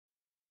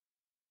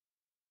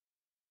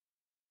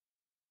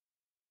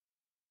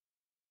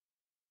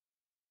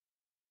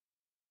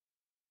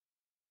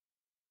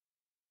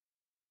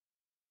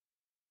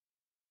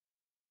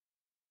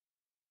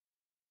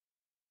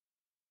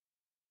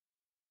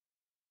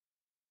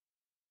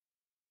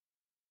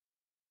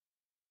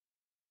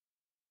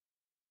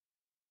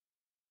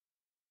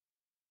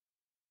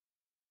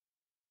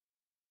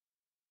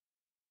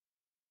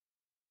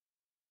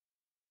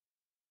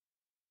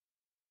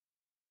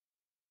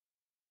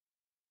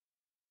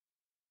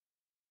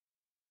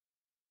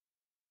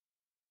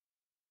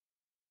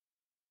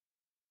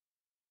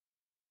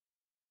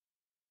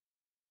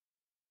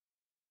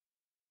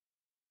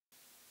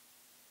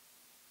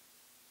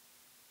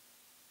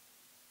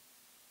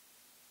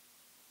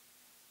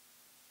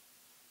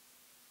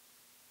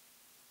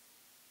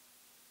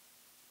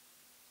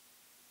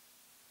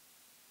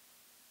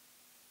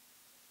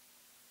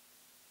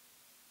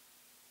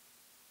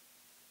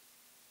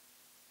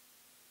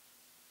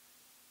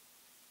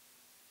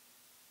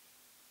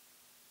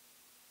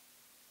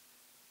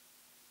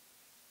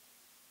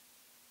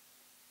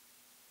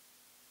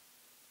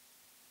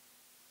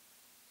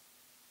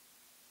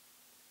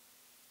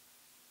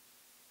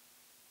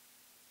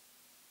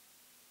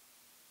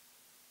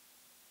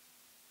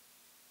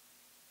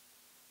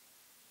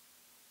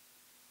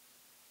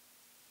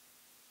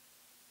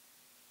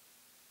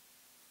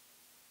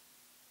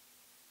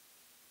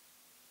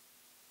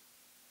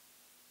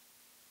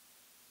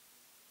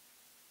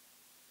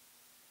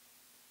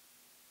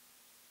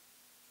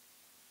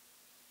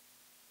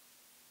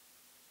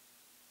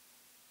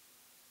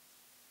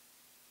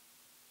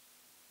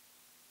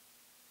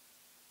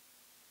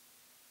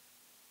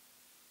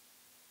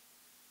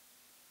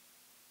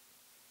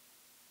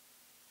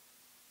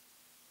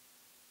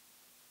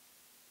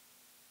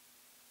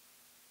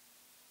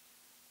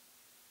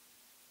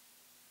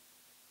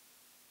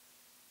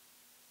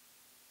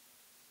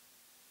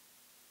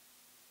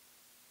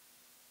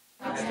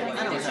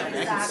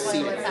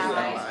see it.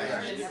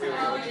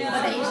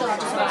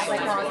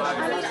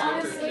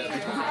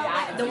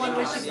 The one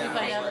where she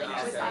find out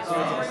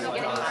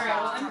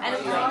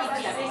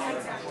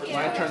When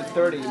I turned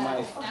 30,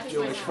 my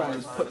Jewish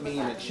friends put me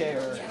in a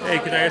chair. Hey,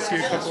 can I ask you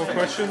a couple of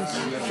questions?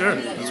 Sure,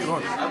 let's go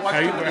on.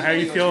 How are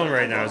you feeling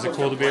right now? Is it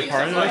cool to be a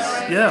part of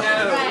this?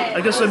 Yeah,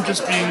 I guess I'm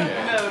just being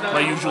my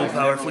usual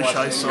powerfully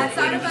shy self,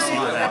 waiting to see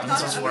what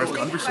happens as far as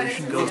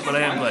conversation goes, but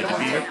I am glad to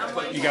be here.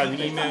 You got an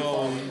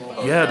email?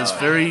 Yeah, this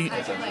very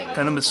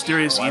kind of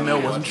mysterious email.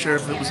 Wasn't sure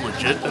if it was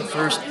legit at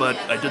first, but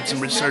I did some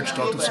research,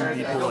 talked to some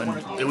people,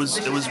 and it was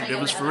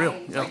for real.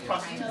 Yeah.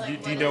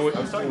 Do you know what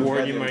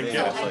award you might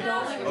get?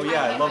 Oh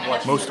yeah, I love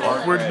watching. Most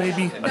awkward,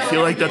 maybe. I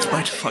feel like that's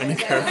my defining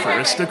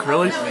characteristic,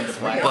 really.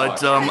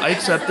 But I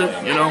accept it,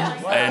 and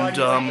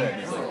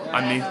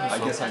I'm me. So. I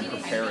guess I'm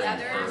preparing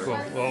for... Cool.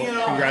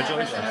 Well,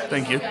 congratulations.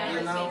 Thank you.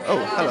 Oh,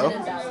 hello.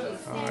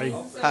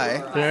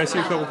 Hi. Can I ask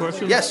you a couple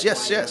questions? Yes.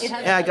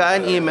 Yeah, I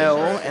got an email,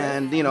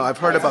 and I've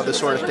heard about this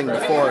sort of thing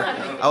before.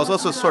 I was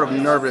also sort of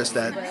nervous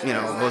that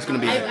it was going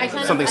to be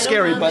something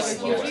scary, but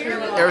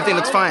everything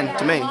looks fine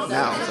to me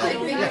now.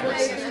 So yeah,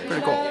 it's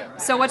pretty cool.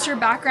 So what's your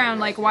background?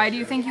 Like, why do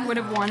you think you would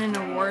have won an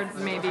award,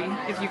 maybe,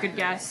 if you could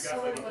guess?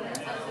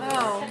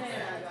 Oh,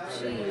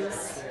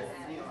 jeez.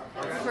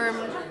 For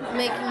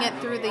making it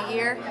through the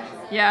year,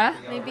 Yeah?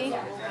 maybe?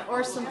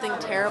 Or something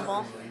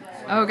terrible.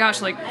 Oh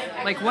gosh, like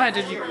what?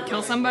 Did you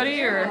kill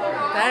somebody or?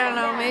 I don't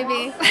know,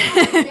 maybe.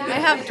 I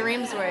have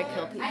dreams where I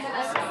kill people.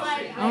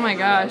 Oh my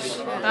gosh,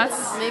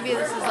 that's Maybe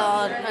this is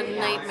all a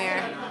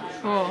nightmare.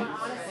 cool.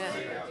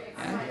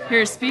 Yeah.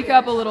 Here, speak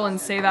up a little and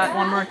say that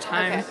one more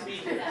time.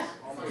 Okay.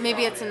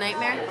 Maybe it's a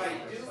nightmare?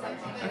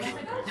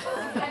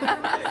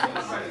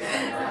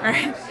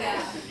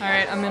 All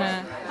right,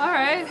 all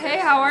right, hey,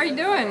 how are you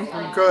doing?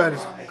 Good.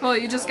 Cool,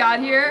 you just got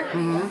here?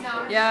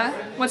 Mm-hmm. Yeah?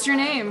 What's your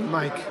name?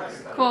 Mike.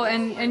 Cool,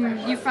 and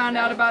you found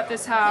out about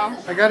this how?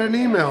 I got an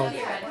email.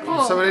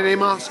 Cool. Somebody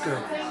named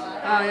Oscar.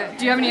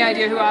 Do you have any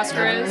idea who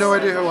Oscar I have is? no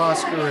idea who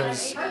Oscar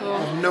is. Cool.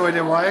 I have no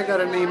idea why I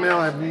got an email.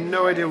 I have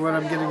no idea what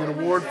I'm getting an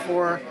award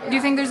for. Do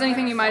you think there's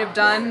anything you might have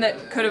done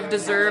that could have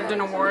deserved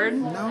an award?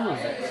 No.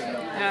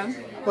 Yeah.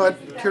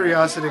 But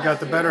curiosity got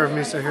the better of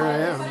me, so here I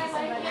am.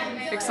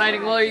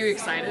 Exciting. Well, are you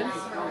excited?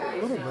 A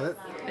little bit.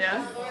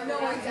 Yeah?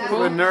 A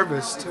little bit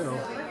nervous, too.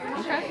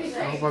 Okay.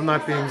 I hope I'm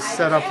not being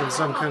set up in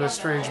some kind of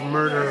strange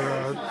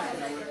murder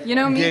Me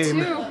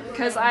game. too,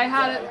 because I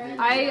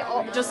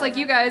just like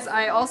you guys,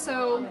 I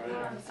also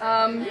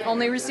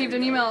only received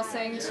an email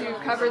saying to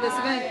cover this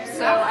event,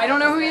 so I don't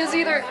know who he is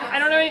either. I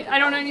don't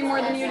know any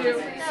more than you do.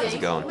 How's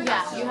it going?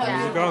 How's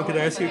it going? Can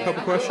I ask you a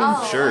couple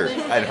questions? Sure.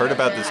 I'd heard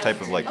about this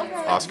type of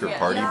Oscar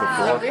party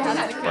before,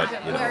 but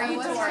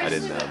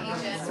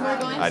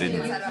I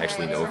didn't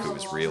actually know if it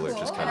was real or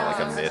just kind of like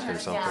a myth or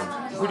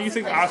something. Who do you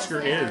think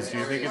Oscar is? Do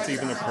you think it's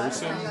even a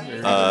person?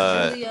 Or?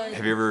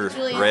 Have you ever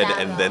read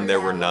And Then There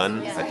Were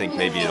None? I think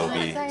maybe it'll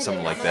be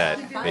something like that.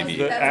 Maybe.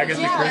 The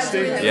Agatha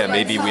Christie? Yeah,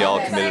 maybe we all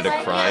committed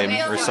a crime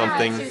or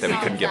something that we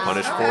couldn't get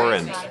punished for,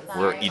 and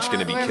we're each going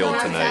to be killed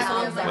tonight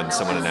when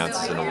someone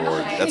announces an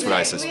award. That's what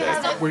I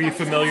suspect. Were you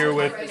familiar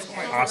with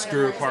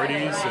Oscar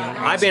parties?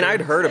 I mean,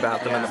 I'd heard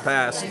about them in the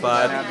past,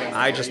 but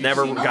I just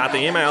never got the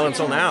email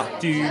until now.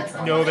 Do you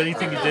know of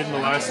anything you did in the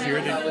last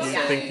year that you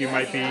think you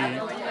might be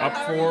up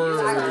for?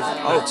 Or?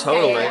 Oh,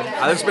 totally.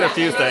 There's been a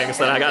few things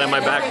that I got in my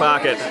back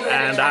pocket,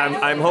 and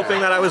I'm hoping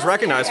that I was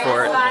recognized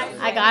for it.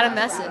 I got a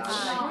message.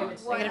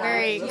 I got a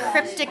very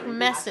cryptic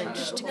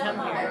message to come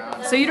here.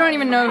 So you don't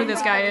even know who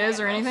this guy is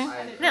or anything?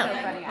 No,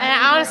 and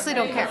I honestly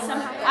don't care.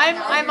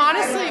 I'm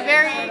honestly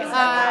very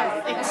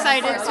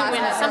excited to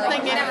win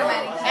something, if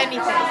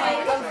anything,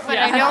 but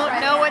I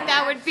don't know what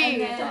that would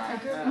be.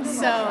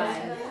 So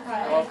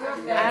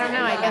I don't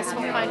know. I guess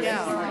we'll find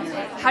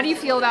out. How do you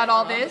feel about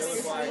all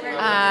this?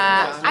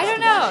 I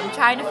don't know. I'm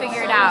trying to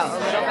figure it out. A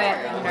little bit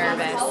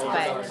nervous,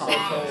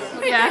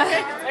 but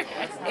yeah.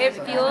 It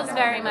feels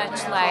very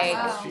much like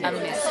a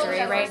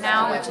mystery right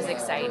now, which is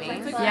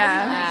exciting.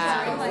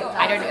 Yeah.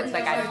 I don't know if it's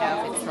a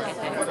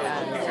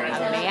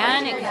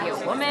man, it could be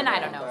a woman. I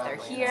don't know if they're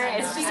here.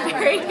 It's just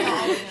very.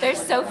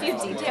 There's so few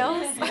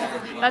details.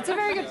 That's a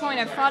very good point.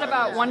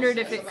 I've wondered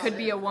if it could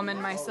be a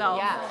woman myself.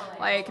 Yeah.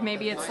 Like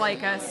maybe it's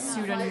like a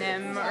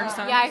pseudonym or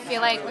something. Yeah, I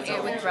feel like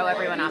it would throw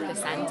everyone off the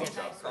scent if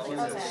it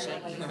was a she.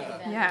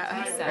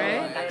 Yeah. So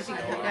right? that could be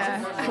cool.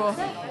 Yeah. Cool.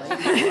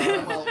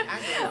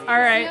 All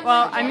right.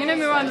 Well, I'm gonna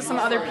move on to some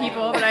other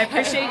people, but I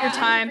appreciate your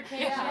time.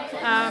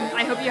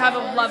 I hope you have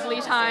a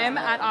lovely time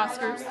at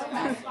Oscars.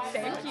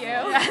 Thank you.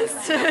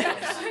 Yes.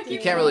 You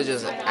can't really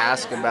just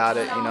ask about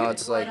it,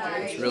 it's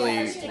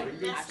really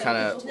kind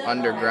of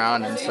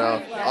underground, and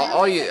so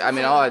all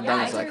I've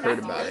done is heard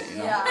about it,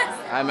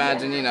 I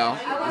imagine, he's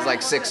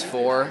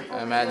 6'4",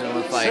 I imagine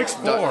with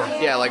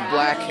 6'4"? Yeah,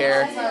 black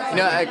hair,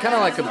 kind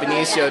of like a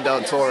Benicio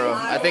del Toro.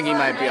 I think he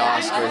might be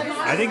Oscar.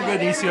 I think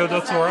Benicio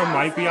del Toro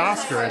might be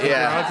Oscar. I think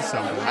yeah, we're onto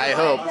something. I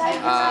hope.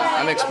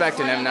 I'm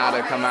expecting him now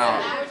to come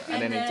out.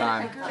 at any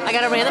time. I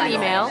got a random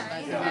email.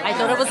 I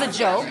thought it was a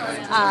joke,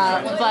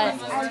 but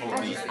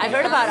I've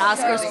heard about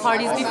Oscars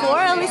parties before.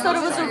 I always thought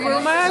it was a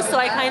rumor, so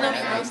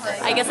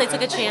I guess I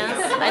took a chance.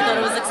 I thought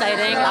it was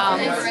exciting.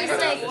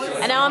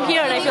 And now I'm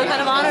here, and I feel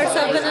kind of honored to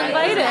have been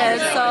invited,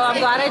 so I'm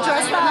glad I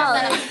dressed up.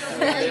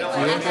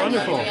 You look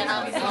wonderful.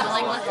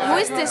 Who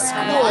is this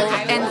cool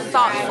and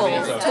thoughtful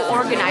to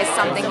organize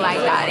something like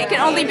that? It can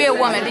only be a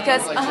woman,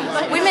 because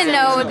women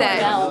know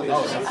that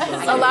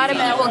a lot of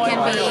people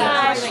can be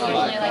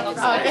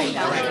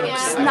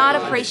just not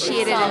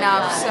appreciated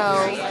enough.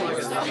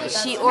 So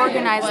she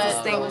organized this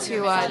thing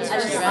to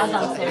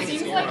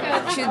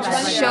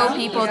just show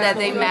people that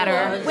they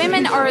matter.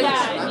 Women are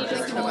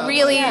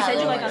really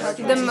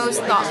the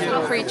most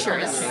thoughtful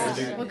creatures.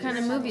 What kind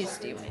of movies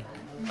do you make?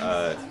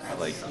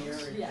 Like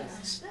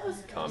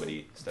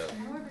comedy stuff.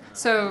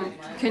 So,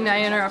 can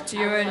I interrupt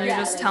you and you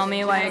just tell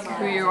me like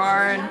who you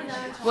are? And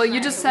well,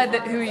 you just said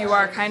that who you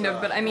are, kind of.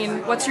 But I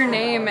mean, what's your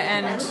name?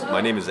 And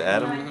My name is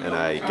Adam, and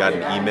I got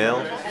an email.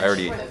 I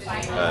already,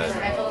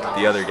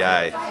 the other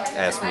guy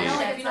asked me,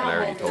 and I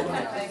already told him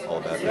all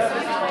about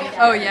that.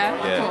 Oh yeah.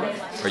 Yeah.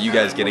 Cool. Are you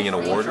guys getting an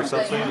award or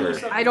something? Or?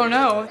 I don't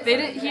know. He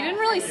didn't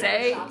really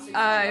say.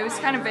 It was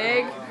kind of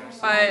vague,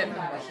 but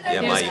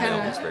Yeah, my email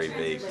was very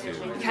vague too.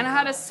 Kind of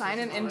had us sign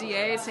an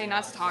NDA, say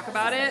not to talk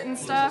about it and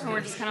stuff, and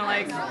we're just kind of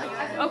like,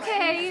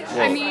 okay.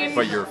 Well, I mean,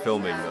 but you're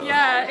filming though.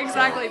 Yeah,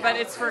 exactly. But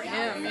it's for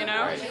him, you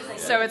know. Right.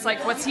 So it's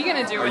like, what's he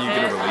gonna do Are with you it?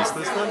 gonna release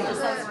this then?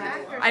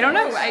 Or? I don't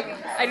know.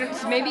 I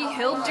don't, maybe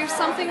he'll do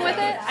something with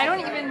it. I don't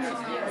even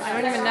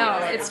know.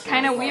 It's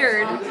kind of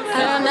weird.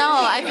 I don't know.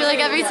 I feel like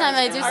every time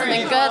I do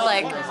something good,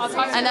 like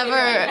I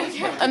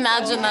never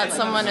imagine that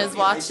someone is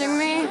watching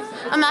me.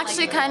 I'm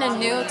actually kind of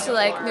new to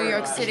like New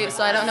York City,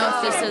 so I don't know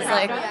if this is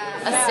like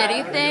a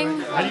city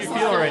thing. How do you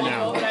feel right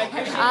now?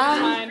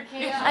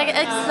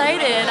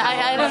 Excited.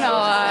 I don't know.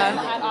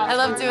 I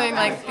love doing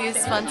like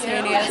these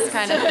spontaneous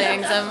kind of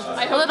things.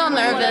 I'm a little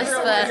nervous,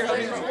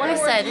 but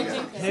excited.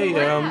 Hey,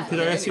 could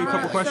I ask you a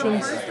couple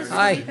questions?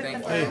 Hi.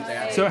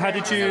 Hey. So how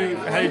did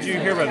you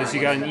hear about this?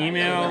 You got an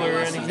email or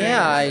anything?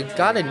 Yeah, I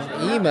got an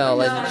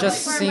email, and it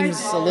just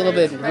seems a little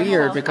bit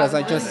weird because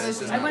I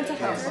just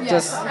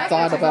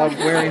thought about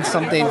wearing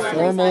something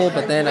formal,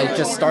 but then I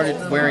just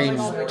started wearing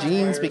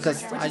jeans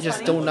because I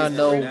just do not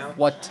know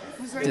what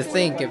to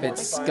think, if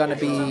it's gonna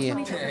be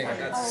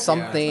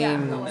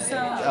something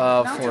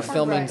for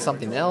filming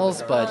something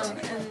else, but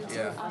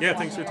yeah,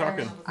 thanks for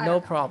talking.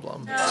 No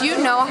problem. Do you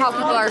know how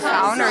people are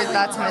found, or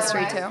that's a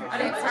mystery too?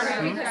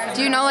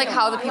 Do you know like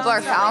how the people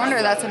are found,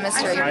 or that's a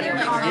mystery?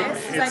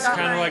 It's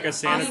kind of like a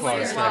Santa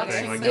Claus type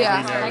thing. Like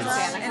nobody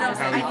knows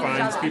how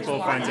he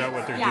finds out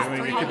what they're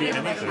doing. It could be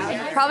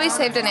anything. Probably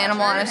saved an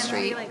animal on a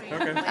street.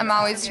 Okay. I'm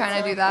always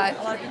trying to do that.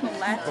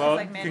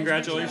 Well,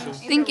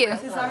 congratulations. Thank you.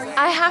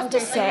 I have to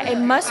say, it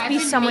must be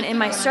someone in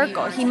my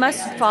circle. He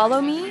must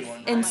follow me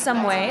in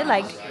some way.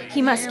 Like,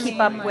 he must keep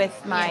up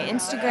with my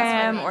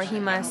Instagram, or he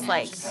must,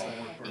 like,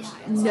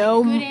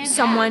 know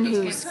someone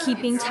who's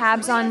keeping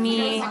tabs on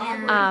me.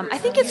 I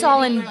think it's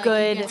all in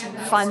good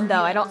fun,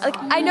 though.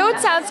 I know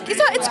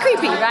it's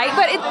creepy, right?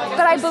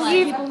 But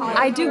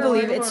I do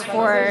believe it's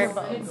for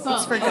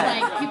good.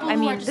 I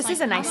mean, this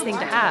is a nice thing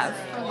to have.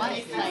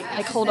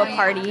 Like, hold a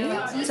party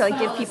to like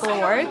give people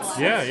awards.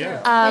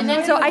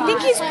 Yeah. So I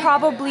think he's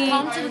probably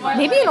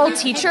maybe an old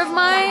teacher of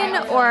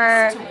mine,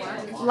 or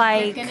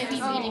like,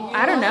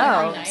 I don't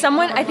know,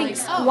 someone, I think,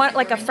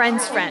 like a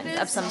friend's friend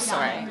of some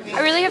sort. I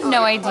really have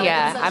no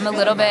idea. I'm a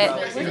little bit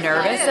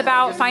nervous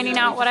about finding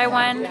out what I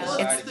won.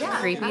 It's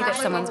creepy that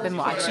someone's been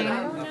watching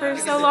for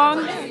so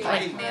long.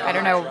 Like, I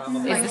don't know,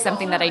 is this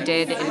something that I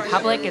did in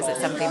public? Is it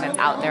something that's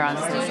out there on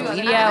social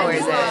media? Or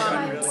is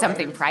it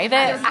something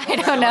private? I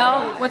don't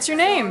know. What's your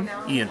name?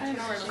 Ian.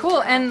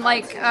 Cool. And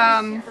like,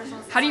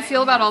 how do you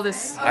feel about all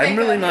this? I'm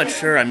really not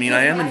sure. I mean,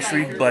 I am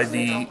intrigued by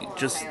the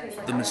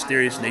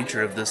mysterious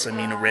nature of this. I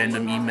mean, a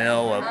random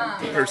email, a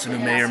person who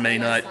may or may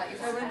not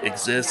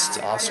exist,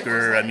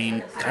 Oscar. I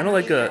mean, kind of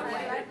like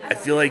I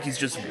feel like he's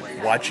just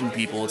watching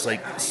people. It's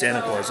like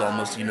Santa Claus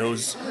almost. He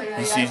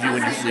sees you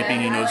when you're sleeping,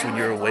 he knows when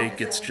you're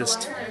awake. It's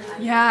just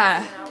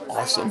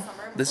awesome.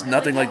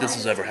 Nothing like this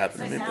has ever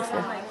happened to me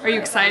before. Are you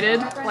excited?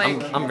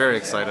 I'm very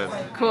excited.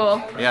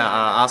 Cool. Yeah,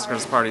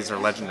 Oscars parties are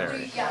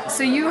legendary.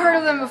 So you heard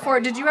of them before.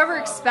 Did you ever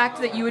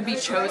expect that you would be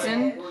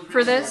chosen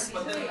for this?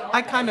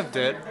 I kind of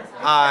did.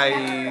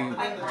 I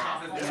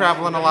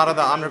travel in a lot of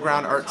the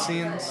underground art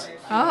scenes.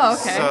 Oh,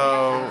 okay.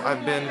 So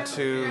I've been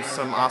to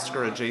some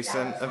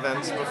Oscar-adjacent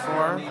events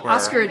before.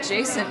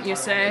 Oscar-adjacent, you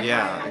say?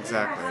 Yeah,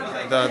 exactly.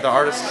 The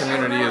artist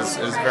community is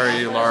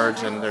very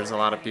large, and there's a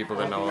lot of people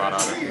that know a lot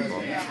of other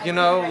people. You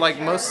know, like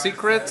most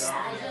secrets,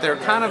 they're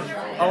kind of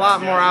a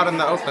lot more out in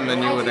the open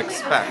than you would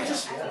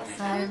expect.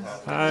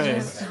 Hi.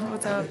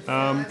 What's up?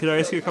 Could I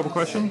ask you a couple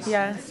questions?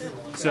 Yeah.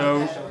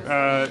 So,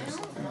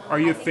 are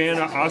you a fan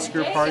of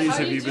Oscar parties?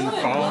 Have you been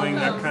following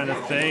that kind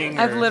of thing?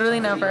 I've literally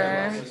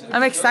never.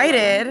 I'm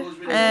excited,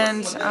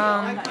 and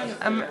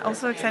I'm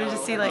also excited to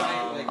see like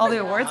all the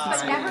awards and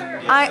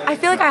stuff. I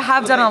feel like I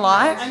have done a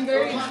lot,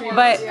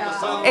 but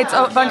it's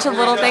a bunch of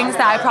little things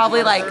that I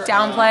probably like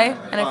downplay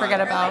and I forget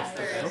about.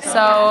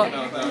 So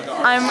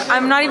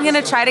I'm not even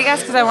gonna try to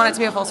guess because I want it to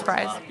be a full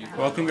surprise.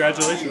 Well,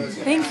 congratulations.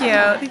 Thank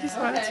you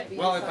so much.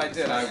 Well, if I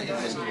did, I wouldn't be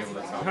able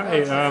to tell.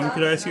 Hi,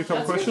 could I ask you a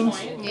couple questions?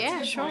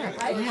 Yeah, sure.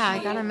 Yeah, I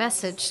got a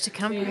message to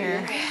come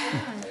here.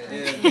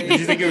 Did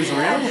you think it was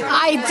real?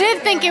 I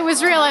did think it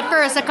was real at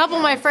first. A couple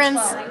of my friends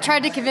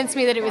tried to convince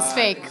me that it was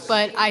fake,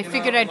 but I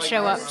figured I'd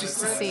show up just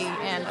to see,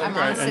 and I'm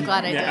honestly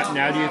glad I did.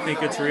 Now do you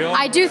think it's real?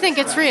 I do think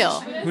it's real.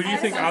 Who do you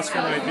think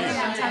Oscar might be?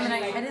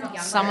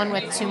 Someone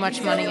with too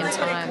much money and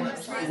time.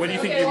 What do you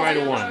think you might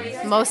have won?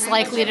 Most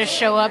likely to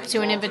show up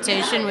to an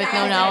invitation with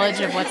no knowledge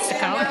of what's to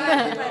come.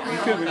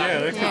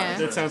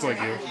 That sounds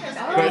like you.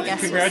 But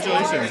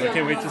congratulations. I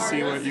can't wait to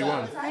see what you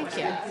won. Thank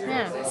you.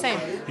 Yeah, same.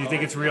 Do you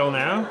think it's real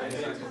now?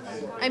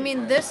 I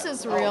mean, this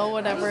is real,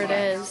 whatever it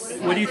is.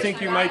 What do you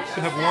think you might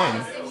have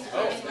won?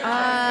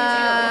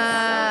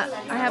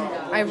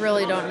 I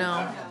really don't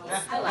know.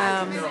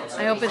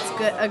 I hope it's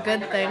a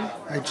good thing.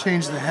 I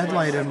changed the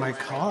headlight in my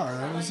car.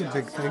 That was a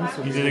big thing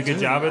for me. You did a good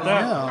job at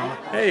that? Yeah.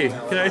 Hey,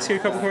 can I ask you a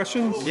couple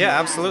questions? Yeah,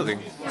 absolutely.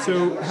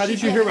 So, how did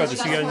you hear about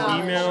this? You got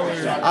an email? Or?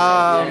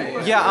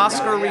 Yeah,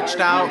 Oscar reached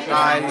out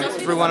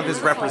through one of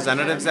his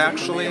representatives,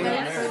 actually,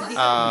 that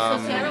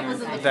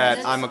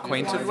I'm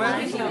acquainted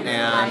with,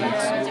 and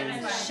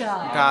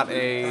got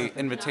a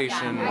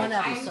invitation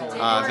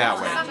that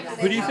way.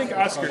 Who do you think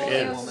Oscar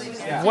is?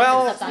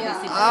 Well,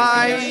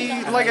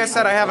 like I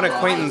said, I have an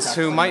acquaintance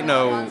who might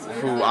know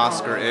who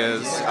Oscar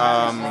is.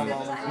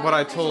 What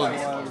I told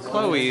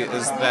Chloe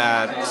is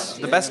that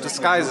the best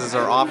disguises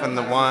are often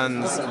the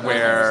ones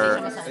where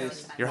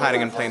you're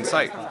hiding in plain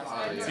sight.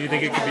 Do you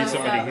think it could be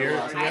somebody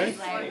here today?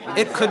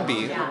 It could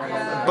be,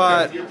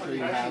 but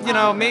you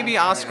know, maybe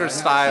Oscar's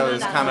style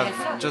is kind of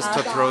just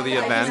to throw the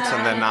event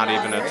and then not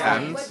even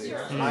attend.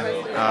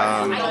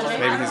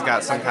 Maybe he's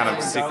got some kind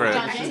of secret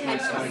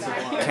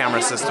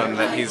camera system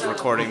that he's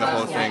recording the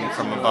whole thing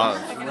from above.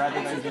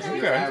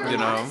 Okay. You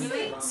know.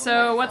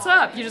 So what's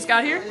up? You just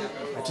got here?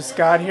 I just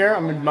got here.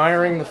 I'm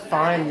admiring the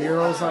fine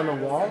murals on the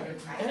wall.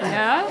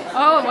 Yeah?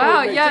 Oh,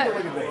 wow, yeah.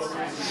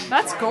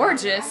 That's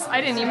gorgeous.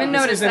 I didn't even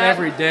notice This isn't that.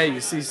 every day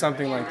you see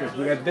something like this.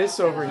 We got this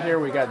over here,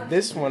 we got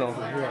this one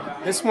over here.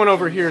 This one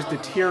over here is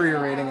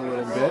deteriorating a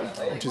little bit,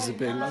 which is a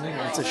big thing.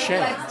 It's a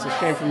shame. It's a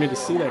shame for me to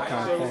see that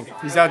kind of thing.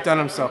 He's outdone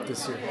himself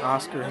this year.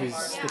 Oscar, the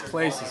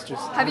place is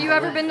just... Have you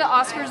ever been to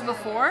Oscars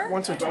before?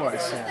 Once or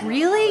twice, yeah.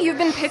 Really? You've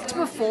been picked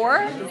before?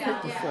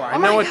 I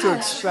know what to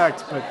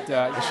expect, but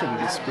you shouldn't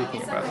be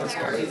speaking about this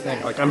kind of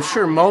thing. Like, I'm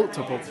sure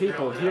multiple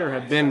people here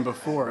have been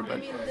before,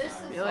 but...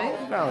 Really?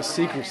 No,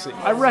 secrecy.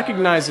 I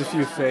recognize a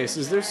few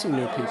faces. There's some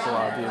new people,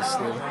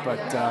 obviously,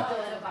 but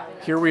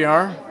here we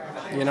are.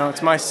 You know,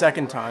 it's my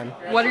second time.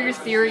 What are your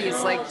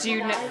theories? Like, do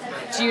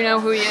you know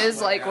who he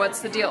is? Like,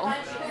 what's the deal?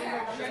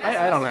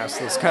 I don't ask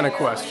those kind of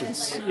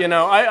questions. You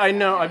know, I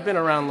know, I've been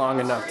around long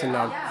enough to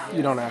know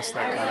you don't ask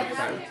that kind of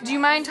thing. Do you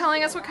mind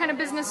telling us what kind of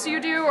business you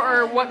do,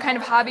 or what kind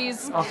of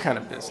hobbies? All kind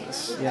of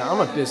business. Yeah,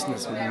 I'm a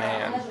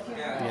businessman.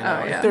 You know,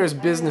 Oh, yeah. if there's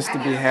business to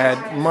be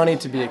had, money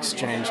to be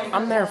exchanged,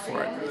 I'm there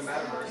for it.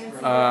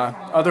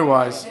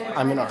 Otherwise,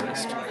 I'm an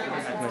artist.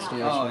 Nice to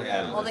meet you.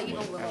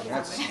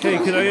 Hey,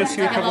 could I ask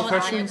you a couple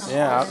questions?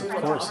 Yeah, of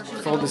course.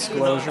 Full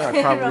disclosure, I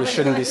probably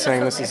shouldn't be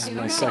saying this. This is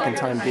my second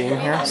time being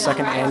here,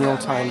 second annual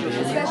time being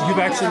here. You've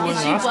actually won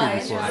an Oscar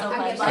before.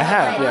 I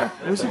have, yeah.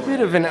 It was a bit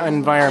of an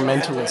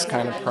environmentalist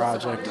kind of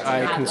project.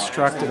 I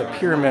constructed a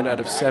pyramid out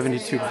of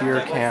 72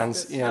 beer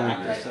cans in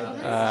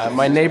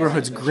my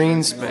neighborhood's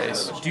green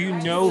space. Do you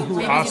know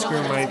who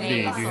Oscar might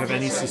be? Do you have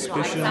any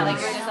suspicions?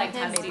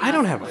 I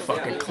don't have a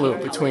fucking clue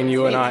between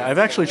you and I. I've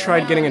actually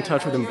tried getting in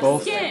touch with him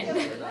both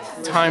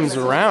times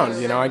around.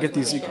 You know, I get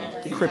these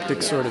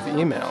cryptic sort of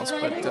emails,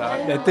 but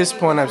at this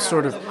point I've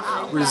sort of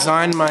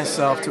resigned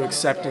myself to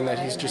accepting that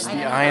he's just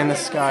the eye in the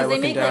sky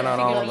looking down on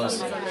all of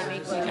us.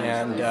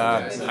 And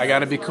I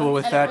gotta be cool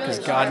with that, because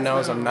God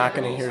knows I'm not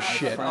gonna hear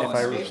shit if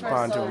I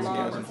respond to him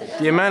again.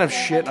 The amount of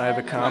shit I've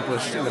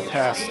accomplished in the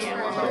past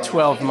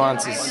 12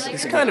 months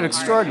is kind of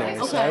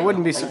extraordinary, so I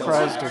wouldn't be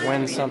surprised to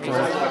win something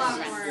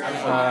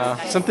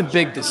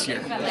big this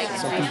year.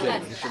 Something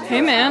big.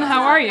 Hey man,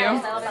 how are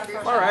you?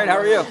 All right, how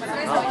are you?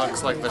 Oh,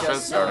 looks like the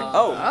show's starting.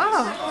 Oh.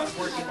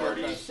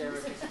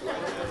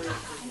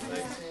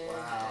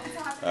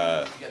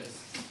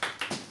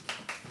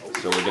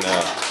 So we're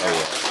gonna. Oh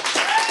yeah.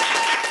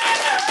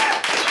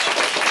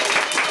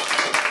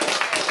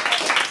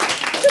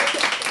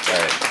 All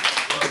right.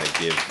 I'm gonna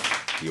give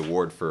the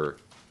award for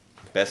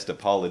best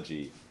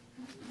apology.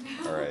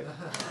 All right.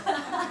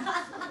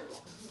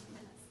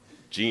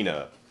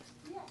 Gina.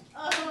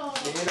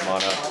 Come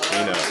on up,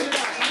 Gina.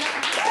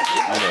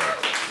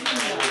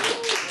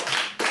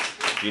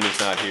 Gina's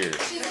not here.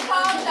 She's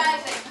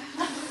apologizing.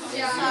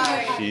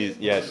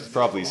 She's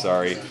probably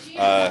sorry.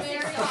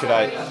 Should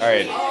I? All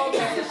right.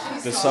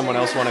 Does someone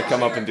else want to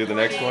come up and do the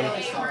next one?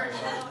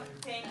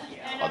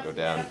 I'll go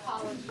down.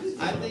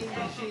 I think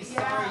she's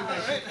sorry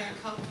that she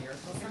can't come here.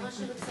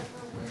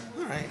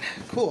 right,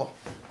 cool.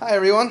 Hi,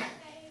 everyone.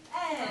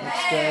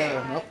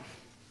 Nope.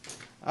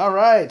 All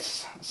right,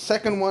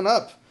 second one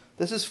up.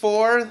 This is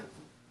for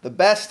the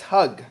best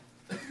hug.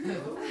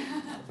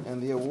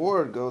 And the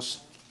award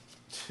goes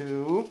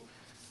to...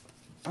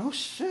 Oh,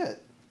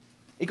 shit.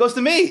 It goes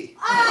to me.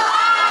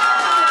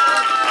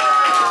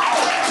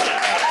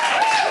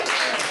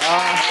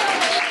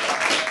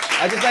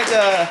 I'd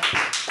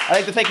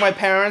like to thank my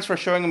parents for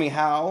showing me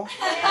how,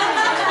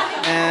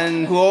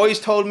 and who always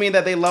told me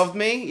that they loved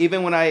me,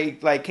 even when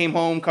I came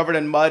home covered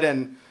in mud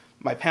and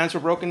my pants were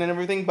broken and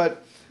everything.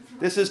 But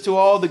this is to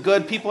all the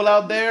good people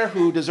out there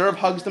who deserve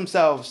hugs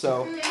themselves.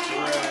 So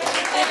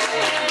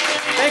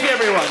thank you,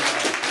 everyone.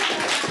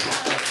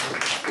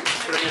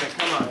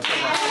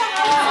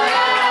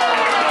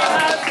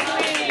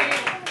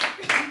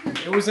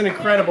 It was an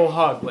incredible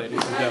hug,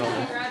 ladies and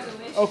gentlemen.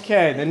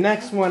 Okay, the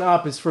next one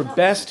up is for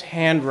best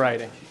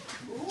handwriting.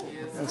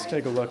 Let's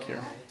take a look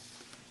here.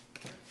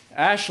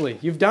 Ashley,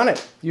 you've done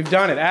it. You've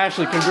done it.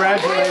 Ashley,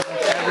 congratulations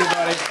to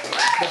everybody.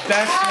 The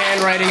best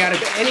handwriting out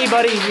of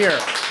anybody here.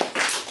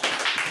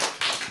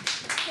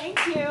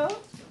 Thank you.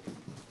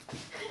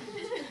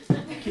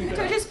 Can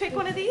I just pick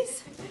one of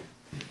these?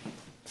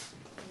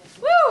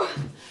 Woo!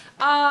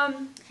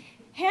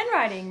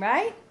 Handwriting,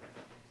 right?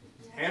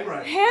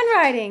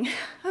 Handwriting.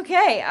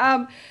 Okay.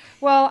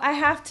 Well, I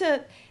have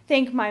to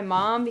thank my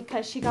mom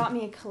because she got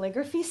me a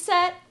calligraphy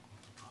set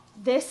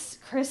this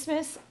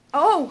Christmas.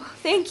 Oh,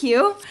 thank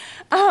you.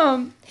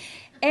 And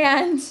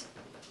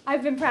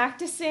I've been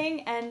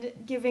practicing and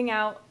giving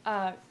out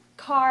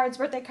cards,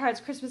 birthday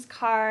cards, Christmas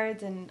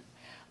cards, and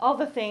all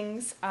the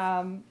things.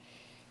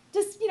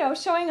 Just,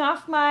 showing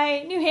off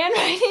my new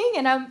handwriting,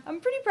 and I'm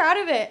pretty proud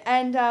of it.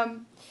 And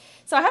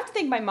so I have to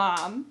thank my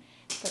mom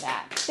for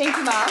that. Thank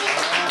you, Mom.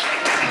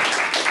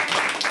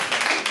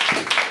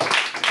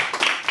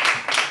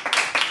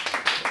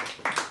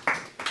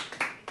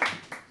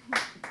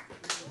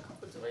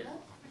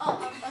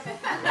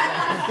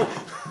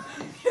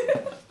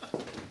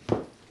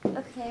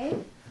 Okay.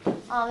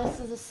 Oh, this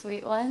is a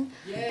sweet one.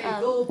 Yay,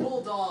 go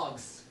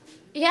Bulldogs!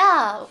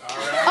 Yeah.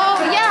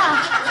 Oh,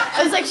 yeah.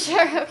 I was like,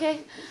 sure, okay.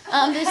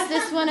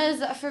 This one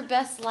is for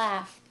best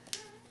laugh,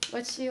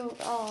 which you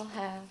all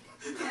have.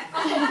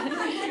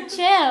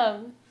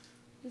 Jim.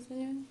 Is it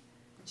name?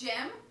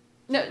 Jim?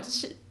 No,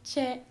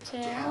 Chime.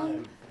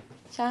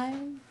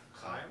 Chime.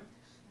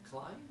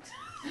 Climb?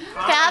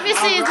 Okay,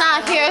 obviously he's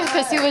not here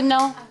because he would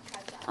know.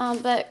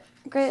 But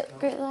great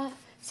laugh.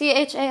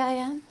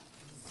 CHAIM.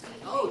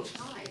 Oh,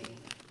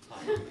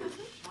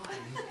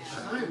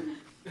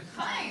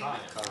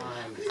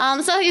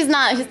 So he's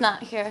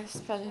not here.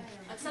 He's probably.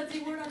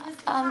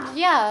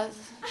 Yeah.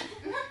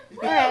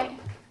 All right.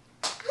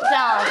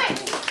 Down.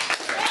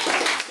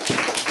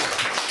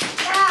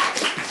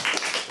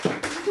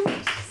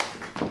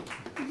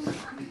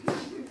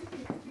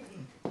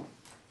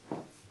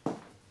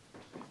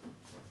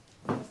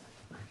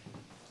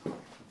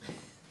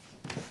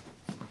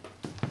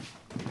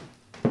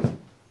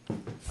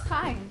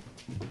 Fine.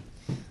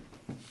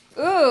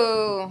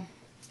 Ooh.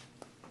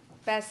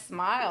 Best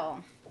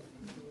smile.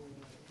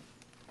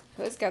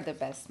 Who's got the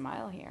best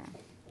smile here?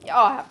 You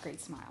all have great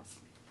smiles.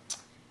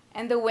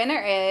 And the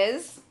winner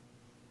is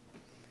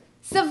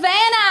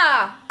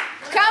Savannah.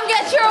 Come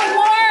get your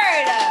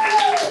award.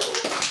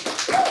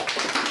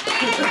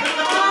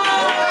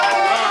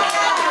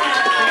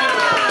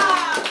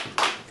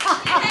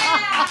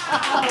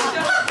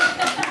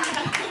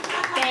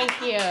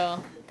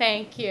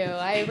 Thank you.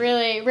 I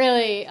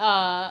really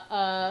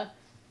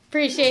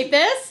appreciate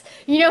this.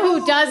 You know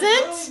who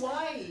doesn't?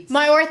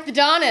 My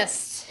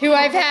orthodontist, who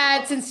I've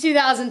had since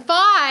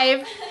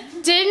 2005,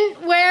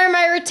 didn't wear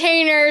my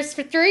retainers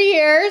for 3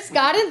 years,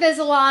 got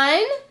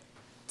Invisalign,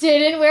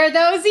 didn't wear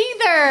those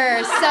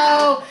either.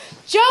 So,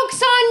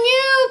 joke's on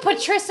you,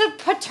 Patricia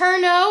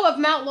Paterno of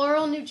Mount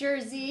Laurel, New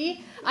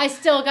Jersey. I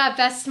still got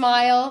best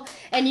smile,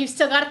 and you've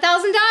still got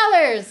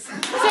 $1,000. So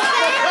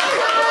thank you,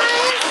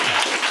 guys.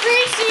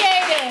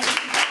 Appreciate it.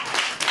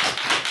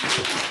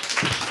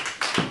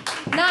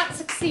 Not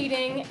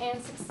succeeding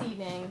and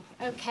succeeding.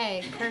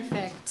 Okay,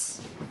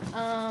 perfect.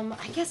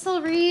 I guess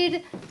I'll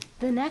read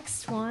the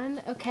next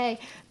one. Okay,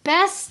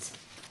 best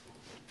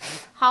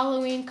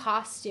Halloween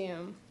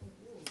costume.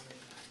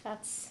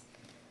 That's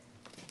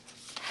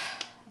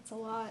a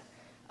lot.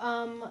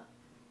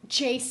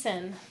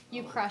 Jason,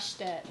 you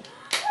crushed it.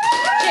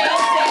 Jason,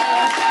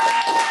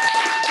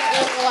 get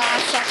your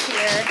glass up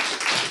here.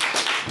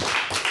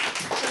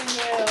 For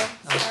you,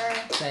 sir.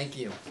 Thank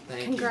you.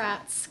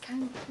 Congrats.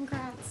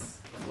 Congrats.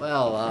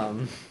 Well,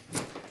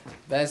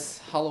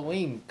 best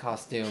Halloween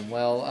costume.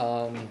 Well,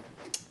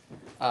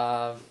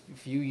 a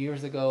few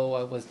years ago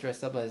I was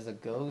dressed up as a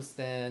ghost,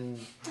 and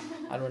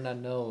I do not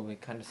know,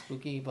 it's kind of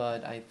spooky,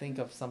 but I think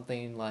of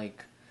something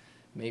like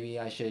maybe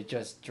I should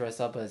just dress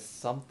up as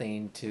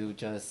something to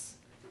just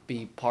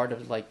be part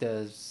of like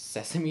the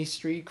Sesame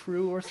Street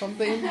crew or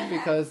something,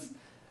 because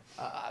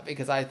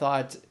I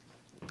thought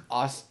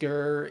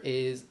Oscar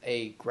is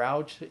a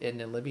grouch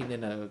and living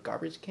in a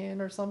garbage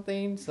can or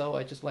something, so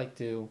I just like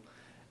to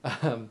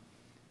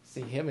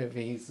see him if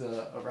he's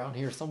around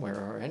here somewhere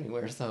or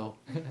anywhere. So,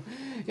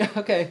 yeah,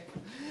 okay.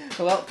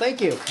 Well,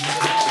 thank you.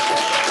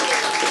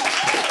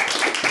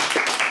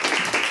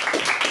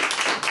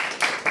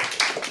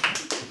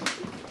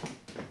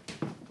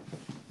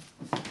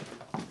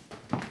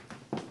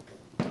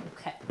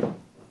 Okay.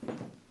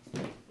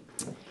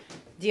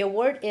 The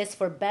award is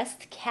for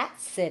Best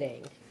Cat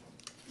Sitting.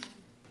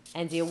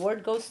 And the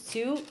award goes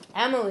to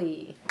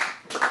Emily.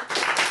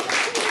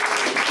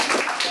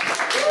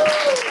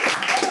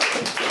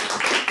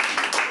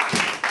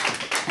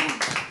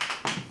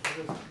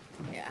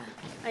 Yeah,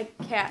 I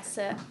can't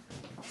sit.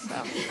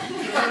 So.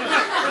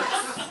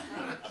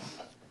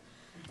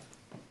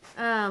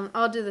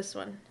 I'll do this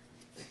one.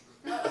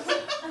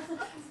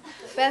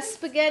 Best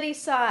spaghetti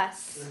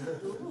sauce.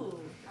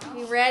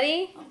 You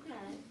ready?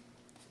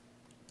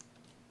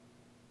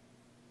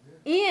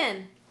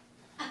 Ian.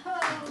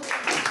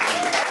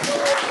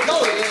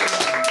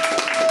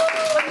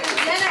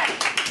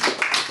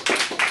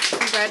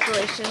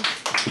 Congratulations.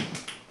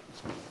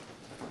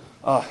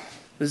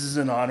 This is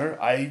an honor.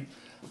 I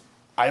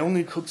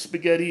only cooked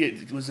spaghetti.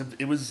 It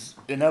was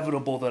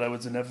inevitable that I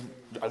was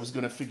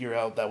going to figure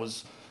out that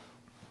was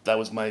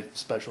my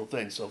special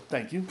thing. So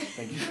thank you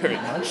very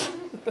much.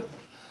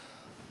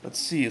 Let's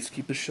see. Let's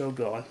keep the show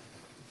going.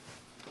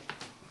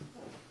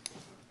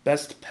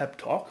 Best pep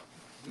talk.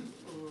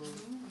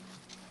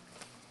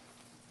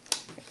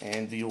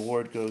 And the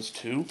award goes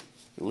to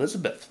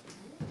Elizabeth.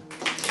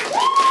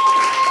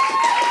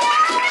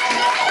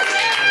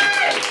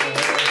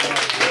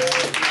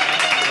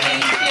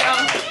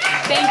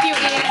 Thank you,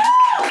 Ian.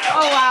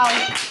 Oh, wow.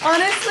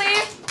 Honestly,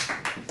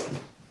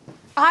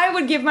 I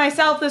would give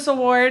myself this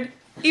award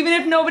even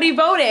if nobody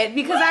voted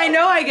because I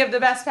know I give the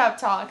best pep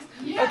talks.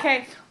 Yeah.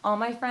 Okay, all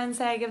my friends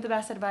say I give the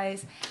best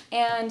advice.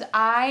 And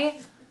I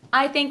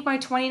think my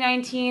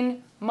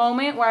 2019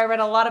 moment where I read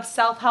a lot of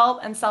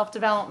self-help and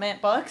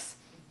self-development books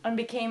and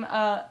became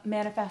a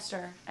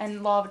manifester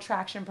and law of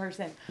attraction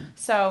person.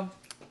 So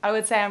I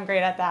would say I'm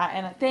great at that.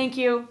 And thank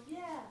you. Yeah.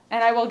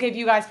 And I will give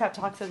you guys pep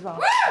talks as well.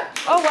 Woo!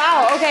 Oh,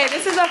 wow. Okay,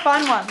 this is a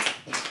fun one.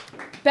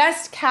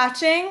 Best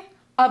catching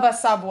of a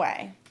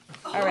subway.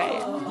 All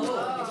right.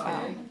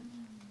 Wow.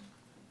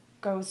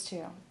 Goes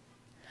to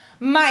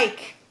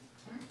Mike.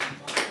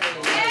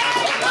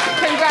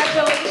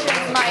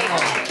 Congratulations, Mike.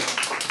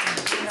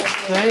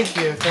 Thank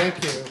you.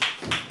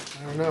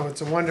 I don't know.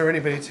 It's a wonder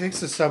anybody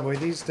takes the subway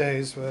these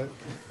days, but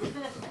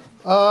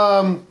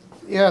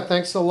yeah,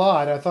 thanks a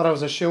lot. I thought I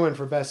was a shoo-in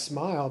for best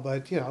smile,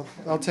 but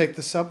I'll take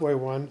the subway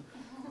one.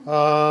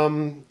 All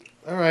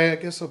right, I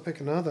guess I'll pick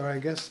another. I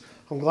guess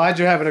I'm glad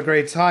you're having a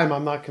great time.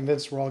 I'm not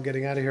convinced we're all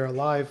getting out of here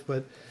alive,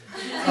 but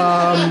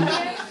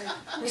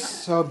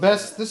so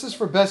this is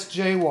for best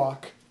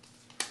jaywalk,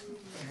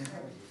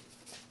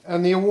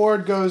 and the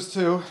award goes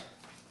to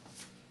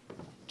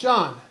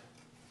John.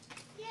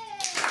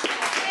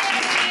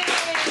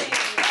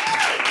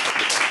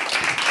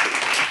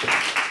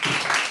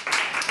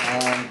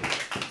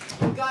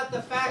 You got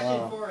the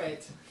fashion for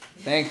it.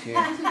 Thank you.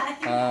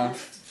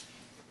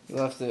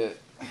 You'll have to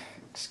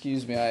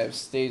excuse me. I have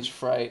stage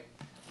fright.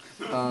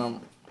 You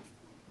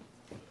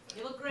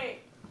look great.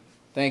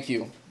 Thank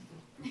you.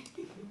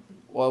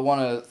 Well, I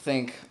want to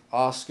thank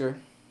Oscar.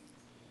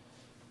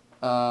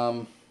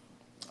 I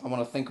want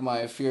to thank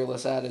my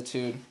fearless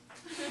attitude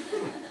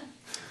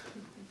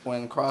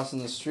when crossing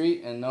the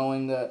street and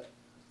knowing that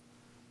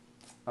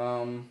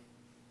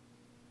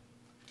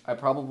I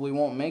probably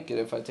won't make it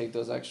if I take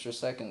those extra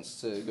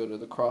seconds to go to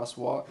the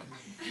crosswalk.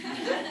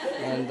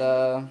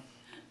 And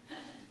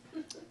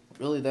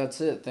really, that's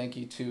it. Thank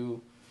you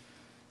to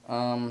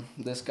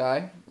this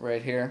guy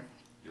right here.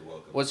 You're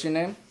welcome. What's your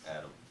name?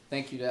 Adam.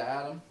 Thank you to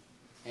Adam.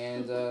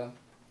 And a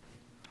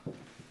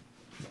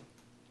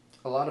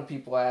lot of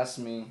people ask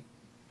me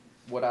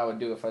what I would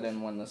do if I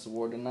didn't win this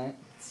award tonight.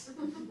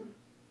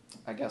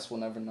 I guess we'll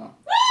never know.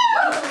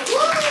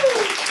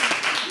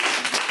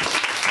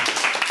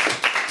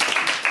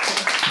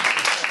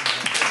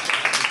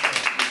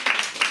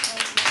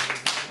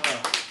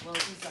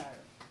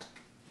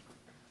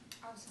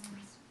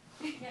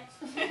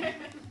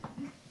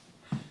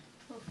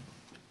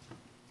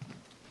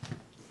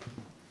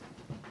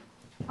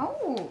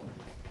 Oh,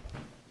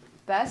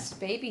 best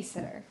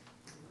babysitter.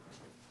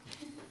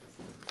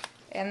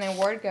 And the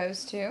award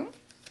goes to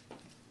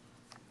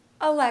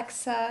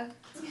Alexa.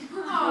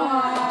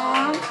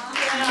 Aww.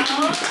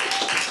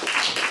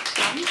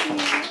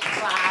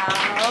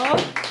 Wow.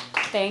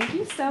 Thank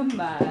you so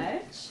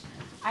much.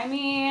 I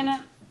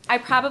mean, I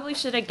probably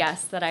should have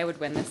guessed that I would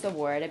win this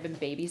award. I've been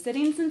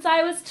babysitting since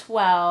I was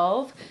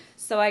 12.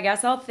 So I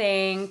guess I'll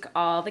thank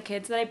all the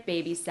kids that I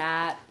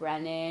babysat,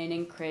 Brennan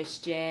and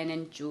Christian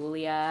and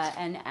Julia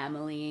and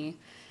Emily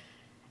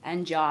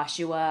and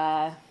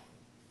Joshua.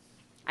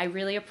 I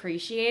really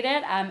appreciate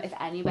it. If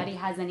anybody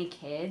has any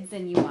kids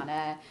and you want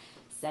to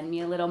send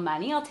me a little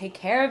money, I'll take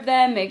care of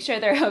them, make sure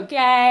they're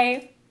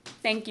okay.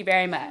 Thank you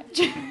very much.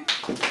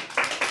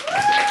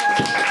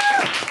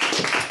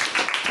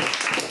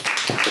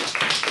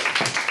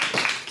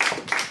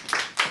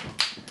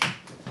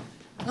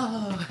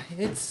 Oh,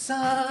 it's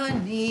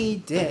sunny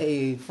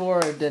day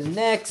for the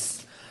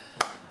next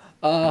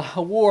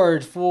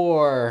award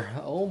for,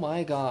 oh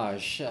my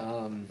gosh,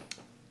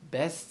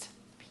 best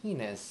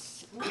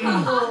penis.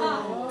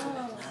 I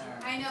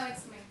know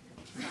it's me.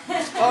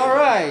 All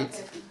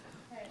right.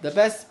 The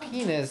best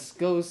penis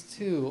goes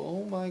to,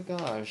 oh my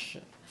gosh,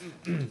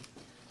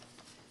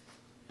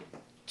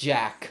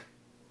 Jack.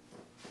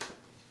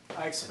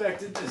 I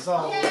expected this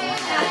all.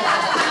 Let's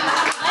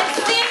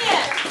see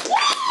it.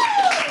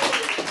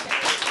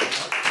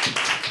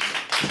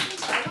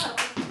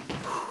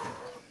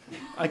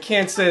 I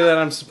can't say that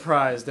I'm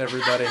surprised,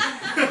 everybody.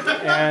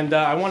 And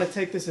I want to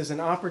take this as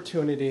an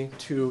opportunity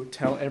to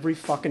tell every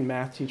fucking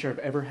math teacher I've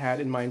ever had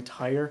in my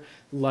entire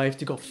life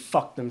to go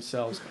fuck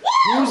themselves.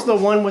 Who's the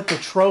one with the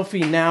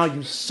trophy now,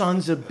 you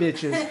sons of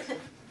bitches?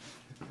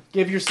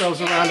 Give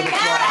yourselves a round of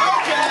applause.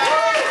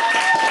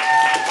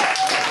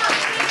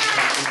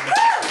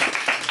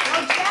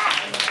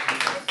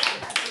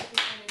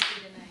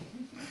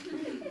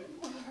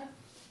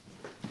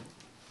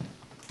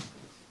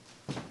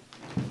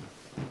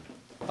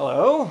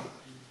 Hello.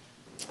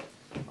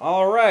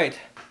 All right.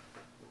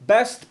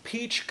 Best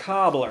peach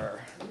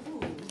cobbler.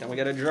 Can we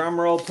get a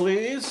drum roll,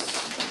 please?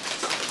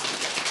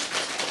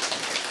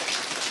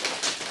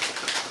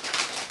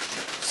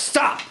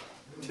 Stop.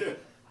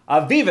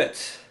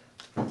 Avivit.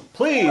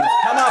 Please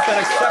come up and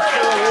accept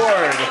your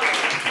award.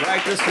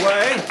 Right this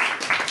way.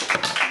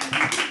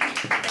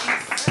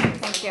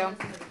 Thank you.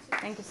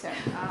 Thank you, sir.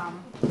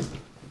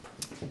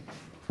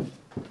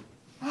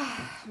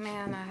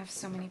 Man, I have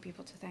so many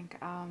people to thank.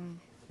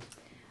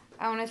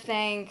 I want to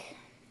thank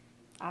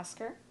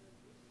Oscar.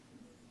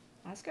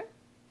 Oscar?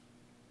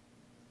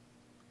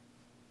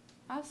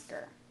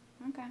 Oscar.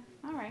 Okay,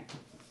 all right.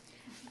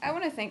 I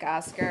want to thank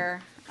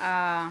Oscar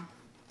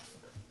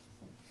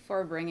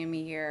for bringing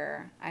me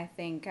here. I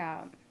think,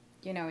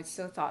 you know, it's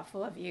so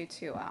thoughtful of you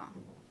to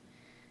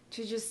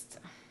just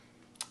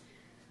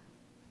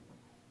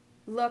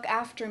look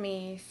after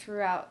me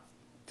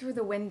through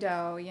the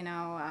window, you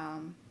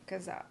know,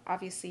 because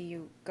obviously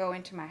you go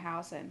into my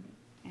house and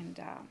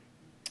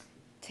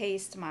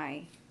taste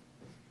my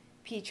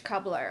peach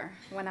cobbler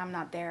when I'm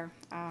not there.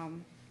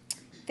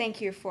 Thank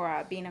you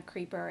for being a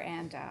creeper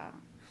and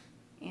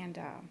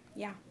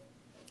yeah.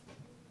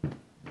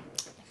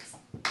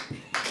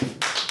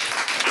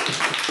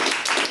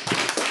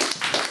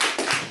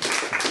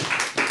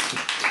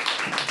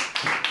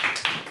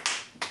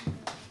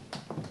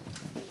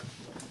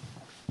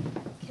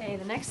 Okay,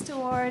 the next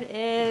award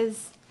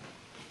is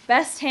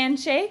Best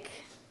Handshake.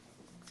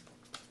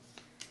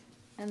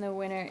 And the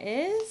winner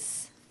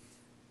is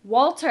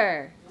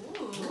Walter.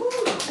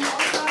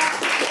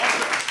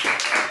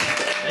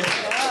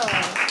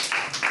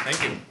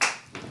 Thank you.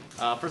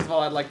 First of all,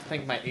 I'd like to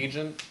thank my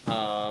agent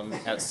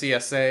at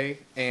CSA,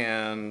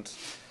 and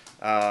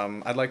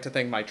I'd like to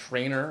thank my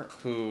trainer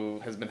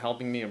who has been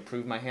helping me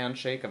improve my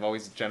handshake. I've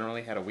always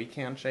generally had a weak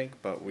handshake,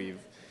 but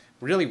we've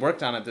really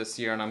worked on it this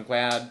year, and I'm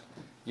glad,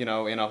 you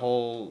know, in a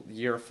whole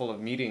year full of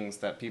meetings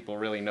that people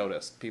really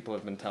noticed. People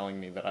have been telling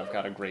me that I've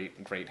got a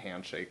great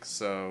handshake.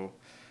 So,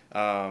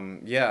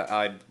 yeah,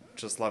 I'd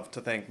just love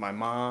to thank my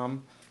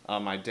mom,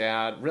 my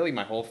dad, really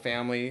my whole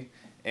family,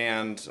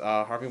 and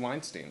Harvey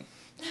Weinstein.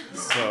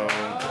 So,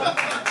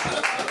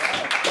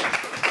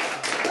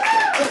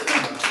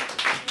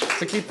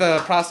 to keep the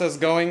process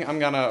going, I'm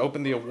going to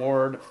open the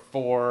award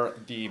for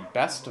the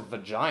best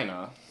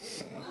vagina.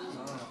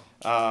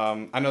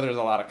 I know there's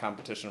a lot of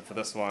competition for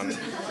this one.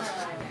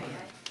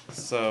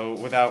 So,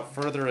 without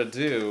further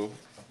ado,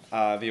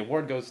 the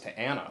award goes to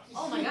Anna.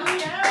 Oh my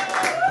God.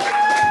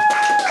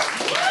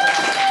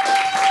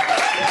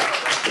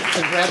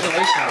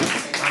 Congratulations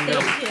on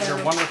your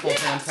wonderful,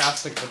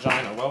 fantastic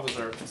vagina. Well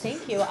deserved.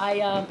 Thank you.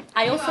 I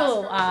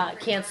also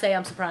can't say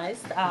I'm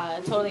surprised.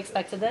 Totally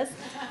expected this.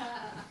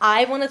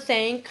 I want to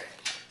thank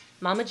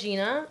Mama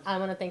Gina. I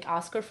want to thank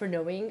Oscar for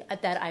knowing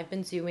that I've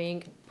been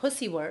doing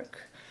pussy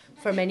work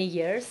for many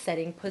years,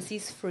 setting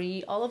pussies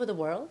free all over the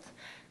world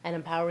and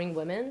empowering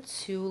women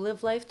to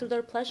live life through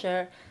their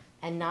pleasure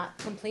and not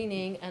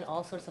complaining and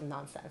all sorts of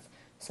nonsense.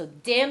 So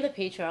damn the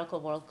patriarchal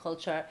world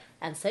culture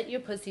and set your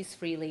pussies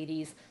free,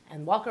 ladies,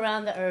 and walk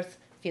around the earth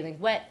feeling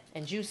wet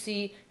and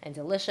juicy and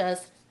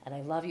delicious. And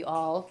I love you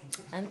all.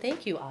 And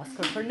thank you,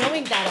 Oscar, for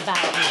knowing that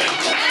about me.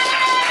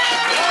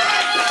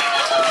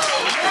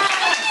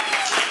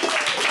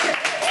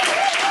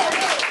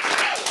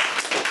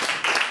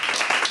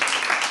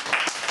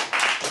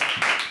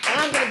 And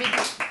I'm going to be...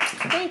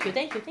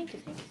 Thank you.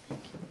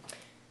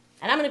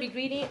 And I'm going to be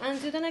greedy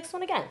and do the next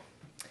one again.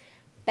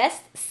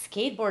 Best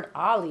skateboard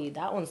ollie.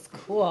 That one's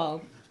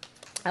cool.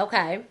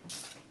 Okay.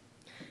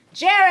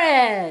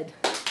 Jared!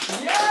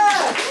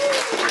 Yes!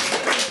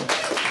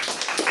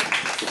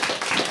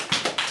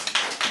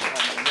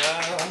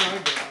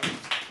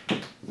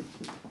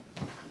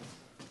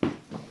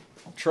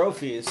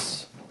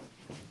 Trophies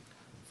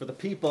for the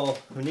people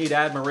who need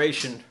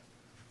admiration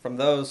from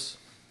those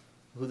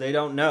who they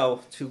don't know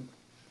to...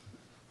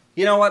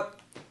 You know what?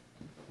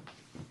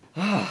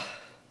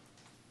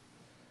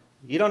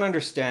 You don't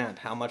understand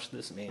how much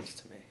this means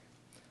to me.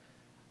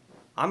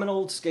 I'm an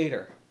old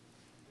skater.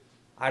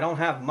 I don't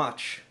have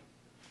much,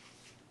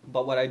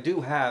 but what I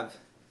do have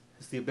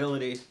is the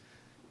ability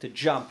to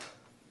jump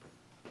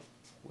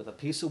with a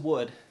piece of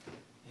wood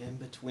in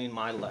between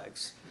my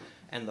legs.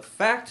 And the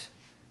fact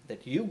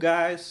that you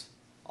guys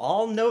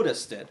all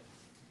noticed it,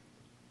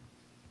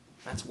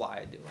 that's why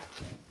I do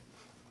it.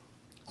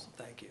 So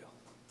thank you.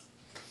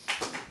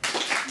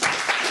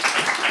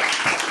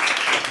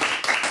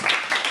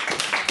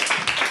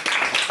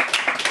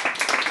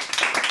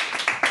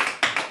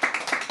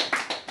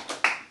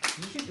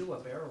 You should do a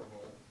barrel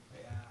roll.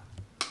 Yeah.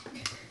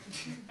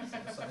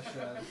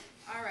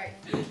 All right.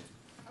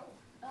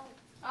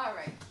 All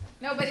right.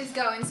 Nobody's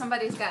going.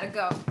 Somebody's got to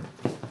go.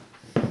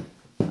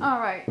 All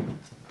right.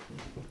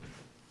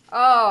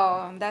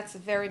 Oh, that's a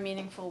very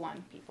meaningful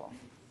one, people.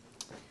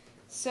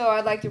 So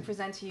I'd like to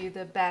present to you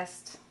the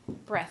best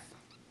breath.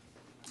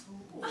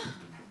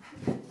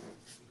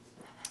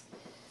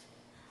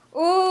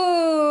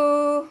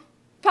 Ooh,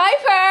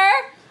 Piper!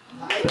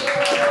 Thank you.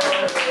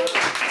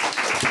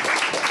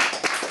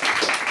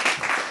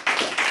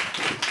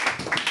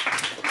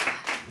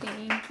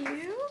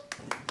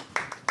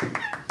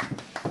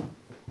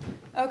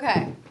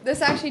 Okay,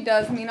 this actually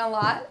does mean a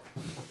lot.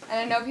 And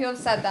I know people have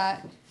said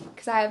that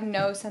because I have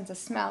no sense of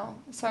smell.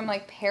 So I'm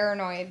like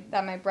paranoid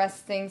that my breath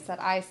stinks,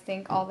 that I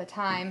stink all the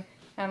time.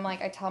 And I'm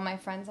like, I tell my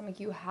friends, I'm like,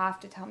 you have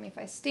to tell me if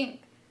I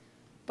stink.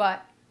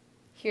 But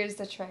here's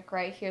the trick,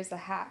 right? Here's the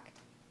hack.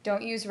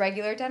 Don't use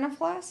regular dental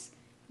floss.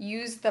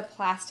 Use the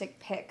plastic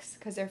picks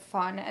because they're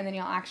fun and then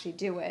you'll actually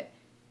do it.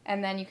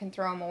 And then you can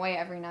throw them away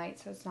every night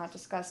so it's not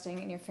disgusting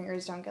and your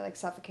fingers don't get like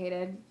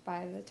suffocated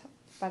by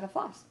the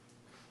floss.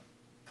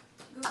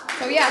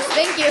 So yes,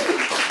 thank you.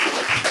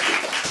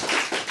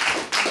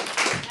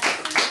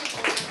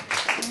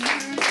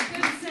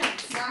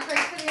 Not great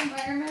for the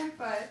environment,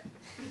 but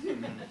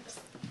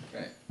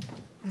Right.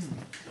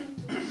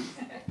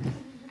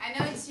 I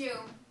know it's you.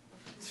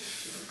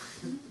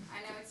 I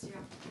know it's you.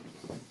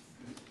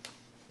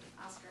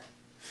 Oscar.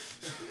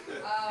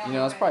 You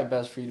know, it's probably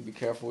best for you to be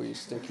careful where you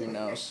stick your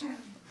nose.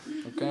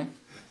 Okay?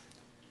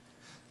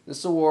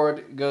 This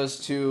award goes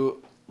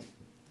to,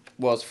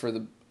 well, it's for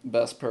the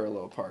best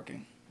parallel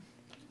parking.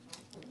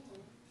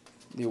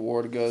 The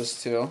award goes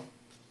to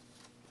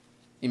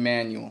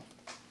Emmanuel.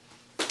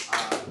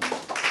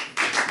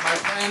 My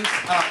friend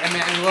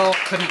Emmanuel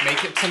couldn't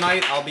make it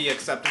tonight. I'll be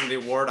accepting the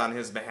award on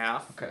his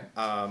behalf. Okay.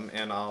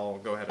 And I'll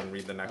go ahead and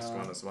read the next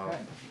one as well.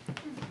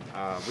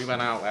 Okay. We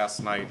went out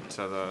last night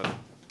to the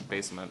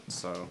basement,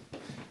 so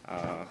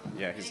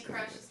yeah, he's. And he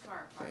crashed his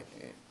car.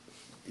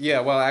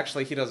 Yeah, well,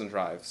 actually, he doesn't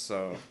drive,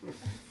 so.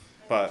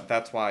 But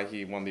that's why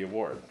he won the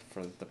award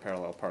for the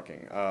parallel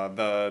parking.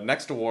 The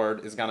next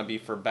award is gonna be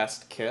for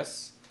best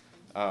kiss,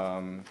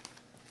 and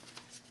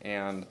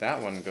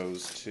that one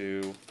goes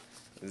to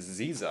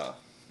Ziza.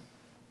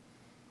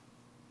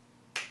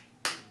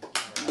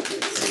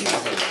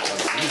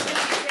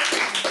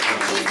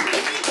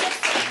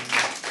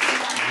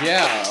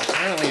 Yeah,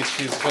 apparently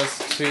she's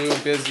just too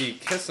busy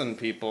kissing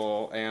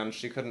people, and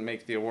she couldn't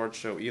make the award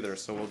show either.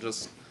 So we'll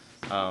just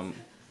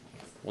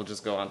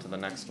go on to the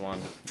next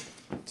one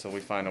until we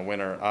find a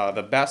winner.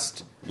 The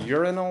best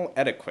urinal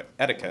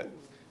etiquette.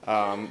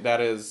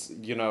 That is,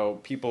 you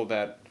know,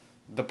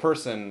 the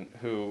person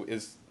who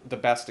is the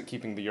best at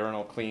keeping the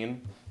urinal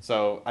clean.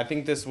 So I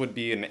think this would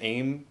be an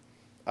AIM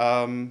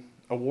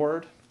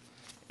award,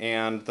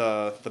 and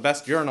the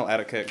best urinal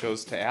etiquette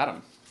goes to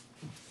Adam.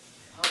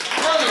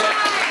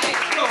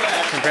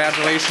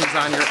 Congratulations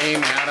on your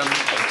AIM, Adam.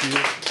 Thank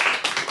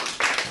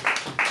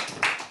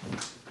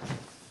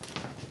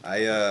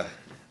you.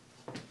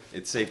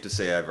 It's safe to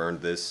say I've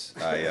earned this.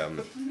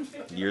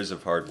 Years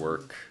of hard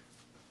work.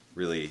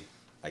 Really,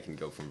 I can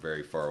go from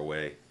very far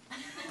away.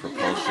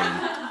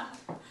 Propulsion.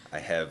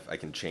 I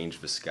can change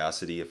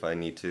viscosity if I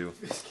need to.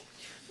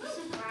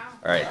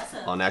 All right,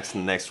 on to the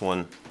next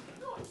one.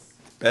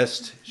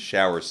 Best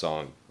shower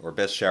song or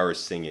best shower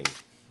singing.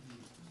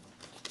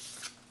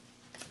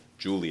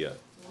 Julia.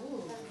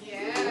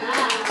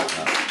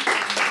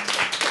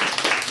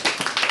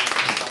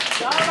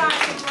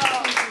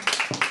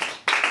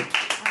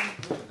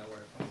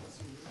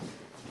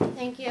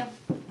 Thank you.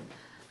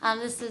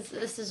 This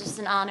is just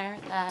an honor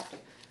that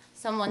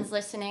someone's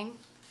listening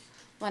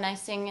when I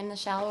sing in the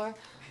shower.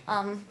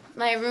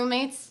 My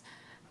roommates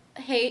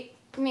hate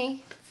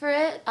me for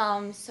it,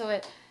 so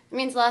it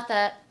means a lot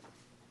that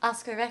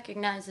Oscar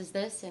recognizes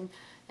this and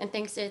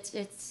thinks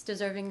it's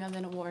deserving of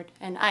an award.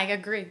 And I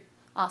agree,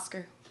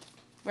 Oscar,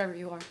 wherever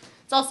you are.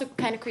 It's also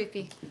kind of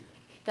creepy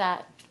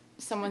that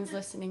someone's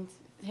listening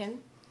to him.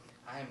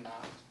 I am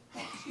not.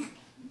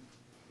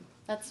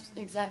 That's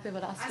exactly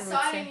what Oscar would say.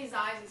 I saw it in his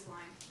eyes, he's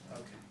lying.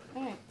 Okay.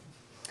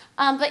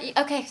 All right.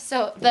 But okay,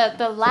 so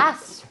the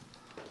last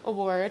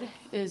award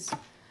is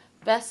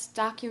Best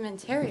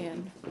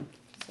Documentarian.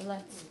 So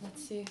let's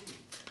see.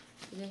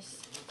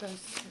 This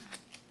goes to,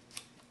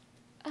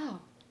 oh,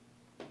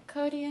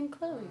 Cody and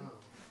Chloe.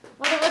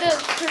 What a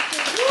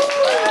perfect.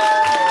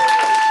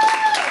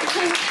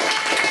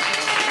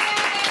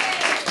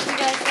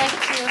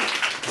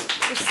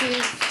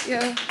 receive your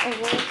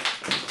award.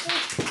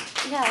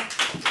 Yeah.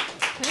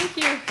 Thank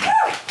you.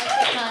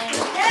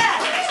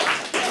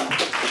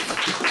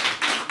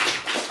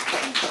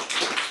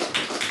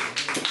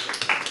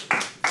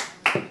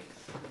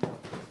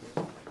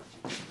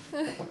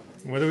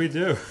 What do we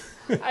do?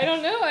 I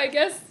don't know. I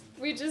guess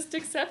we just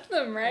accept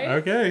them, right?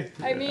 Okay.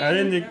 I mean, I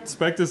didn't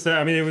expect to say.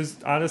 I mean, it was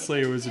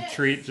honestly, it was a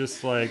treat.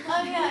 Just like,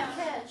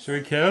 should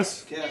we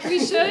kiss?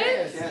 We should.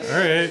 All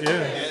right.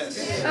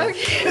 Yeah.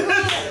 Okay.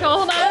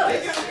 Hold on.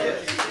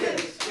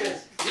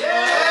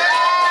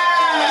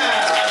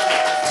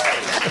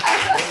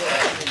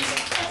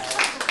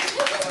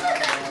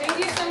 Thank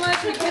you so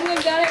much. We couldn't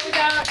have done it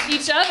without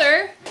each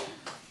other,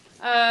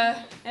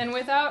 and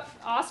without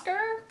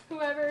Oscar,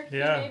 whoever he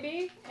may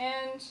be,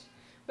 and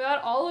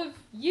without all of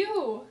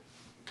you.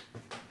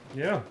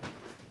 Yeah.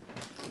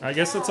 I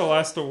guess it's a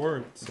last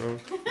award. So.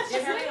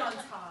 Cherry on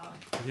top.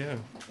 Yeah.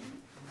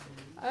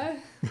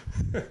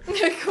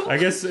 Cool. I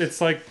guess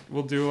it's like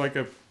we'll do like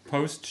a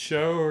post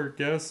show or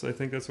guess. I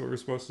think that's what we're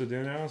supposed to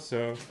do now.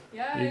 So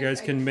Yeah, you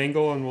guys can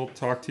mingle and we'll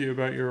talk to you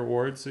about your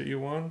awards that you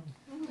won.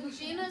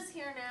 Gina's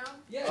here now.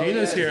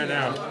 Gina's here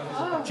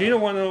now. Gina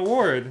won an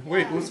award.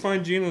 Wait, let's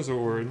find Gina's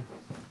award.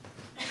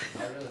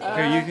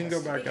 Here, you can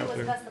go back out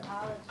there.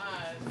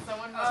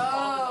 Someone who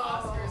called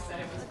Oscar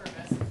said it was for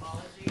best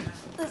apology.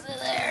 Is it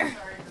there?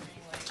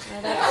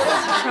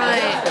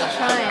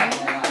 Trying.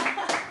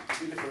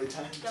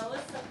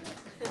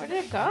 Where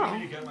did it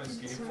go?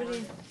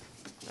 Somebody.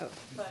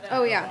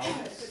 Oh yeah.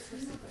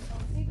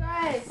 You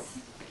guys,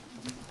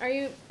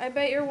 I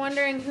bet you're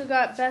wondering who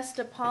got best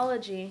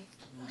apology.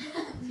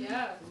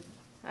 Yeah.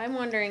 I'm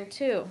wondering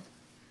too.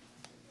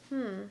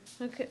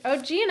 Okay.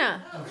 Oh,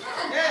 Gina.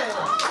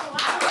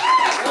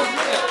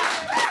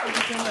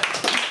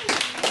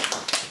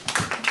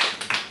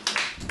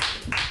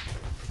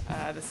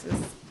 This is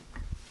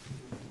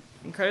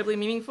incredibly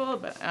meaningful,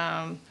 but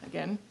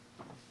again,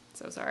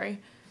 so sorry.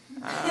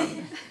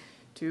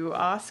 To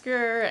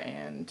Oscar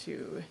and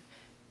to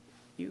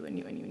you and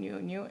you and you and you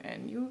and you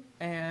and you.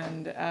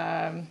 And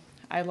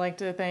I'd like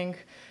to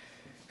thank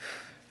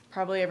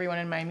probably everyone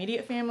in my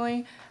immediate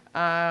family,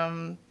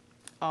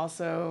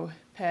 also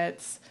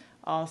pets,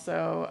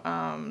 also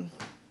I'm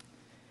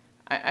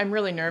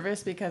really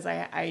nervous because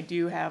I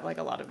do have like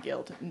a lot of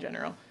guilt in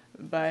general,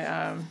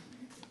 but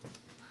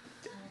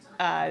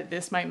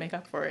this might make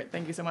up for it.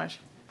 Thank you so much.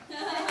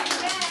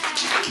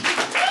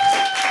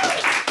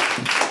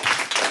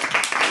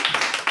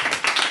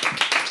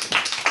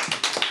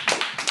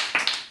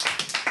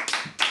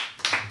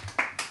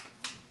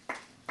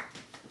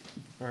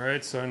 All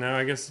right, so now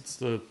I guess it's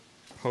the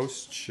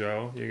post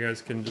show. You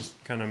guys can just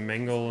kind of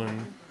mingle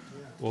and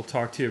we'll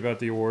talk to you about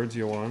the awards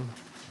you won.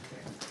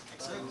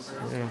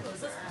 Yeah.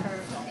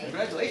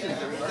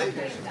 Congratulations, everybody.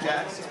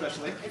 Jax,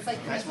 especially. It's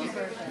like nice one. Go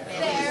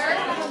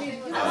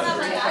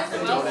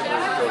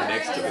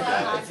next to the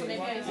guy.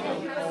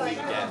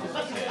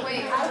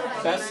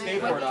 Best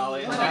skateboard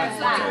ollie.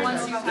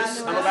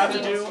 This I'm about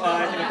to do,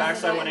 I think a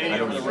backside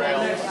 180 over the rail.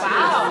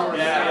 Wow.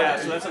 Yeah,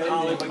 so that's an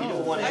ollie, but you do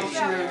a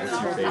 180.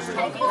 What's your favorite?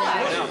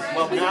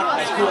 Well, not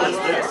as cool as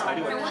this. I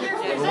do it.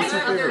 What's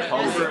your favorite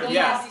polymer?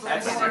 Yeah,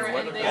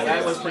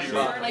 that was pretty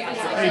rough.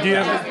 Hey, do you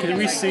have? Can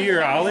we see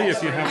your ollie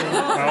if you have an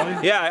ollie?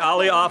 Yeah, I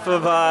ollie off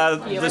of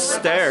the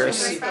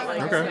stairs.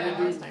 Okay.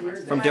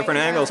 From different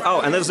angles.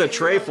 Oh, and this is a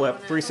tray flip,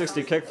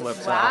 360 kick flip.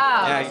 So,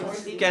 Wow. yeah,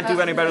 you can't do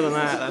any better than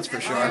that, that's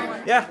for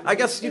sure. Yeah, I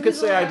guess you could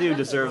say I do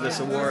deserve this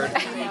award.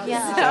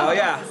 Yeah. So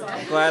yeah,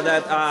 glad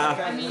that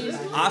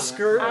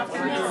Oscar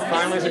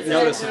finally took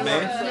notice of me.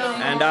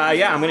 And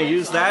yeah, I'm going to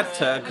use that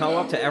to come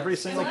up to every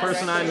single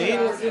person I meet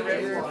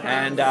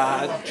and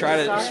try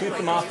to sweep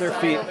them off their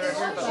feet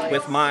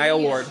with my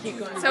award.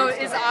 So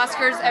is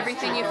Oscars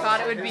everything you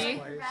thought it would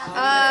be?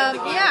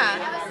 Yeah,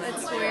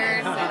 that's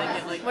weird.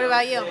 What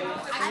about you?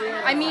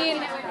 I mean,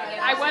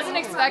 I wasn't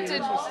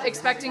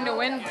expecting to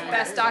win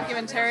Best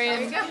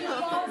Documentarian,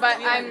 but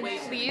I'm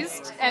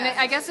pleased, and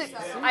I guess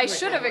I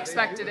should have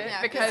expected it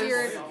because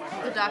you're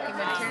the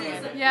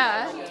documentarian.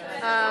 Yeah,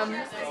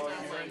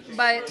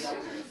 but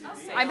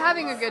I'm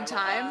having a good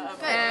time,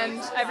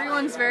 and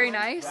everyone's very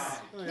nice.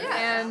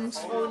 Yeah. And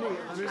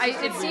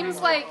it seems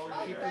like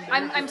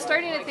I'm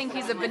starting to think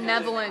he's a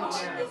benevolent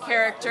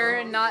character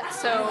and not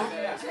so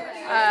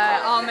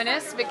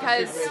ominous,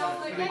 because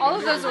all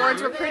of those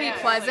awards were pretty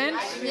pleasant.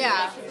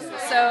 Yeah.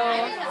 So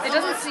it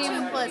doesn't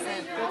seem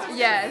pleasant.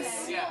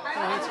 Yes.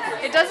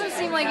 It doesn't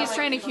seem like he's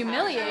trying to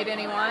humiliate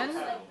anyone.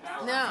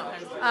 No.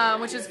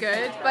 Which is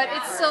good, but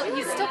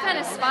he's still kind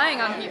of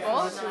spying on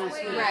people.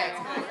 Right.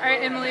 All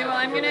right, Emily. Well,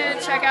 I'm gonna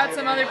check out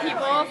some other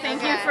people.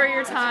 Thank you for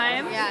your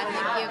time. Yeah,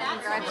 thank you.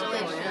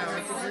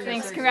 Congratulations.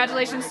 Thanks.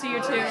 Congratulations to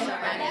you too.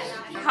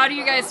 How do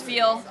you guys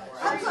feel?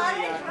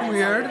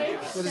 Weird.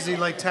 What is he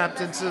like tapped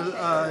into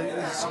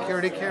his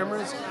security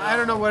cameras? I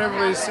don't know what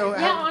everybody's so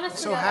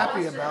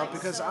happy about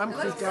because I'm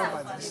creeped out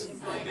by this.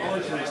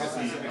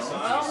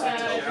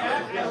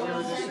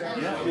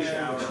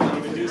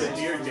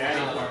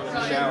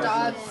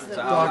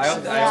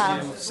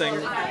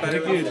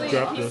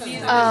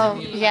 Oh,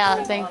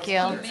 yeah, thank you.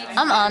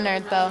 I'm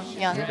honored, though.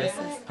 Yeah.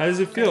 How does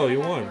it feel? You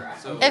won.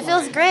 It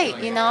feels great,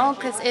 you know,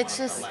 because it's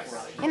just,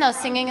 you know,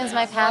 singing is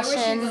my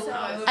passion.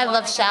 I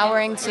love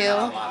showering,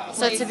 too.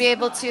 So to be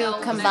able to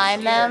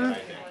combine them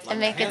and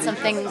make it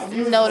something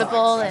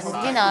notable and,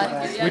 you know.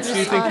 Which do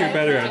you think you're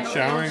better at,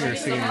 showering or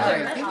singing?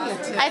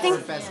 I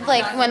think,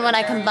 like, when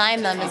I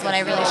combine them is when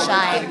I really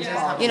shine.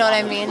 You know what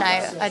I mean?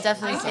 I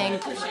definitely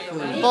think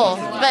both,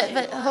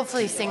 but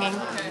hopefully singing.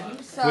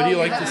 What do you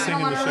like to sing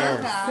in the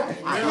shower?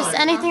 Just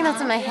anything that's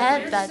in my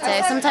head that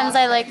day. Sometimes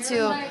I like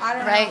to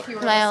write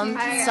my own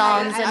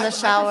songs in the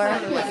shower.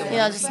 You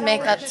know, just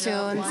make up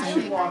tunes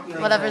and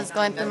whatever's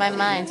going through my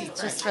mind. It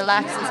just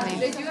relaxes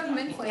me.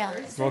 Yeah.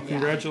 Well,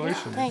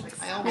 congratulations. Thanks.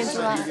 Means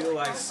a lot. Do you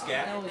like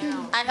scat?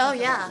 Oh,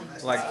 yeah.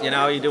 Like, you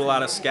know, you do a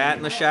lot of scat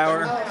in the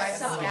shower?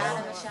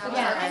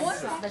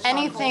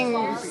 Anything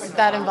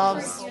that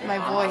involves my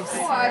voice.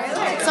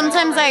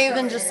 Sometimes I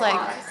even just like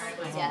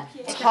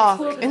talk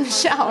in the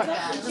shower.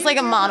 Just like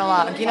a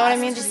monologue, you know what I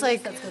mean? Just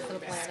like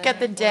get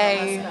the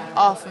day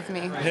off of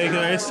me. Hey, can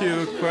I ask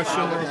you a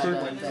question real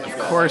quick? Of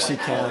course you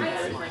can.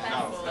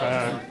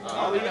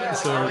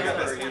 So,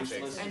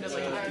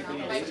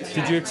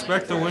 did you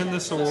expect to win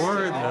this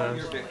award?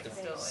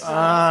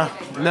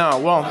 No.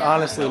 Well,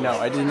 honestly, no.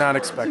 I did not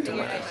expect to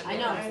win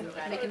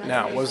it.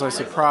 Now, was I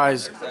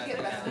surprised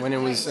when it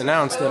was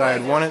announced that I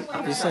had won it?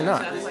 Obviously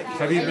not.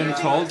 Have you been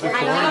told before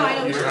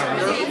that you have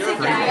a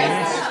great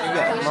penis?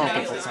 Yeah,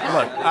 multiple times.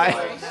 Look,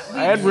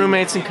 I had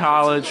roommates in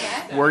college.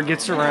 Word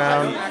gets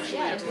around.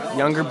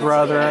 Younger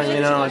brother,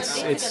 you know,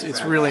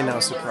 it's really no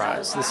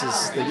surprise. This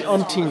is the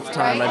umpteenth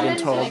time I've been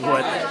told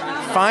what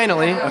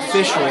finally,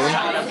 officially,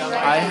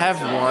 I have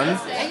won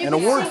an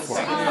award for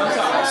it.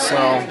 So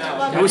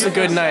it was a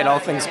good night, all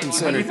things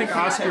considered. How do you think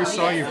Oscar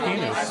saw your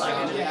penis?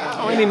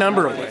 Oh, any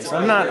number of ways.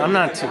 I'm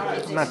not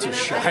too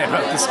shy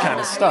about this kind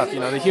of stuff. You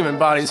know, the human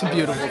body is a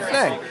beautiful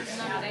thing.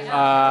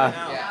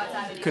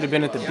 Could have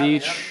been at the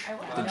beach,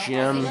 the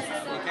gym,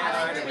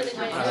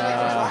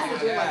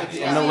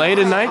 in the late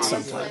at night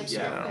sometimes. You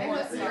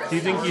know. Do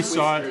you think you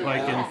saw it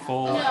like in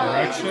full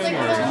erection, or?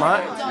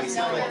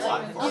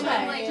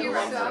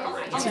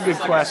 It's a good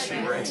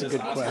question. It's a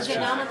good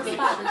question.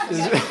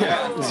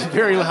 There's a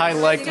very high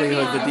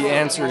likelihood that the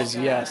answer is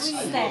yes.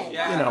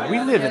 You know, we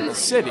live in the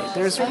city.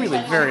 There's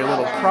really very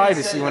little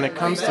privacy when it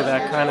comes to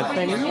that kind of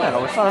thing. You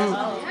know, if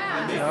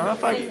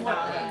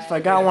I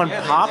got one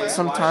popped,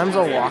 sometimes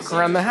I'll walk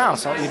around the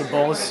house. I'll eat a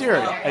bowl of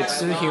cereal. It's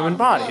the human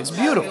body. It's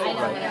beautiful,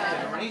 right?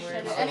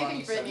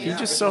 He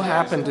just so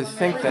happened to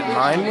think that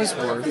mine was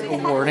worth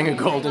awarding a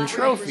golden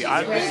trophy.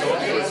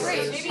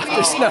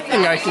 There's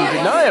nothing I can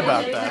deny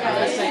about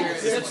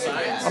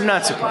that. I'm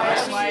not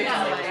surprised.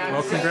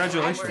 Well,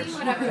 congratulations.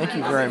 Thank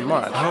you very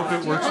much. I hope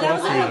it works well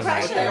for you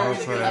tonight. I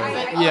hope,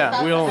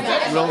 yeah, we'll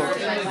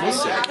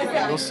see.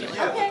 We'll see.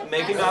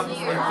 Making up,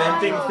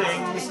 inventing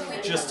things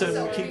just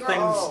to keep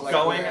things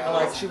going.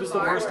 Like, she was the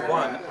worst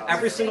one.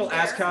 Every single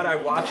ASCAT I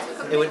watched,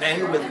 it would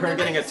end with her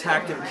getting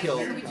attacked and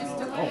killed.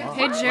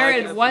 Hey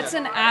Jared, what's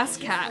an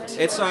ASCAT?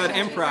 It's an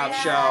improv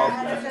show.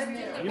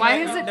 Why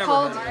is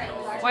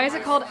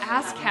it called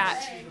ASCAT?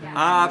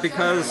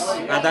 Because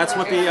that's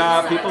what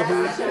the people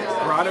who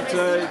brought it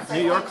to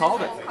New York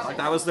called it. Like,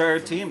 that was their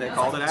team. They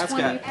called it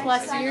ASCAT.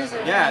 20+ years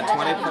ago. Yeah,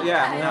 20.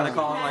 Yeah, now they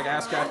call it like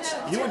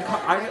ASCAT. You would.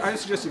 I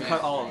suggest you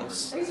cut all of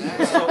this. I'm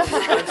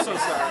so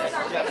sorry.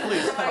 Yeah,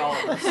 please cut all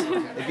of this.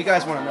 If you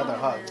guys want another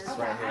hug, it's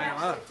right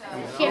here.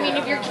 I mean,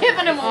 if you're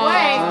giving them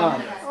away.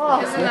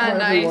 Isn't that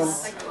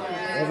nice?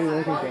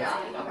 Everyone can get.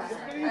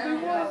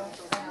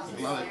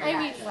 I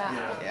mean, wow.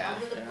 Yeah.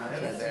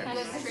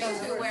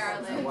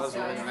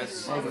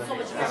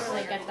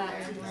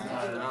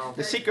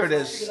 The secret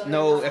is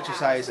no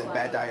exercise and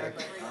bad dieting.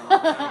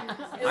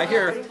 I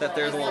hear that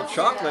there's a little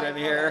chocolate in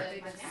here.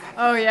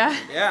 Oh yeah?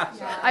 Yeah.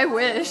 I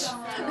wish.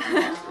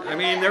 I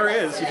mean, there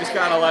is. You just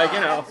gotta, like, you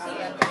know,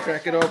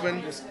 crack it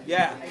open.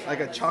 Yeah. Like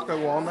a chocolate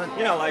walnut.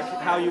 You know, like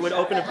how you would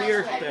open a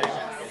beer thing.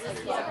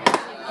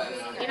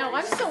 You know,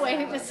 I'm still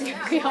waiting to see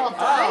real.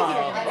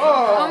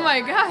 Oh my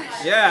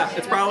gosh. Yeah,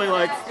 it's probably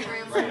like,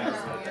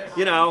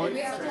 you know,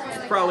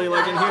 it's probably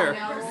like in here.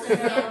 You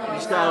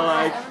just gotta,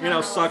 like, you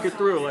know, suck it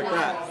through like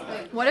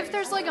that. What if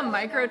there's like a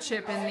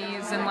microchip in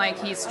these and like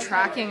he's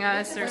tracking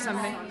us or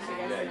something?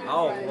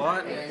 Oh,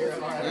 what?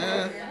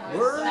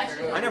 Word?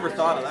 I never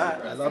thought of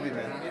that. I love you,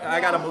 man. I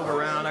gotta move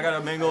around. I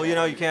gotta mingle. You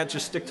know, you can't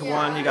just stick to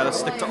one. You gotta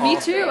stick to all. Me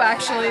too,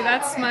 actually.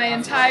 That's my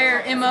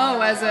entire MO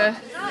as a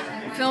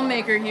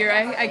filmmaker here.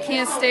 I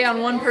can't stay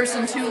on one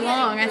person too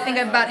long. I think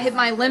I've about hit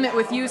my limit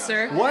with you,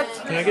 sir. What?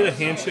 Can I get a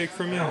handshake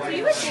from you?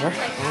 Sure.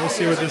 I want to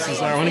see what this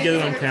is. I want to get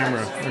it on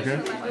camera. Okay.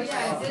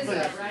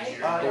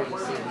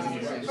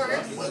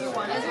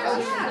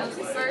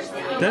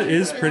 That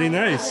is pretty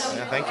nice.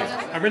 Yeah, thank you.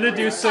 I'm going to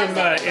do some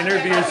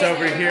interviews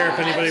over here if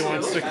anybody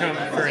wants to come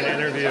for an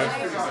interview.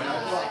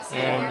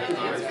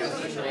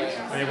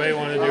 Anybody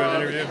want to do an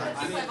interview?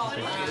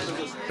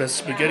 Best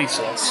spaghetti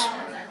sauce.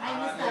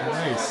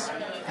 Nice.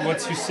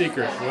 What's your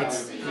secret?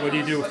 What do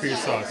you do for your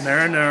sauce?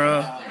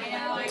 Marinara,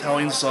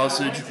 Italian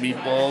sausage,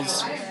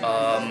 meatballs,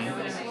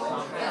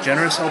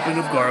 generous helping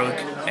of garlic,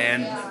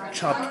 and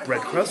chopped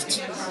bread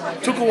crusts.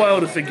 Took a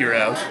while to figure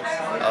out.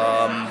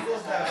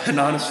 And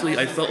honestly,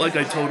 I felt like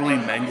I totally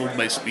mangled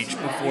my speech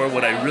before.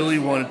 What I really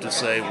wanted to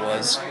say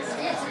was,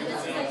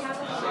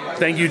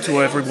 thank you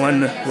to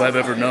everyone who I've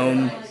ever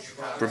known,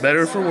 for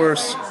better or for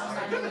worse.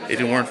 If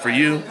it weren't for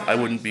you, I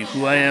wouldn't be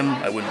who I am,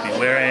 I wouldn't be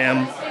where I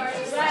am,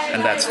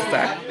 and that's the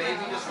fact.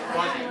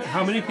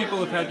 How many people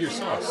have had your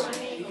sauce?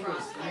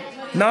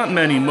 Not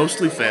many,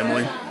 mostly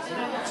family.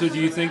 So do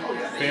you think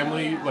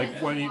family,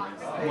 like one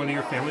of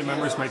your family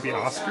members might be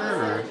Oscar,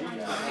 or?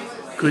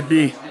 Could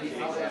be.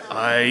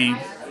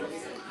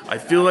 I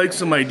feel like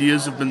some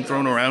ideas have been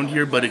thrown around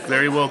here, but it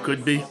very well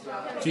could be.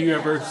 Do you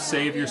ever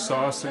save your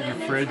sauce in your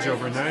fridge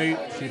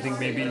overnight? Do you think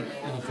maybe you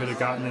could have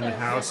gotten in the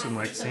house and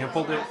like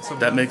sampled it? Sometime?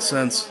 That makes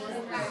sense.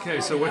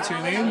 Okay, so what's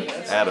your name?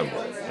 Adam.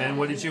 And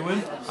what did you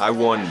win? I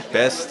won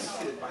Best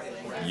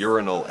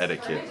Urinal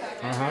Etiquette.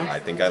 Uh-huh. I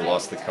think I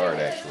lost the card,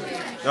 actually.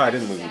 No, I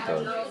didn't lose the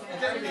card.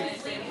 Here it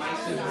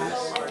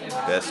is.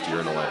 Best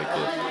Urinal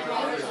Etiquette.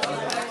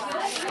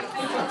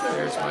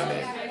 There's my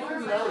name.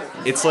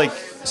 It's like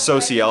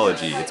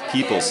sociology. It's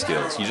people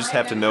skills. You just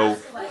have to know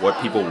what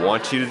people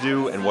want you to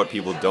do and what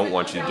people don't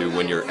want you to do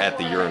when you're at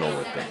the urinal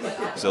with them.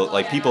 So,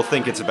 like, people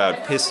think it's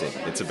about pissing.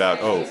 It's about,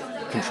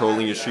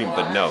 controlling your stream.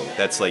 But no,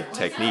 that's like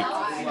technique.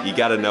 You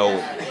gotta know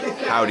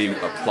how to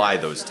apply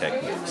those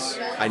techniques.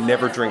 I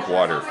never drink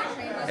water,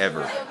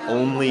 ever.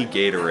 Only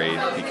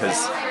Gatorade,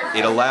 because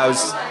it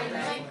allows...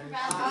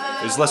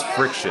 There's less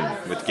friction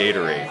with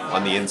Gatorade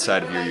on the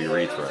inside of your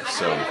urethra,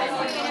 so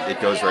it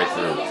goes right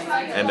through.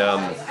 And,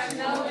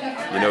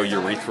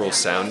 urethral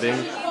sounding,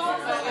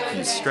 if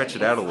you stretch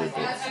it out a little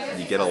bit,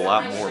 you get a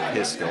lot more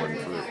piss going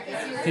through.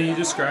 Can you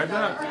describe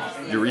that?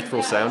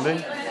 Urethral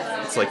sounding?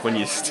 It's like when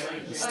you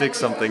stick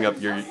something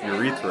up your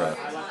urethra,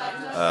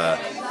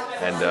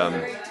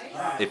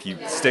 if you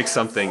stick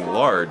something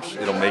large,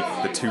 it'll make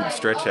the tube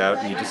stretch out,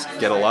 and you just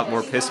get a lot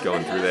more piss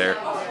going through there.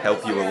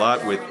 Help you a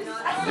lot with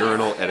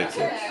urinal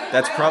etiquette.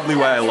 That's probably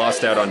why I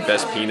lost out on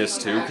Best Penis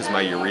too, because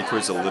my urethra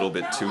is a little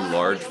bit too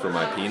large for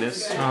my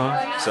penis.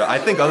 Uh-huh. So I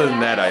think other than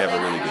that, I have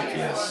a really good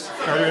penis.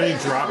 Are there any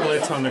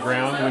droplets on the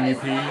ground when you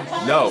pee?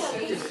 No.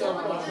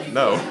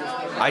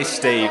 I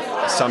stay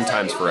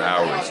sometimes for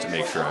hours to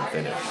make sure I'm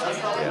finished.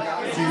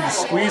 Yeah. Do you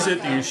squeeze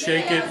it? Do you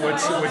shake it?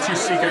 What's your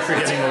secret for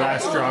getting the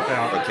last drop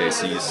out? Okay,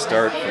 so you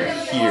start from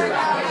here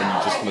and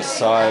you just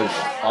massage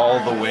all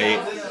the way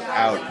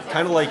out,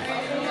 kind of like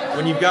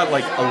when you've got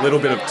like a little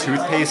bit of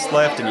toothpaste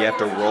left and you have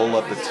to roll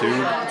up the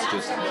tube, it's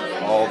just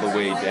all the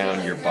way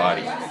down your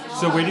body.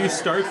 So where do you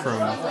start from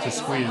to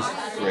squeeze?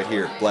 Right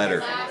here,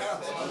 bladder,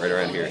 right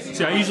around here.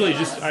 See, I usually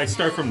I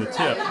start from the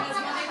tip.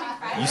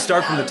 You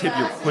start from the tip,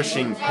 you're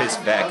pushing piss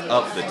back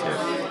up the tip.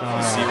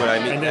 You see what I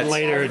mean? And then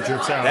later it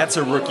drips out. That's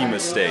a rookie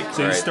mistake.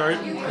 So you start,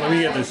 let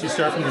me get this, you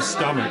start from the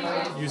stomach.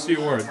 Use the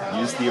award.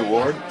 Use the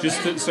award?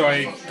 So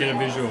I get a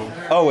visual.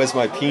 Oh, as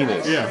my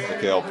penis? Yeah.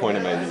 Okay, I'll point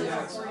at my knee.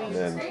 And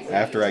then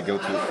after I go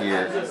through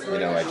here,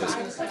 I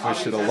just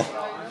push it along.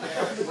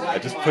 I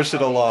just push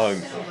it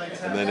along,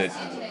 and then it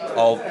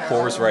all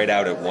pours right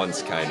out at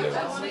once, kind of.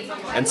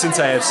 And since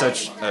I have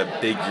such a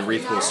big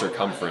urethral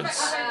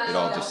circumference, it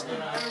all just...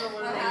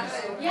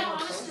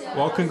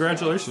 Well,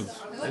 congratulations.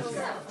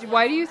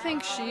 Why do you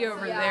think she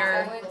over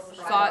there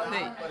thought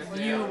that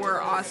you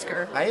were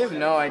Oscar? I have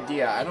no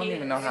idea. I don't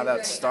even know how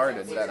that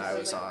started, that I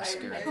was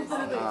Oscar.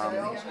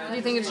 Do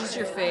you think it's just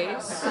your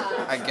face?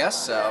 I guess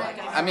so.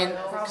 I mean,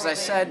 because I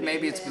said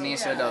maybe it's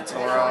Benicio del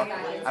Toro.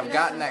 I've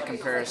gotten that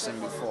comparison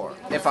before.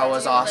 If I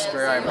was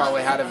Oscar, I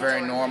probably had a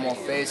very normal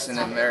face and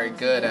am very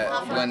good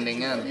at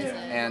blending in.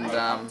 And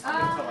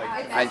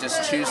I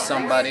just choose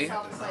somebody,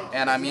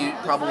 and I'm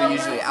probably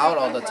usually out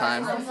all the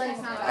time.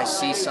 I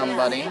see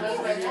somebody,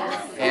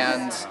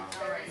 and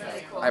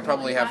I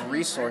probably have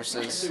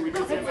resources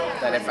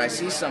that if I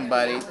see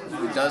somebody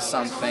who does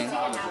something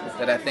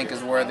that I think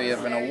is worthy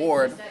of an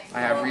award,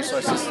 I have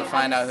resources to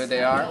find out who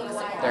they are,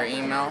 their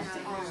email,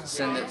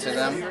 send it to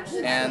them,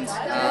 and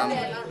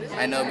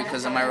I know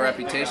because of my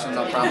reputation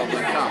they'll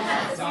probably come.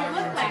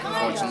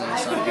 unfortunately,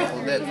 some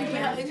people did.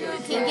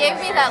 He gave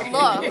me that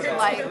look,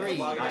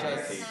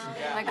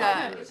 like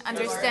a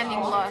understanding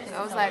look.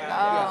 I was like,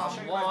 oh,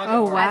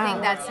 Oh, wow. I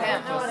think that's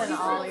him.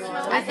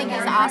 I think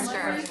it's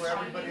Oscar.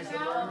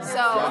 So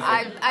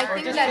I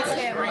think that's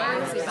him.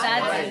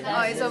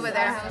 Oh, he's over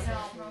there.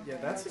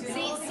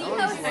 See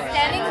how he's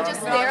standing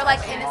just there,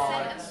 like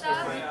innocent and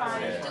stuff,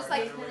 just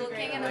like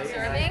looking and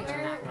observing.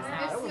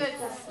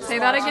 Say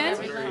that again?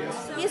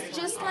 He's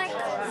just like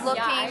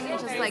looking,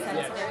 just like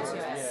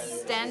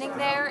standing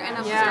there and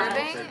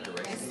observing.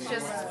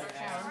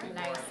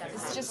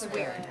 It's just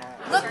weird.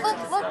 Look at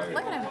him.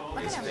 Look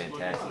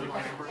at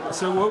him.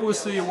 So what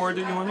was the award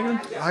that you won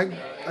again?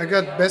 I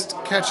got best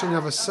catching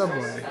of a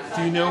subway.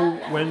 Do you know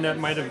when that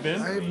might have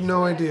been? I have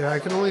no idea. I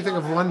can only think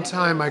of one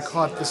time I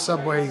caught the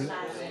subway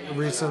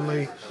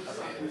recently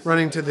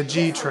running to the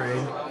G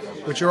train,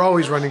 which you're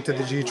always running to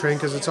the G train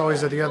because it's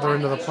always at the other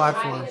end of the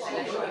platform.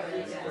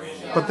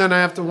 But then I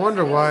have to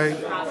wonder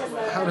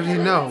how did he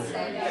know?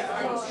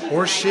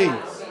 Or she?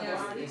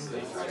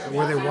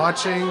 Were they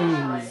watching?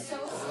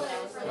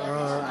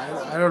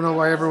 I don't know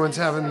why everyone's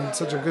having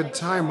such a good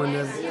time when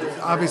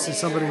obviously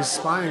somebody's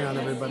spying on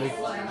everybody.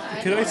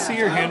 Can I see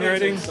your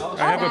handwriting?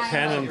 I have a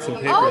pen and some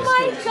paper. Oh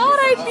my god,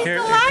 I'd be Here,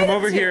 delighted come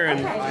over to. here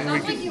and we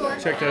can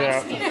check that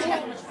out.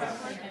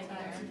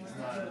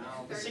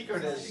 The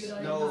secret is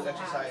no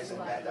exercise and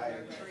bad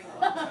diet.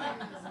 I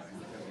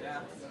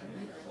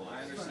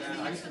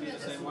understand. I used to be the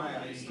same way.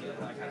 I used to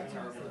kind of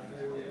terrible.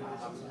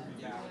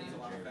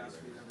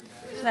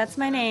 So that's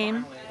my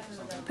name.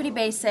 Pretty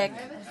basic,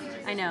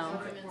 I know.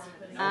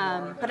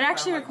 But it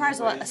actually requires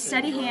a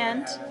steady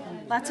hand,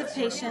 lots of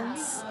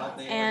patience,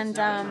 and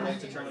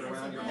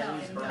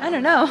I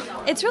don't know.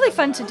 It's really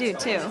fun to do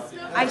too.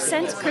 I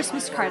sent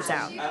Christmas cards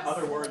out.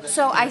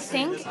 So I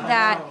think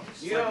that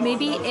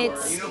maybe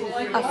it's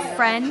a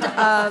friend,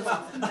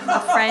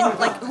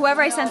 like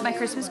whoever I sent my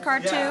Christmas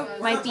card to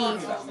might be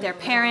their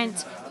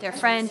parent, their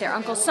friend, their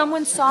uncle.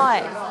 Someone saw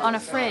it on a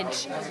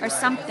fridge or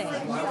something.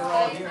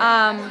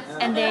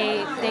 And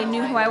they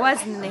knew who I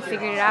was, and they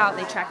figured it out.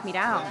 They tracked me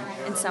down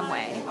in some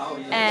way.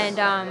 And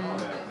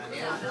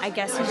I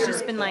guess he's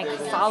just been like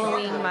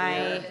following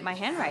my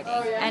handwriting,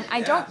 and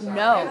I don't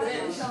know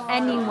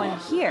anyone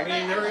here,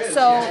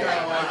 so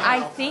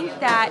I think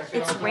that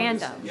it's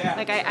random.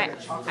 Like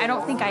I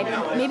don't think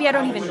maybe I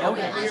don't even know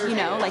him. You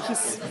know, like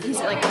he's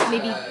like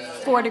maybe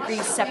 4 degrees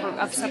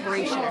of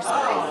separation or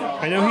something.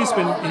 I know he's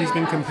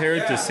been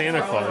compared to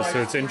Santa Claus, so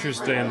it's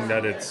interesting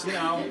that it's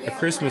a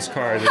Christmas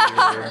card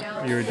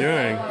that you were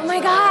doing. Oh my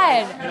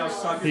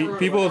god!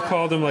 People have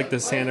called him like the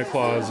Santa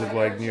Claus of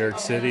like New York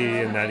City,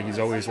 and that he's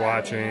always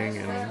watching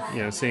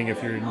and seeing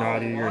if you're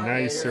naughty or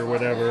nice or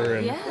whatever.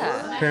 And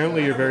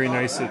apparently you're very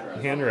nice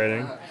at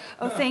handwriting.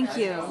 Oh, thank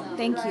you.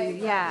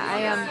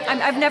 Yeah,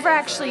 I've never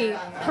actually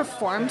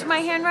performed my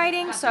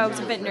handwriting, so I was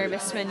a bit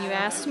nervous when you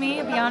asked me,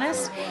 to be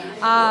honest.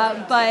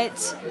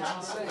 But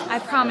I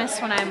promise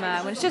when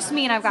it's just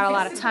me and I've got a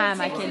lot of time,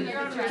 I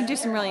can do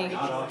some really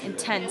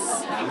intense,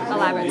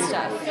 elaborate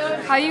stuff.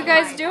 How you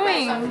guys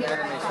doing?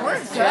 We're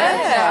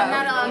good.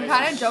 We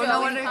kind of don't know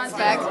what to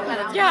expect.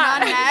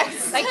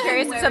 Next. Like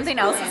curious if something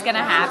else is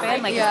gonna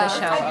happen. Like is the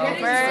show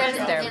over?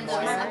 Is there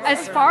more?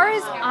 As far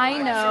as I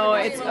know,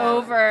 it's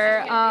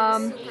over.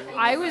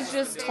 I was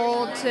just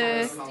told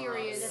to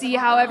see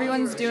how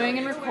everyone's doing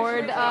and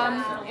record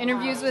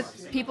interviews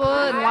with people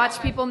and watch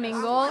people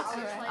mingle.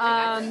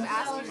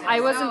 I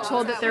wasn't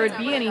told that there would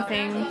be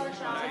anything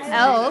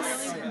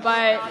else,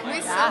 but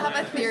we still have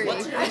a theory.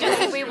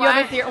 You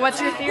have a theory. What's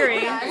your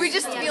theory? We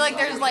just feel like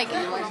there's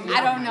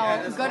I don't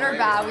know, good or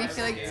bad. We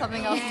feel like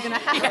something else is gonna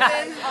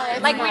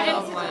happen. Like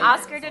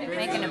Oscar didn't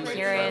make an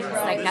appearance.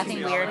 Like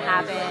nothing weird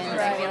happened.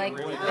 I feel like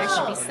there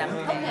should be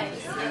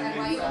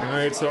something. All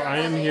right, so I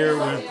am here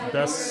with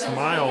Best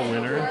Smile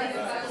winner,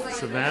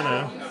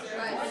 Savannah.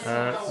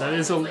 That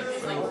is a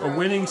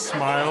winning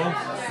smile,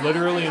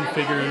 literally and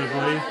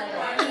figuratively.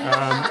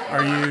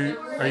 Are you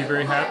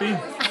very happy?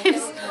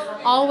 I'm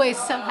always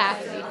so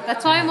happy.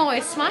 That's why I'm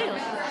always smiling.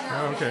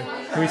 Oh, okay.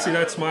 Can we see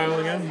that smile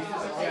again?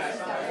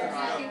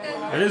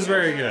 It is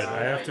very good,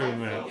 I have to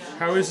admit.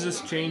 How has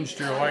this changed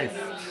your life?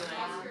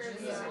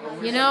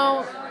 You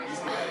know,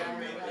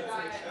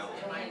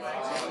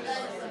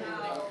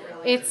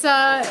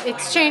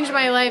 it's changed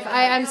my life.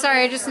 I'm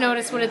sorry, I just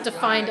noticed what a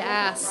defined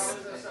ass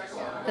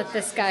that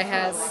this guy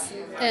has.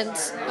 And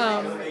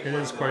it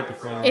is quite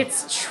defined.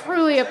 It's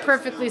truly a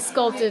perfectly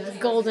sculpted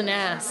golden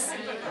ass.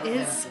 It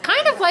is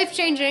kind of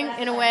life-changing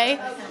in a way,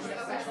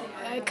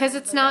 because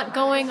it's not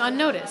going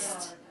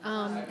unnoticed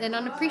and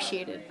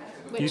unappreciated.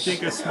 Do you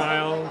think a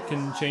smile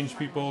can change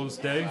people's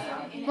day?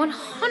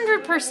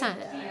 100%.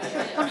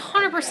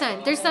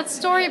 100%. There's that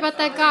story about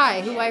that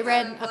guy who I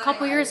read a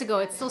couple years ago.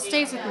 It still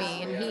stays with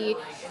me. And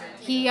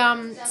he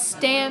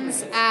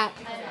stands at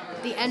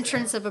the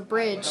entrance of a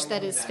bridge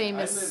that is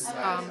famous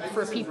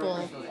for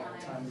people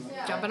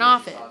jumping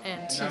off it,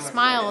 and he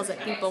smiles at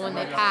people when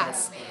they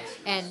pass.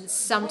 And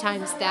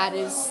sometimes that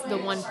is the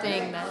one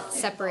thing that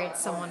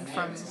separates someone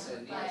from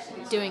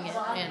doing it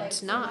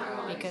and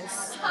not,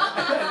 because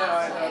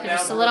they're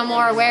just a little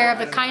more aware of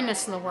the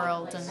kindness in the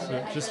world. And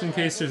So just in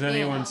case there's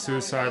anyone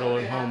suicidal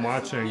at home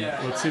watching,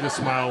 let's see the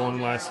smile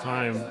one last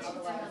time.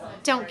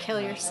 don't kill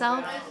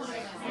yourself.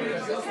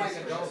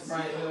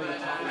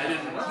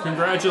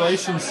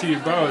 Congratulations to you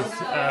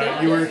both.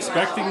 You were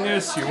expecting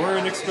this? You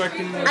weren't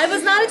expecting this? I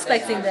was not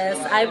expecting this.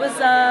 I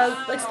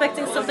was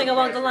expecting something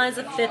along the lines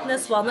of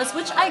fitness, wellness,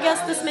 which I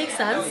guess this makes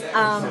sense.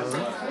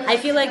 I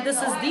feel like this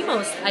is the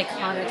most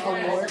iconic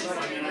award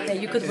that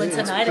you could win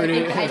tonight.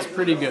 It's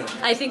pretty good.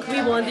 I think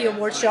we won the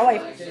award show.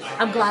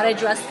 I'm glad I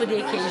dressed for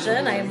the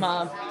occasion.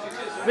 I'm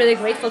really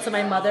grateful to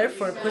my mother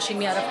for pushing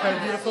me out of her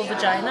beautiful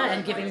vagina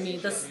and giving me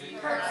this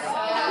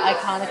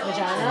iconic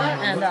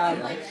vagina.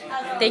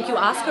 And thank you,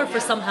 Oscar,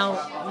 for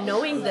somehow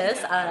knowing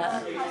this.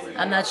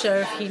 I'm not sure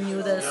if he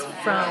knew this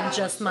from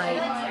just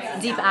my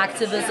deep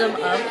activism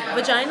of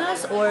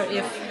vaginas, or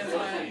if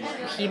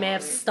he may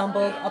have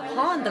stumbled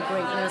upon the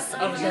greatness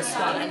of this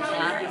one.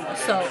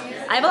 So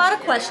I have a lot of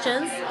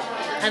questions,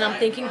 and I'm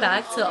thinking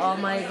back to all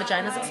my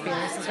vagina's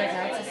experiences right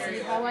now to see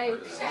how I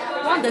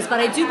won this. But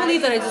I do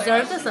believe that I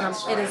deserve this, and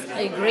it is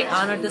a great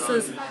honor. This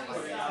is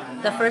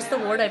the first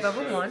award I've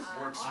ever won.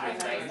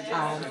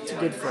 It's a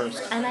good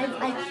first. And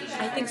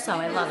I think so.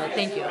 I love it.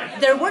 Thank you.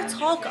 There were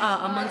talk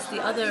amongst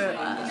the other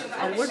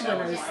award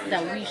winners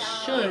that we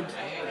should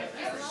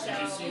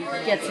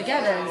get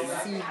together and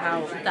see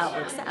how that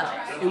works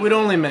out. It would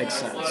only make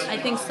sense. I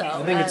think so.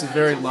 I think it's a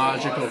very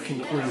logical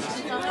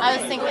conclusion. I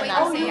was thinking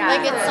that.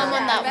 Like, it's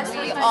someone that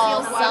we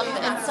all,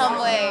 in some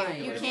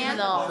way, you can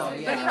know.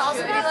 But it could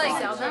also be like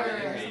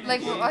I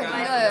think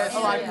a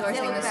lot of people are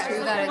saying this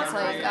too, that it's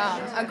like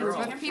a group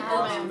of people.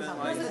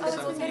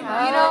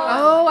 You know?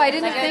 Oh, I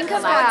didn't think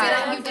of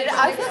that. You did.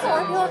 I feel like a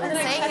lot of people have been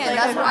saying it.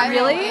 That's what I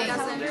really.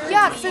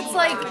 Yeah, because it's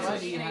like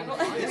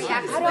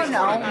I don't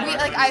know.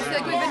 I feel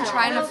like we've been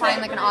trying to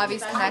find like an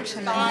obvious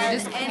connection, and we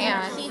just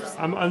can't.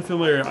 I'm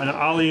unfamiliar. An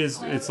ollie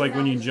it's like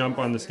when you jump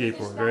on the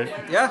skateboard, right?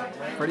 Yeah,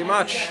 pretty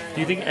much.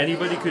 Do you think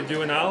anybody could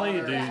do an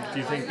ollie? Do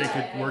you think they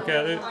could work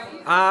at it?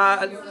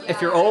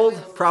 If you're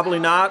old, probably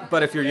not,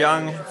 but if you're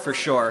young, for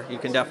sure. You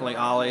can definitely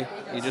ollie.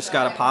 You just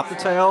gotta pop the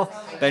tail,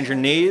 bend your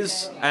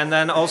knees, and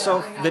then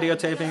also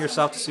videotaping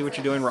yourself to see what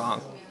you're doing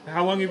wrong.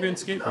 How long have you been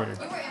skateboarding?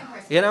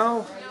 You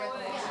know,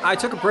 I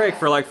took a break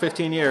for like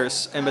 15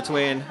 years in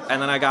between,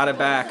 and then I got it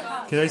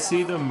back. Can I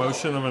see the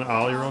motion of an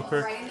ollie real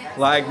quick?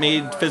 Like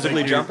me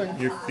physically jumping?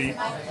 Your feet?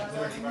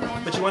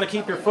 But you want to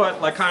keep your foot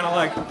kind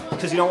of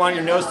because you don't want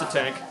your nose to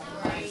tank.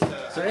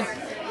 See?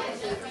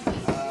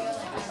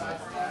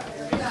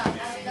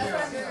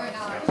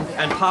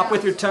 And pop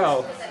with your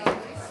toe.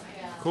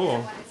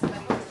 Cool.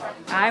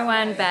 I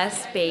won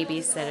Best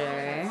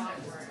Babysitter.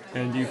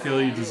 And do you feel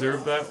you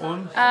deserve that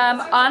one?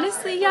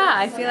 Honestly, yeah.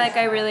 I feel like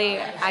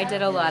I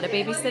did a lot of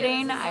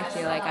babysitting. I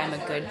feel like I'm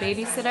a good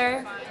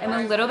babysitter. I'm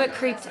a little bit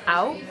creeped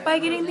out by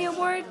getting the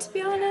award, to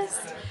be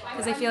honest.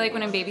 Because I feel like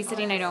when I'm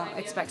babysitting, I don't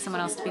expect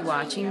someone else to be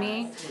watching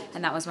me.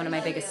 And that was one of my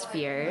biggest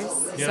fears.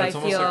 Yeah, so it's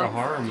almost like a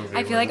horror movie.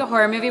 I feel like a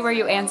horror movie where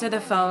you answer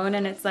the phone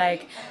and it's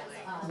like,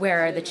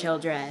 where are the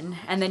children?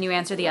 And then you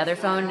answer the other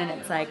phone and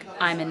it's like,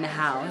 I'm in the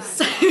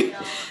house.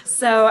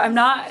 So I'm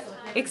not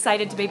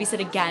excited to babysit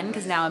again,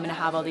 because now I'm going to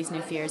have all these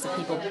new fears of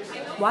people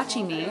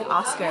watching me,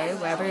 Oscar,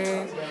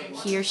 wherever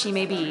he or she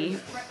may be.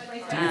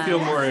 Do you feel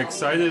more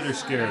excited or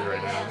scared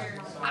right now?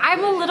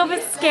 I'm a little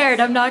bit scared,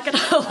 I'm not going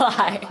to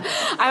lie.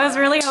 I was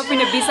really hoping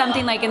to be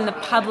something like in the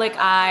public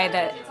eye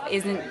that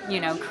isn't,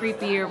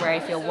 creepy or where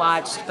I feel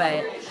watched,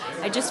 but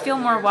I just feel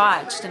more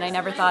watched, and I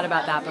never thought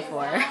about that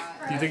before.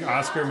 Do you think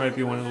Oscar might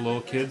be one of the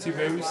little kids you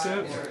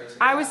babysit?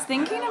 I was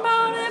thinking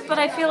about it, but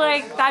I feel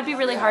like that'd be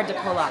really hard to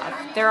pull off.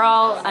 They're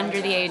all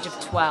under the age of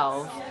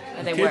 12.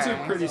 Kids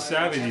are pretty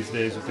savvy these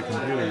days with the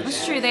computers.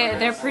 It's true.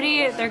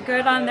 They're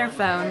good on their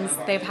phones.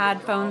 They've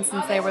had phones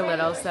since they were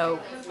little, so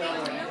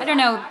I don't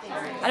know.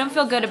 I don't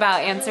feel good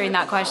about answering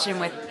that question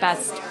with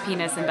best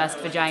penis and best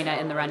vagina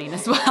in the running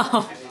as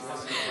well.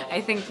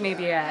 I think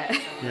maybe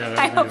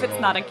I hope it's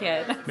not a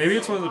kid. Maybe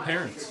it's one of the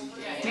parents.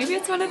 Maybe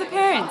it's one of the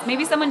parents.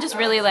 Maybe someone just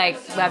really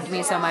loved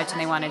me so much and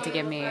they wanted to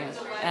give me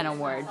an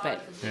award,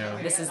 but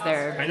this is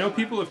their I know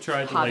people have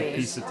tried to hobby.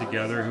 piece it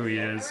together who he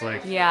is.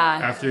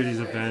 After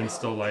these events,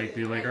 they'll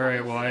be like, all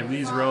right, well, I have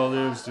these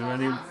relatives. Do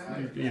any,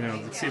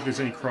 let's see if there's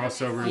any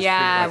crossovers.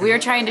 Yeah, we were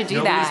trying to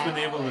do that. Nobody's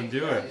been able to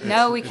do it.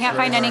 No, we can't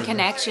find any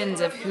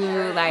connections of who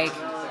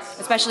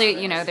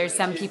especially, there's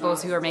some people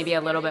who are maybe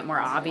a little bit more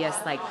obvious,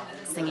 like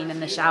singing in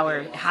the shower.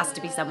 It has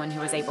to be someone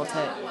who was able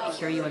to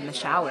hear you in the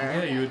shower.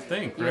 Yeah, you would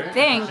think, right? You would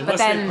think, Unless but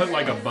then they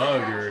put a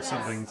bug or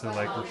something to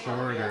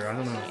record, or I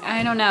don't know.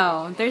 I don't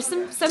know. There's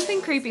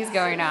something creepy's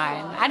going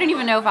on. I don't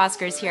even know if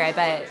Oscar's here. I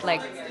bet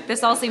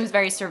this all seems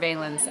very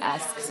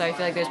surveillance-esque, so I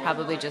feel like there's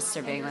probably just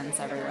surveillance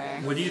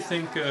everywhere. What do you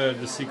think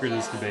the secret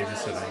is to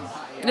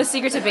babysitting? The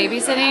secret to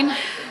babysitting?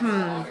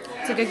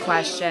 It's a good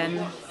question.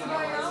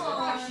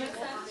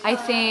 I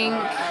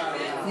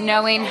think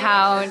knowing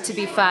how to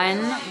be fun,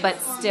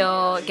 but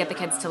still get the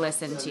kids to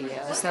listen to you.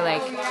 So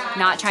like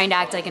not trying to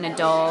act like an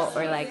adult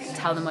or like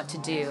tell them what to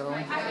do,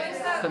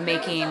 but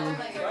making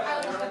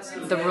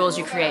the rules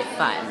you create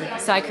fun.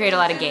 So I create a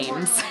lot of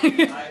games.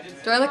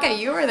 Do I look at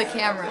you or the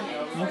camera?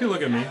 You can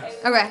look at me.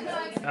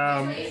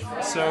 Okay.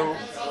 So,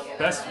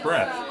 best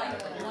breath.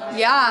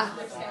 Yeah.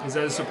 Is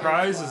that a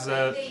surprise? Is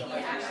that...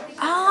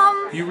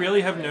 You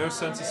really have no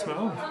sense of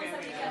smell?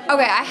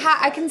 Okay,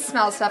 I can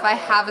smell stuff. I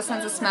have a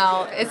sense of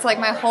smell. It's like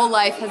my whole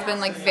life has been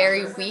like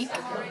very weak.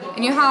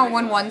 And you know how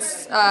when one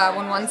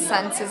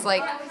sense is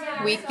like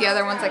weak, the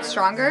other one's like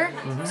stronger?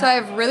 Mm-hmm. So I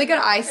have really good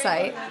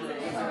eyesight.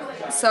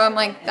 So I'm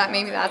like, that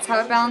maybe that's how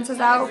it balances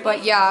out.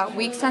 But yeah,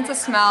 weak sense of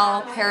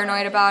smell,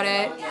 paranoid about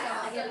it.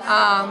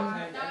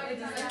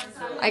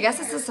 I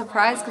guess it's a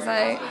surprise because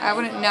I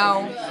wouldn't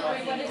know.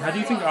 How do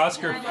you think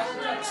Oscar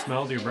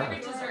smelled your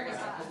breath?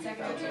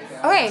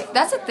 Okay,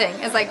 that's the thing.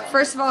 Is like,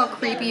 first of all,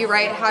 creepy,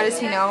 right? How does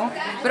he know?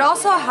 But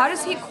also, how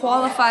does he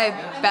qualify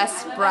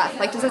best breath?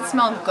 Like, does it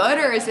smell good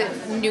or is it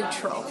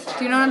neutral?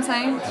 Do you know what I'm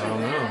saying?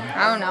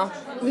 I don't know.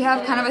 We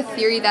have kind of a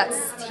theory that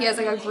he has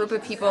like a group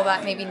of people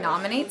that maybe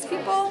nominates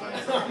people.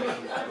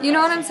 You know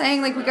what I'm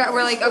saying? Like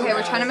we're like, okay,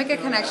 we're trying to make a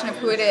connection of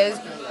who it is,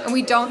 and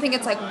we don't think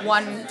it's like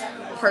one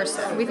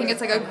person. We think it's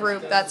like a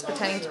group that's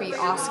pretending to be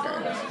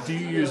Oscar. Do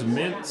you use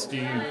mints? Do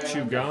you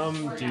chew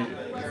gum? What do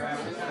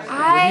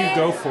you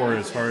go for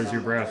as far as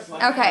your breath?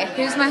 Okay,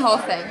 here's my whole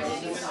thing.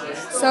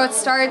 So it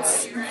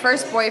starts,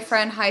 first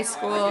boyfriend, high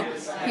school,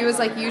 he was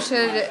like, you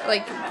should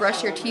like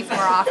brush your teeth more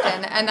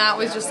often. And that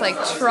was just like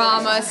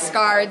trauma,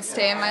 scarred,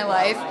 stay in my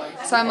life.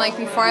 So I'm like,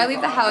 before I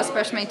leave the house,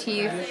 brush my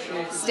teeth,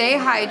 stay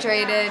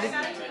hydrated.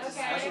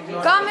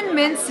 Gum and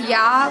mints,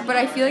 yeah, but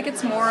I feel like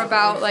it's more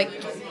about like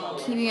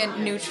keeping it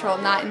neutral,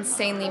 not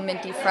insanely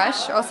minty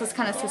fresh, or else it's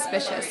kind of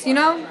suspicious. You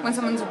know, when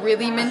someone's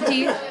really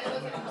minty?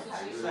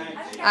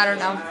 I don't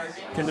know.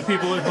 Can the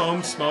people at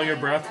home smell your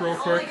breath real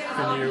quick?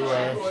 Can you,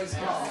 okay.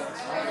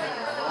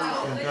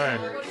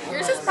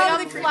 Yours is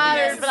probably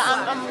flattered, but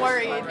I'm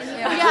worried.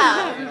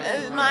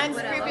 Yeah, mine's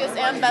creepiest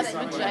and best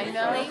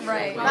vagina.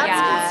 Right.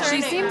 That's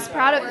concerning. She seems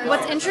proud of.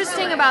 What's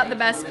interesting about the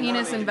best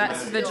penis and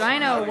best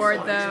vagina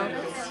award, though,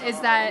 is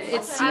that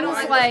it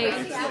seems like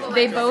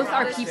they both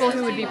are people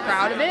who would be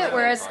proud of it,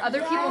 whereas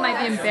other people might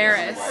be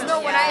embarrassed. No,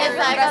 when I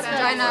got best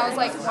vagina, I was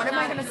like, what am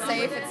I gonna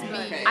say if it's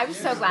me? I'm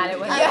so glad it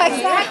was. Yeah,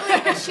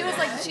 exactly. She was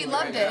like, she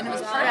loved it, and it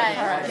was perfect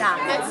for her.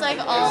 Yeah, it's like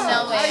all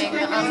knowing,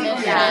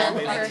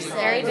 omniscient,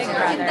 very big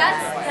brother.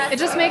 It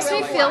just makes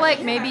me feel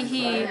like maybe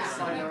he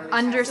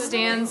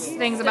understands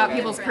things about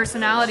people's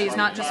personalities,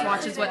 not just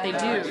watches what they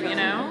do, you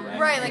know?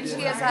 Right, like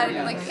she has had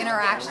like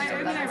interactions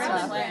with them and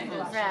stuff. Right.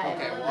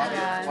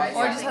 Yeah.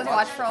 Or just has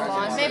watched for a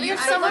long time. Maybe if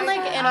someone like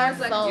in our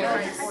phones.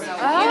 You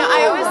know,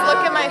 I always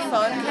look at my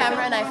phone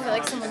camera and I feel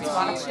like someone's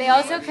watching. They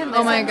also can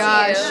listen oh my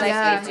gosh, to you,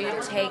 like they do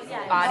take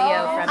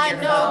audio from your phone. I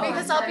know,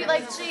 because I'll be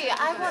like, gee,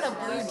 I want a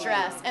blue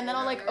dress, and then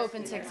I'll like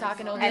open TikTok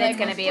and it'll be like, it's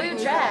gonna be a blue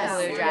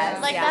dress.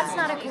 Like that's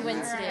not a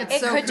coincidence.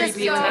 It could just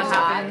be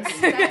TikTok.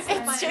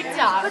 It's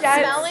TikTok.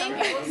 Smelling?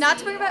 Not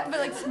to bring about, but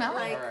like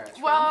smelling.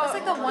 Well, that's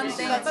like the one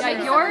thing.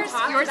 Yeah, yours is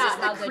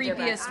the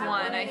creepiest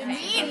one, I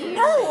think.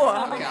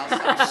 No.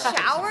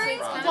 Showering?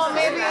 Well,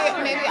 maybe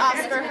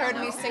Oscar heard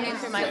me singing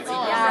through my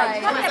phone.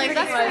 Yeah, I was like,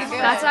 that's pretty good.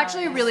 That's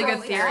actually a really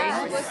good theory. I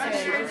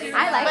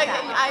like But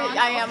that.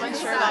 I am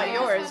unsure about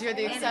yours. You're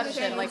the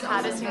exception. Like,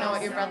 how does he know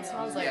what your breath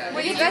smells like?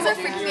 Well, you guys are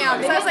freaking me out.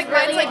 Because I was like,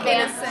 really mine's like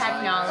advanced innocent.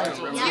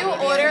 technology. Do you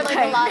order like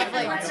a lot of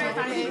like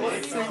toothpaste?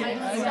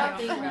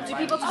 Do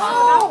people talk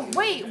Oh,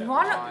 wait, Do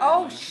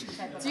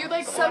you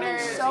like something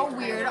order? so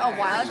weird? A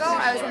while ago,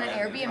 I was in an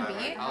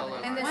Airbnb,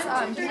 and this,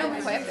 do you know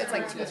Quip? It's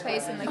like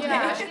toothpaste and like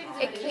cash.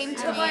 It came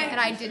to me, and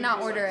I did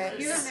not order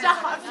it.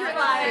 Stop, you're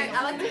lying.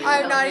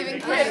 I'm not even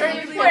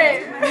kidding.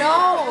 Wait.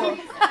 No.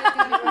 No.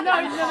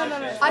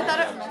 I thought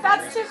it.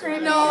 That's too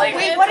creepy. No, Like,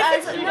 wait, it's what if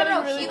it's actually no,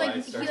 getting he really like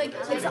it's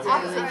the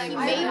opposite. He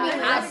made me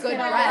have good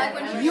breath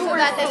so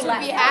that this would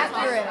be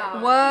accurate.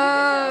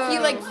 Whoa. He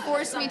like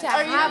forced me to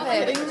Are you have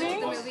it. kidding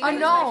me? Oh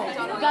no.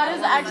 That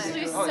is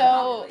actually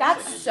so.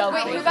 That's so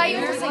Wait, creepy. who got you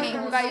into singing?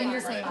 Who got you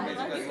into singing?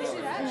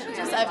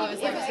 Just I've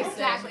always liked to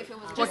sing.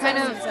 What kind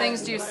of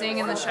things do you sing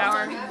in the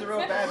shower?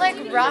 Like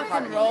rock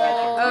and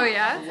roll. Oh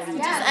yeah?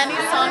 Just any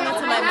song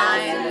that's in my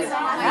mind.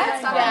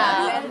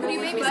 Yeah. Who do you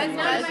maybe sing for?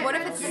 Like, what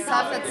if it's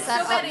stuff that's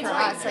set up for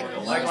us?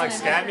 Like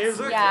scat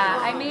music? Yeah,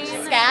 I mean,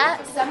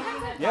 Scat?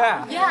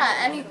 Yeah. Yeah,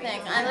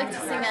 anything. I like to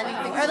sing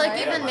anything. Or like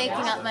even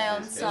making up my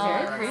own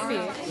songs.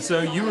 creepy.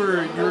 So you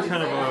were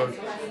kind of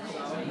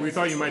we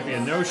thought you might be a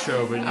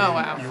no-show, but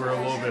you were a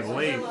little bit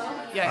late.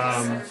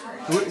 Yikes.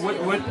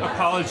 What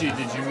apology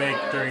did you make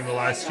during the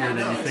last year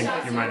that you think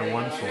you might have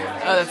won for?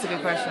 Oh, that's a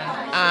good question.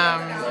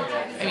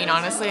 I mean,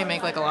 honestly, I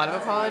make like a lot of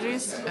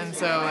apologies, and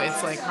so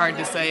it's like hard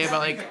to say, but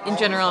like in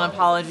general, an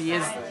apology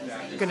is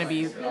going to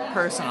be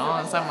personal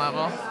on some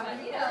level.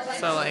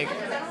 So like,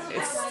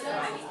 it's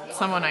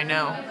someone I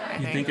know.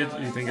 You think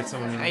it's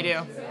someone you know? I do.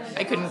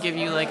 I couldn't give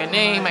you like a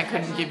name. I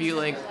couldn't give you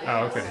like.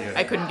 Oh, okay. Yeah.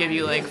 I couldn't give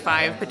you like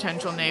 5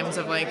 potential names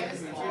of like.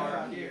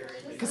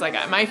 Because like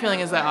my feeling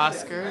is that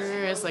Oscar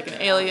is like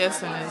an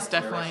alias and is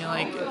definitely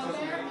like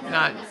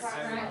not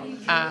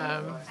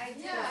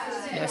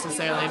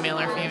necessarily male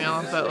or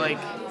female, but like.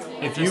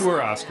 If you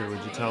were Oscar,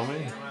 would you tell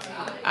me?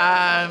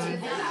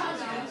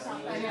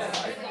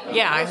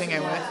 Yeah, I think I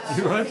would.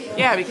 You would?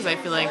 Yeah, because I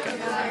feel like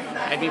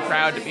I'd be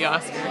proud to be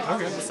Oscar.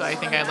 Okay. So I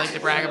think I'd like to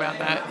brag about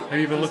that. Have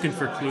you been looking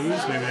for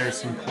clues? Maybe there's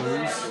some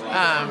clues.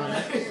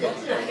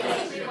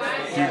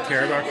 Do you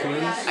care about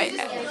clues?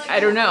 I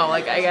don't know.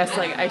 Like I guess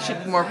like I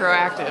should be more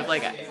proactive.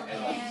 Like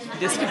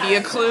this could be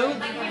a clue.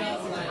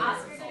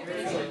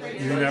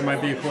 You think that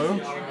might be a clue?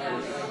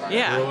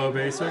 Yeah. Real low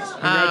basics.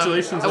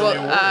 Congratulations on the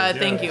award.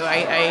 Thank you.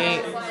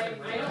 I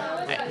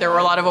there were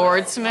a lot of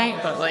awards tonight,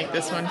 but like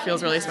this one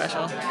feels really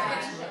special.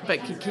 But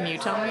can you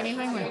tell me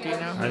anything? Like, do you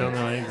know? I don't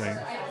know anything.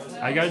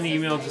 I got an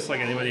email just like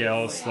anybody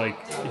else. Like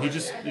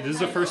this is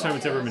the first time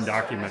it's ever been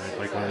documented.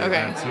 Like one of the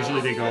events.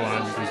 Usually they go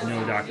on, but there's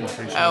no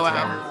documentation. Oh wow.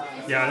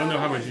 Whatsoever. Yeah, I don't know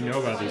how much you know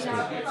about this,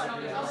 but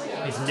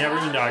it's never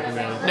been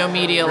documented. No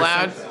media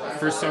allowed.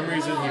 For some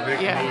reason, he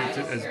picked me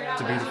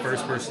to be the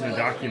first person to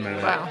document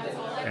it. Wow.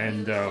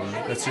 And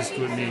that's just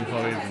what me and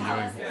Chloe have been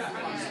doing.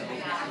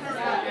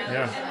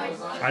 Yeah.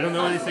 I don't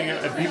know anything.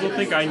 People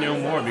think I know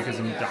more because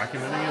I'm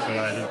documenting it, but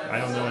I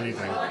don't know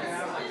anything.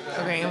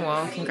 Okay,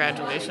 well,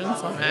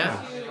 congratulations on that.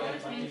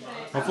 Yeah.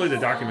 Hopefully the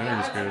documentary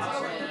is good.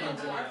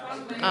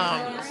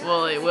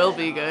 Well, it will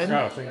be good.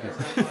 Oh, thank you.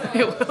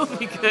 It will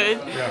be good.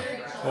 Yeah.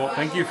 Well,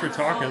 thank you for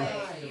talking.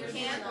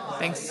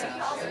 Thanks.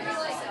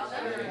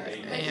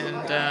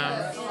 And,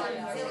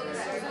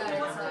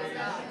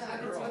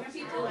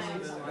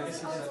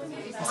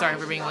 sorry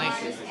for being late.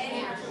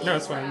 No,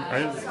 it's fine.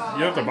 You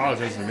don't have to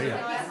apologize to me.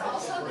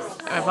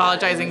 I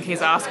apologize in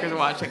case Oscar's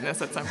watching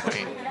this at some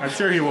point. I'm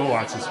sure he will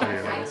watch this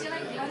video.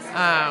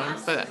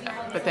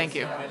 But thank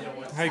you.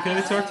 Hi, can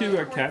I talk to you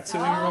about cat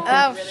sitting real quick?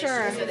 Oh,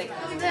 sure.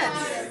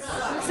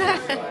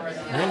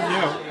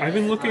 Well, I've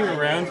been looking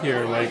around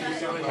here. Like,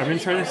 I've been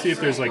trying to see if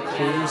there's like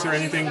clues or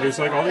anything. There's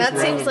like all these. That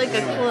seems like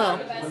a clue.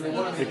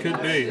 It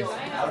could be.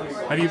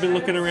 Have you been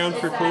looking around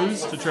for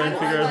clues to try and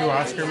figure out who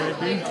Oscar might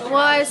be? Well,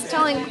 I was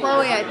telling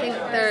Chloe I think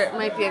there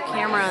might be a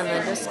camera on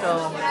the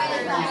disco.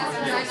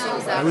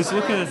 I was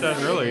looking at that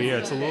earlier. Yeah,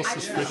 it's a little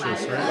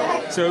suspicious,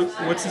 right? So,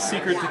 what's the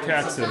secret to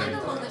cat sitting?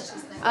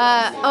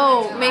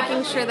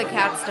 Making sure the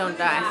cats don't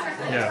die.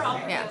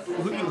 Yeah. Yeah.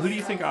 Who do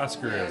you think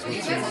Oscar is?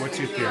 What's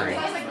your theory?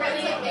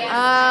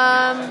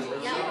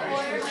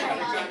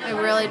 I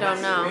really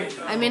don't know.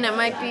 I mean, it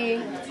might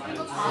be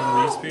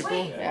One of these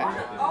people?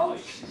 Yeah.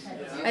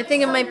 I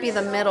think it might be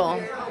the middle.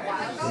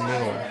 The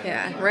middle.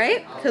 Yeah,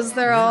 right? Because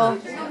they're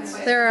on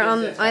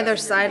either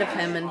side of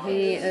him, and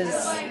he is.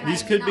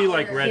 These could be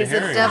like red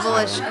herrings. He's a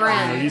devilish though. grin.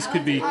 You know, these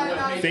could be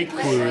fake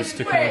clues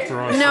to kind of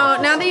throw us. No,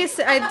 off. now that you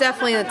say,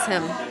 definitely it's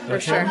him for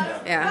That's sure. him?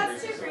 Yeah.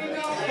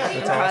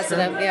 That's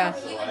Positive, Oscar? yeah.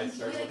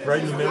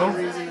 Right in the middle?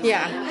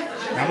 Yeah.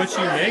 How much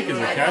do you make as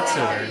a cat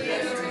sitter?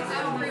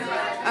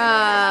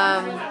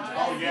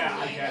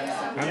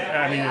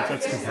 I mean, if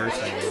that's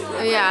comparison.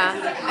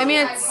 Yeah. I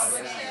mean, it's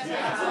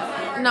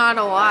not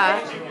a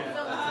lot.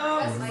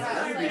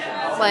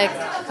 Like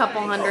a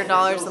couple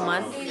 $100 a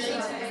month.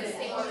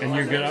 And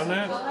you're good on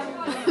that?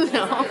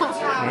 No.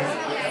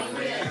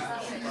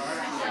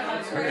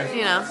 Okay.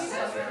 You know.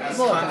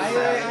 Look, I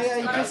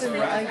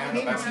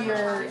came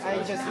here, I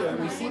just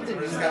received an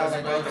email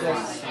and I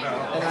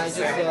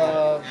just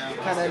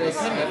kind of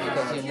attended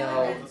because, you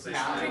know, it's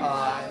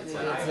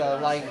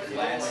like,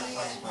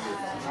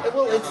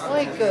 well, it's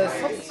like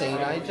something,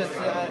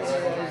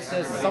 it's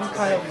just some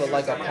kind of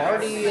like a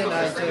party and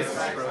I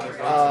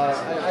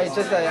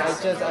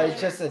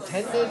just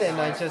attended and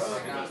I just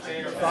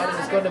thought it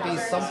was going to be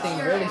something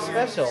really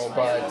special,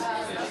 but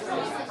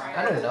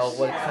I don't know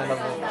what kind of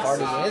a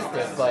party is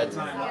this, but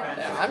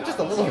I'm just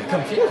a little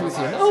confused,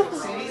 you know?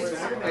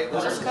 It's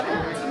just kind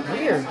of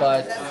weird,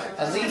 but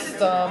at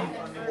least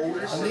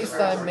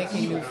I'm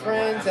making new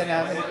friends and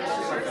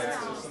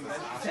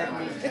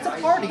it's a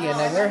party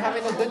and we're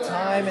having a good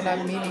time and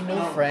I'm meeting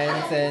new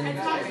friends and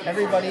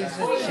everybody's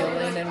just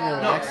chilling and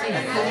relaxing,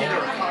 you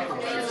know?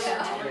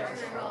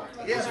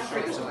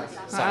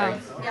 Sorry.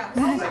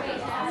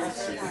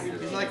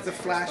 He's like the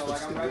Flash, but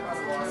stupid.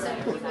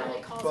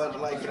 But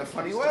like in a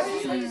funny way.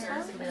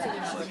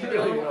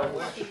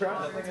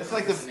 It's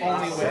like the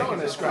only way I can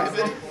describe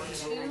it.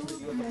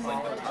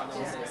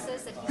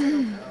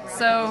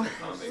 So,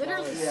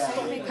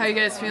 how you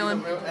guys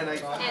feeling?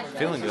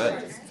 Feeling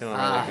good. Feeling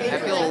I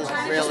feel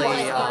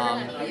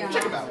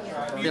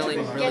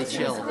really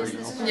chill.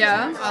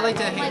 Yeah? I like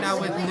to hang out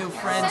with new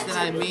friends that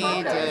I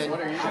meet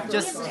and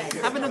just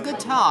having a good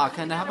talk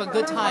and have a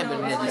good time in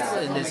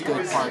this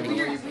good party.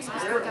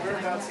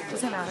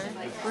 Does it matter?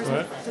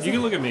 What? You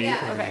can look at me. You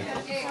can look at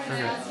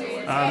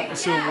me. Okay.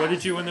 So what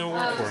did you win the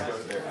award for?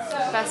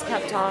 Best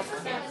pep talk.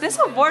 This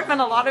award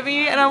meant a lot to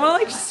me, and I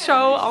want to like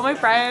show all my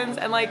friends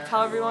and like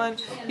tell everyone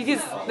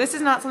because this this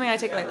is not something I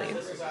take lightly.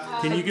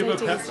 Can you give a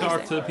pep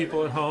talk to the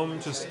people at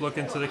home? Just look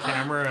into the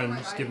camera and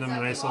just give them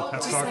a nice little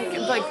pep talk.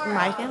 Like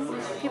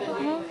micing people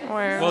at home,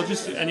 or well,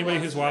 just anybody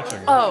who's watching.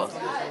 Oh,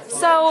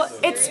 so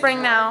it's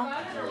spring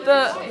now.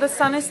 The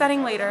sun is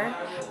setting later,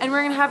 and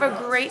we're gonna have a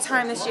great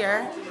time this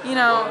year. You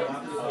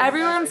know,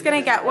 everyone's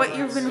gonna get what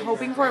you've been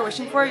hoping for,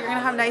 wishing for. You're gonna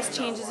have nice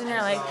changes in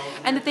your life,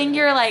 and the thing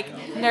you're like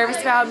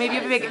nervous about, maybe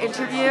you have a big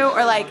interview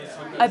or like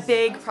a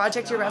big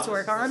project you're about to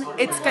work on.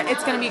 It's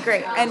gonna be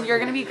great, and you're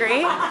gonna be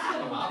great.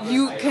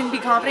 You can be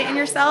confident in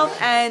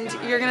yourself, and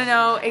you're gonna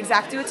know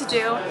exactly what to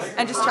do,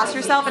 and just trust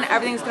yourself, and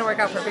everything's gonna work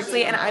out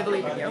perfectly. And I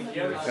believe in you.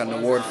 Got an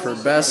award for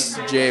best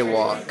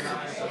jaywalk.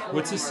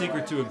 What's the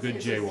secret to a good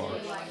jaywalk?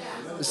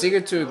 The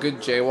secret to a good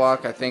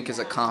jaywalk, I think, is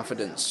a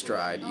confident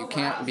stride. You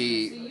can't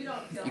be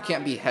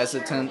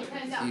hesitant.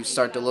 You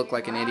start to look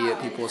like an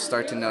idiot. People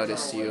start to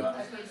notice you.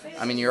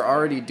 I mean, you're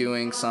already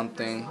doing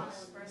something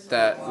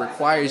that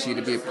requires you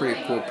to be a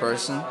pretty cool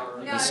person,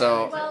 and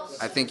so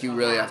I think you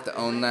really have to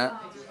own that.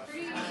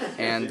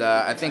 And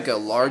I think a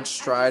large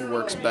stride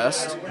works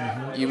best.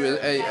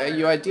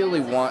 You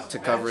ideally want to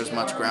cover as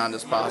much ground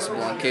as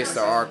possible in case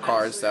there are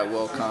cars that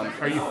will come.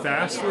 Are you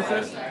fast with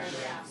it?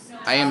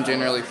 I am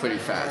generally pretty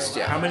fast,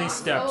 yeah. How many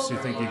steps do you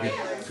think you could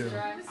do?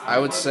 I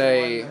would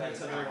say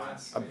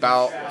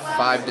about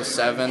 5 to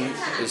 7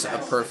 is a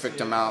perfect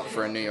amount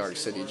for a New York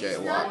City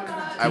jaywalk.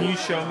 Can you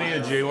show me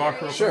a jaywalk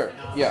real quick? Sure,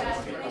 yeah.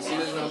 See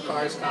there's no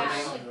cars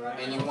coming,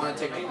 and you want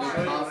to take a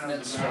good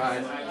confident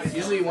stride.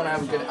 Usually you want to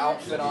have a good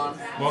outfit on.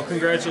 Well,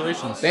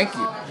 congratulations. Thank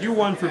you. You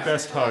won for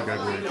best hug, I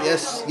believe.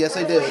 Yes,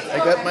 I did. I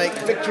got my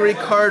victory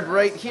card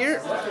right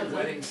here.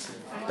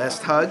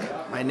 Best hug,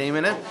 my name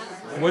in it.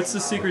 What's the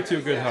secret to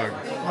a good hug?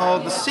 Well,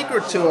 the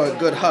secret to a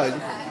good hug,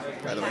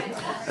 by the way,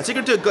 the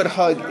secret to a good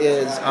hug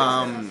is,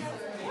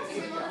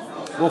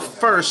 well,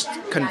 first,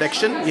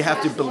 conviction. You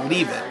have to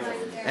believe it.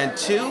 And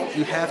 2,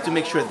 you have to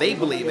make sure they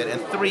believe it. And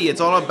 3,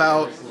 it's all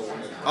about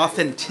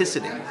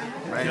authenticity,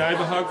 right? Can I have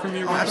a hug from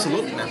you? Oh,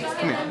 absolutely, man.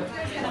 Come here.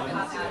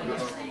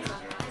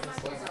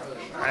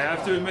 I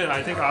have to admit,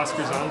 I think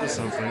Oscar's onto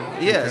something.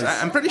 Yes,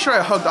 I'm pretty sure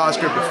I hugged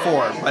Oscar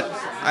before, but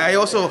I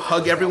also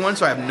hug everyone,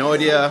 so I have no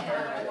idea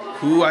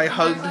who I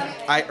hugged.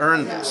 I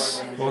earned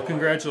this. Well,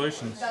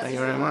 congratulations. Thank you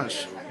very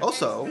much.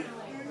 Also,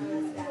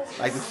 I'd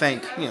like to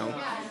thank,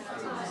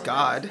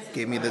 God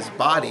gave me this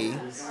body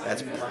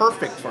that's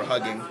perfect for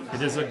hugging.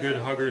 It is a good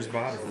hugger's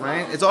body.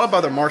 Right? It's all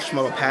about the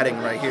marshmallow padding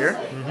right here,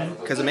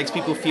 because it makes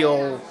people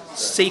feel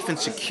safe and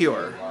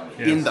secure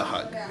in the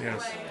hug.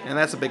 Yes. And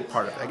that's a big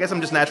part of it. I guess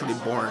I'm just naturally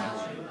born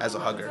as a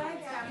hugger.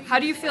 How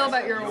do you feel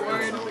about your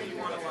award?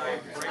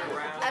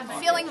 I'm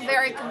feeling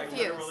very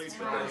confused.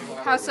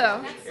 How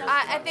so?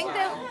 I think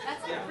that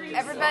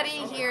everybody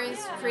here is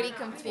pretty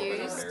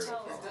confused.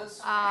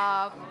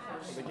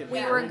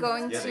 We were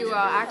going to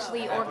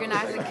actually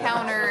organize a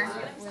counter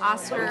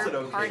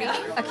Oscar party.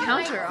 A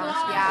counter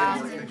Oscar?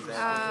 Yeah.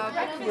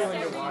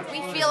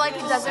 We feel like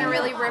it doesn't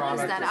really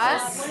represent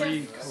us,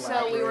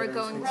 so we were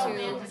going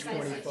to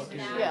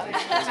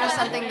do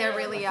something that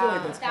really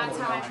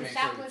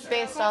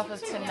based off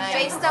of tonight.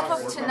 Based off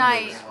of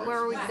tonight,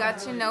 where we got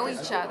to know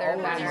each other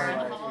better.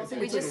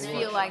 We just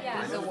feel like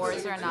these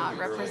awards are not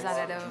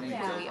representative of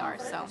who we are.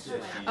 So.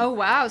 Oh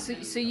wow!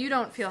 So you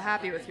don't feel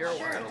happy with your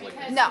award?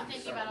 No.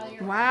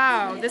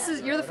 Wow,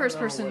 you're the first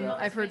person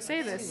I've heard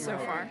say this so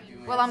far.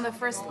 Well, I'm the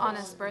first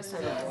honest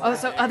person. Oh,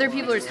 so other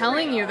people are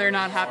telling you they're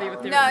not happy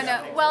with their...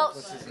 No. Well,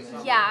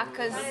 yeah,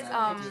 because,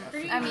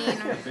 I mean,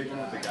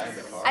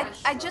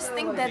 I just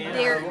think that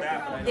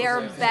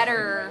they're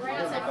better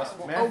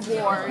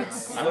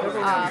awards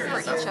for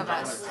each of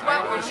us.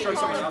 What would you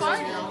call the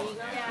party?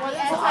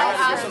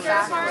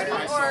 Oscar party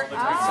or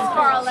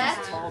Scarlet?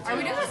 Are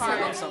we doing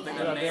Scarlet?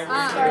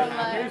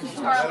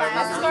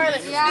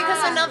 Scarlet. Yeah.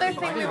 Because another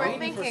thing we were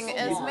thinking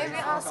is maybe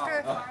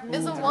Oscar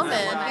is a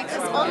woman,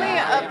 because only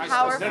a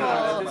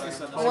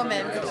powerful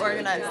woman could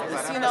organize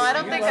this. I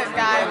don't think a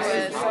guy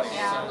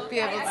would be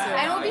able to.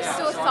 And it would be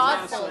so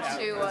thoughtful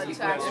to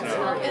actually.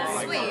 It's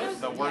sweet.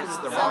 So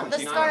the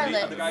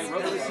Scarlet.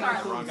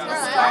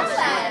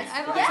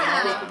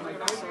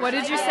 What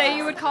did you say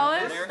you would call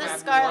it? The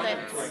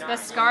Scarlets. The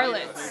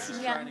Scarlets.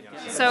 Yeah.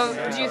 So,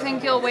 do you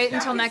think you'll wait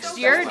until next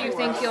year? Or do you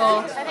think you'll...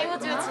 I think we'll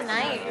do it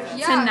tonight.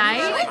 Yeah.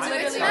 Tonight? Should we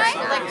do it tonight?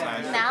 Like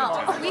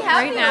now. We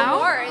have Right the now?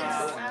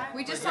 awards.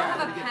 We just don't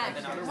have a pen.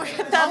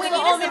 That's we the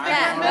need only is a thing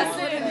pen. we're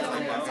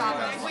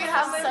missing. We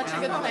have such a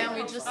good plan,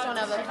 we just don't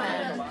have a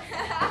pen.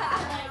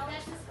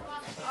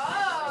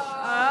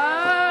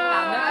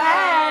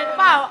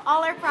 Wow,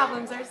 all our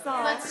problems are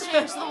solved. Let's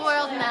change the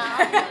world now.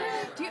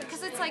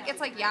 Because it's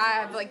like yeah, I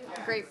have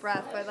like great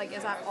breath, but like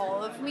is that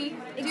all of me?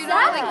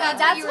 Exactly. That's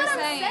what you were I'm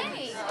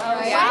saying. Oh,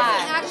 What yeah.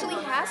 if he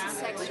actually has a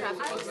sex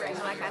trafficking ring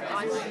like I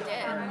thought he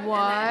did?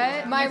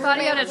 What? My You thought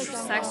he had a roommate-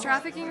 sex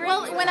trafficking ring?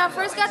 Well, when I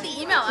first got the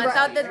email, I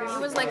thought that it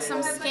was like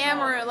some scam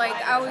or like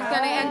I was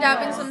gonna end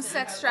up in some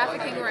sex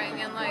trafficking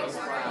ring and like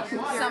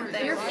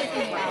something.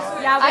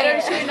 Yeah, I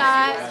don't you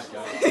not.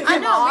 I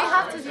know, we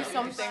have to do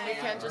something. We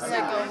can't just like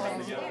go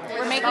home.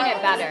 We're making it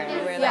better.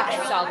 We're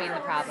like solving the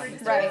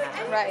problems. Right,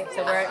 right.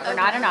 So we're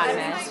not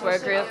anonymous. We're a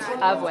group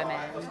of women.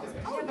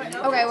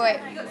 Okay, wait.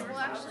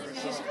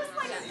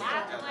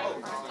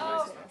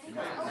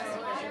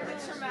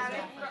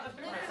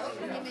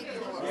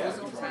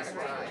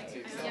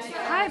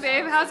 Hi,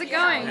 babe. How's it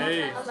going?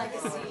 Hey. So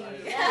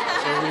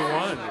we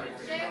won.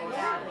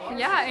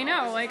 Yeah, I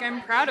know. Like,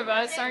 I'm proud of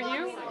us, aren't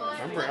you?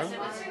 I'm proud.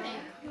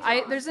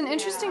 There's an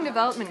interesting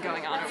development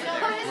going on over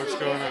there. What's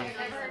going on?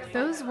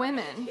 Those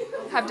women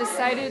have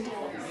decided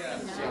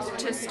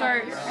to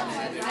start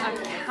a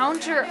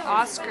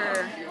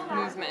counter-Oscar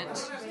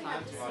movement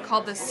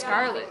called the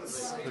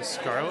Scarlets. The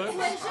Scarlets?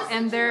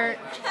 And they're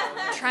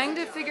trying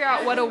to figure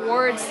out what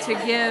awards to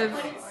give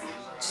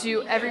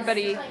to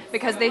everybody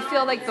because they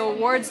feel like the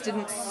awards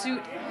didn't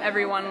suit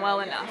everyone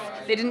well enough.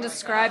 They didn't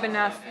describe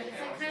enough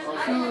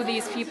who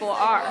these people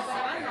are.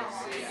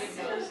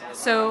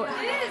 So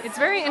it's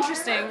very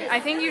interesting. I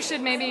think you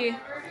should maybe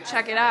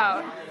check it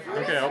out.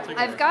 Okay, I'll take it.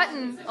 I've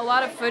gotten a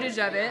lot of footage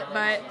of it,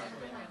 but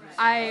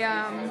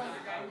I'll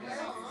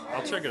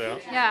check it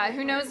out. yeah,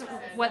 who knows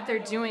what they're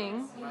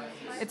doing.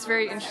 It's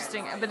very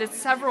interesting, but it's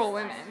several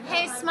women.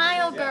 Hey,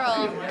 smile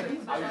girl.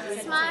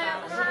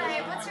 Smile.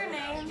 Hi, what's your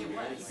name?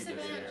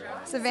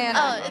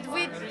 Savannah. Oh,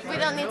 we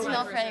don't need to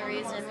know for any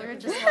reason. We were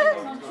just like,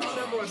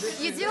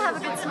 you do have a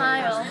good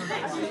smile.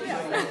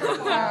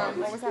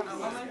 What was that?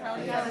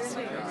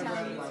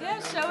 Yeah,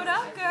 show it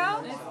up,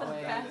 girl.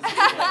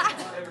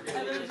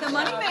 The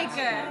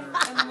moneymaker.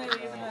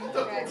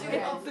 It's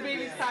the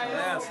baby's tire.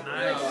 That's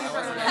nice.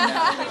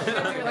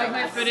 You like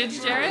my footage,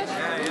 Jared?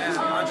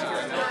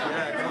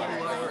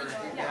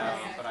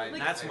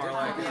 That's more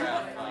like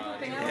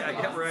yeah,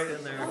 get right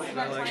in there.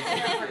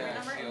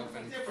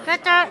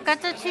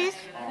 Got the cheese?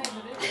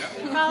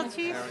 Grilled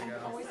cheese?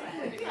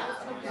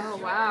 Oh,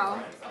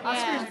 wow.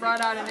 Oscar's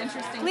brought out an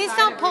interesting Please side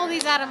don't of pull you.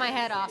 these out of my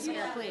head, Oscar,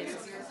 please.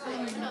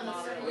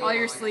 While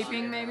you're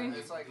sleeping, maybe?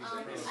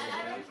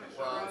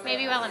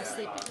 Maybe while I'm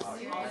sleeping.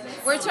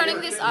 We're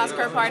turning this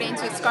Oscar party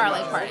into a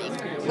Scarlet party.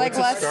 Like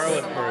What's a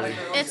Scarlet party?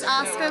 It's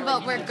Oscar,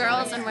 but we're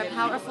girls and we're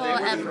powerful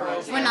and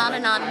we're not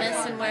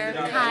anonymous and we're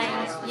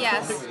kind.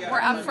 Yes, we're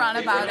upfront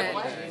about it.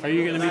 Are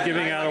you going to be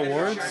giving out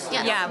awards?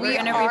 Yeah, we're We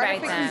going to are, rewrite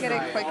if we can them.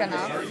 get it quick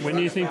enough. When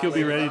do you think you'll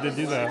be ready to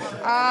do that?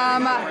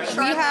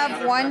 We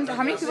have one.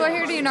 How many people are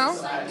here? Do you know?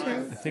 I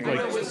think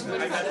like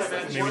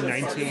maybe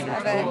 19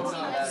 or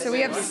 20. So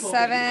we have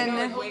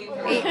 7,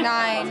 8,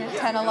 9,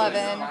 10,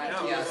 11.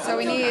 So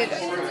we need,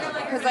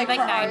 because like, Like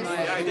for 9 ours, more.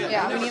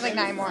 yeah, we need like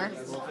 9 more.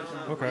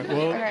 Okay.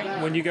 Well,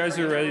 Okay. when you guys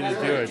are ready to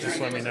do it, just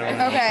let me know.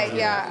 Okay,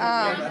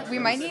 yeah. We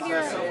might need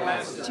your,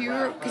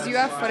 because you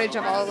have footage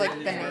of all like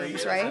the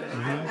names, right?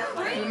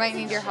 We might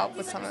need your help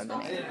with some of the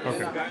names.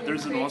 Okay.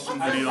 There's an awesome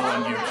video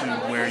on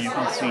YouTube where you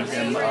can see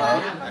him.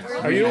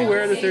 Are you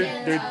aware that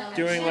they're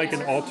doing like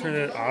an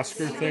alternate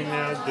Oscar thing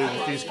now?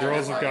 These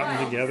girls have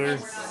gotten together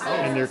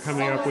and they're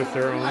coming up with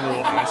their own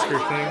little Oscar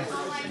thing.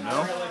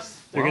 No?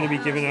 They're going to be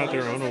giving out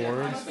their own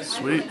awards.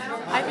 Sweet.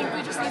 I think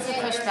we just need to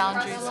push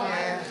boundaries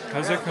here.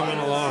 How's that coming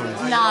along?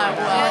 Not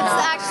well.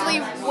 It's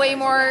actually way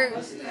more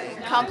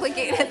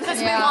complicated. Because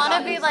we want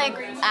to be like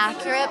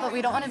accurate, but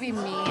we don't want to be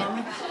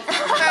mean.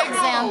 For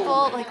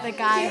example, like the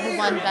guy who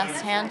won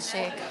Best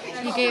Handshake,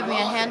 he gave me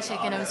a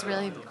handshake and it was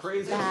really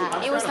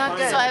bad. It was not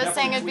good. So I was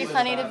saying it'd be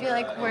funny to be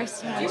like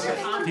worst handshake.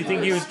 Do you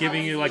think he was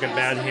giving you like a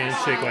bad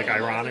handshake, like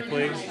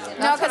ironically?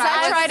 No, because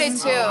I tried it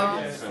too.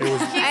 It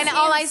was, And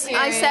all I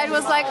said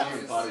was like,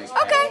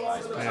 okay.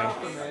 yeah.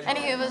 And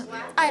he was,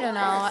 I don't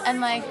know, and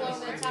like,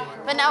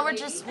 but now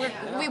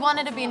we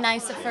wanted to be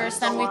nice at first,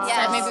 then we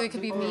said maybe we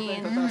could be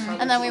mean,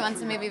 and then we went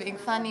to maybe being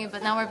funny,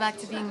 but now we're back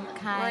to being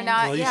kind. We're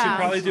not, Well, you should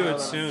probably do it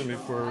soon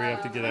before we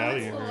have to get out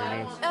of here.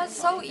 I guess. That's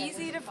so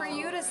easy for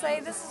you to say.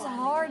 This is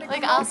hard to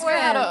Like come up Oscar with.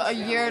 had a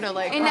year to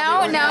like. And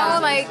now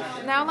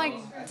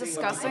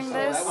discussing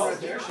this,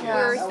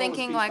 we're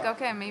thinking like,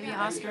 okay, maybe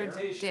Oscar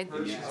did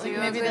do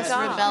maybe a good this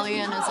job.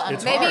 rebellion is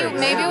It's Maybe hard.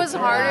 it was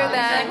harder I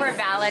than. feel like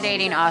we're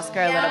validating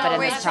Oscar a little bit in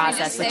wait, this should we process,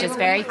 just which say is what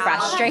very we have?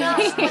 frustrating.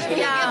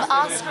 Give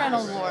Oscar an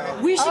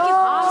award. We should give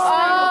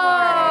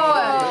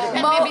Oscar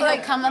And maybe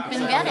he'll come up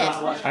and get it.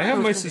 I have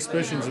my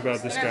suspicions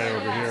about this guy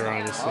over here,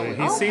 honestly.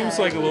 He seems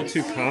like a little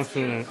too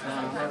confident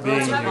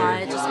being here.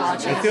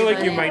 I feel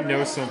like you might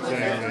know something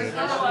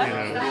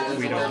that,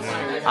 we don't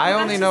know. I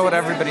only know what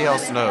everybody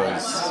else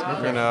knows.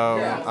 You know,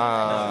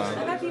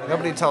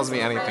 nobody tells me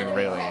anything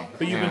really.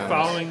 But you've been And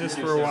following this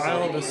for a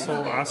while, this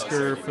whole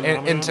Oscar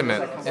phenomenon?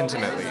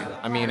 intimately.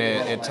 I mean,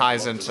 it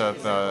ties into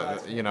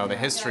the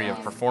history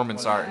of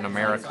performance art in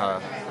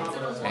America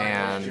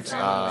and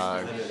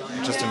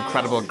just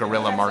incredible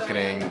guerrilla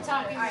marketing.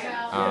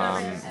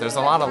 There's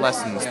a lot of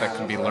lessons that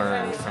can be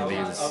learned from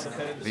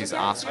these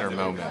Oscar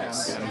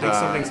moments. I think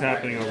something's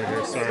happening over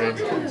here. Sorry.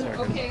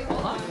 Okay,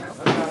 hold on.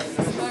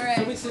 All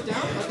right.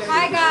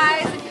 Hi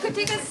guys, if you could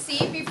take a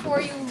seat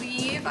before you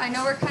leave. I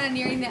know we're kind of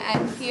nearing the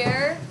end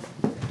here.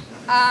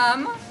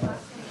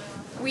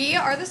 We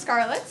are the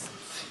Scarlets,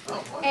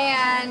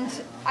 and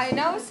I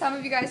know some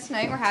of you guys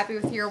tonight were happy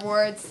with your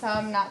awards,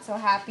 some not so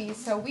happy.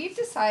 So we've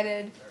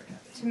decided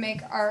to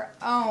make our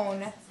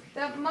own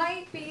that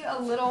might be a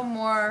little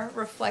more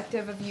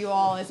reflective of you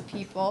all as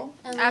people.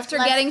 And after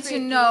less getting to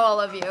creepy. know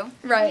all of you.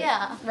 Right.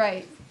 Yeah.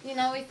 Right. You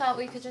know, we thought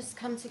we could just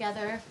come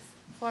together,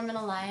 form an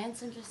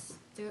alliance, and just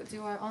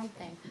do our own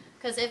thing.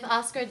 Because if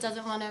Oscar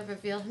doesn't want to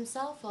reveal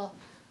himself, well,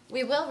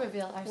 we will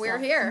reveal ourselves. We're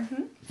here.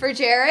 For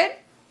Jared,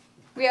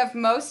 we have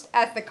most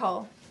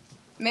ethical.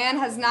 Man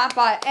has not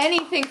bought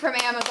anything from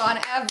Amazon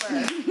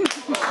ever.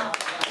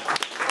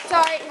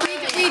 Sorry,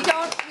 we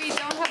don't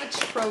have a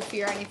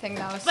trophy or anything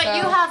though. But so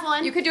you have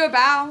one. You could do a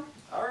bow.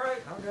 All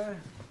right. Okay.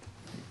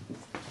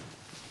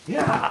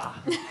 Yeah.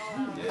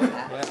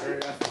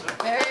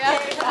 There you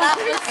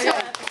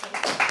go.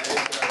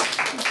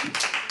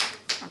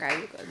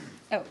 Okay, you good.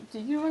 Oh, do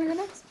you want to go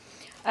next?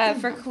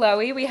 For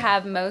Chloe, we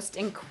have most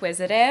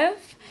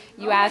inquisitive.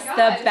 You asked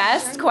the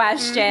best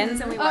questions,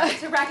 and we wanted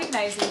to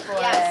recognize you for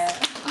it.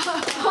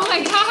 Oh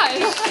my gosh.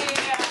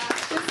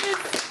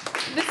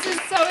 This is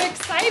so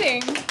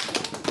exciting.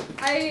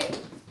 I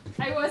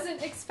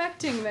wasn't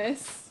expecting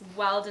this.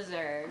 Well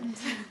deserved.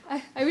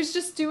 I was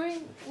just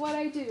doing what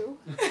I do.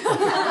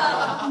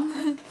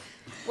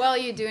 Well,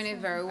 you're doing it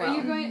very well. Are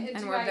you going, and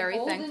do we're I very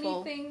hold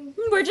thankful. anything?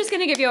 We're just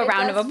going to give you a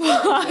round of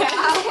applause.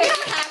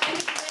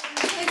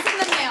 It's in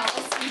the mail.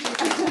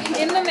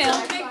 In the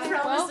mail. Big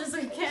promises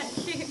we can't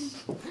keep.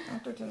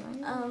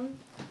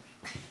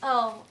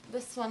 Oh,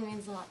 this one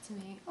means a lot to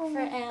me. For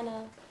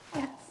Anna.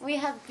 Yes. We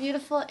have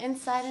beautiful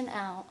inside and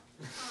out.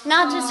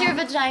 Not just your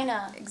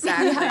vagina.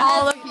 Exactly.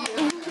 All of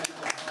you.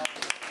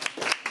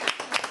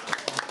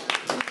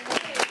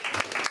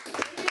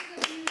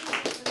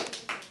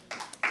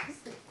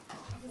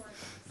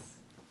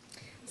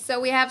 So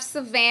we have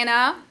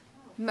Savannah,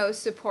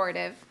 most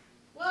supportive.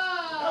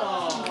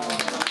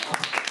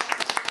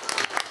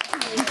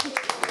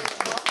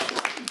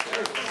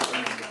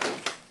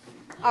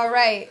 All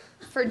right,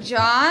 for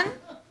John,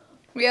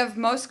 we have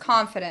most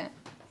confident.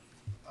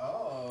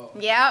 Oh.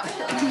 Yep.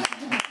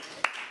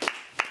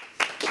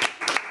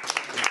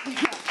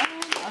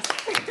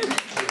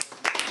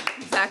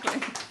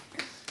 Exactly.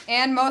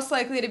 And most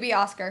likely to be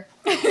Oscar.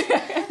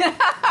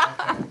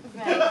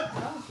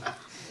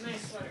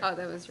 Oh,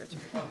 that was your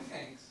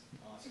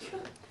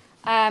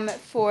turn.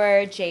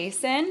 For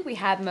Jason, we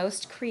have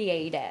most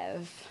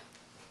creative.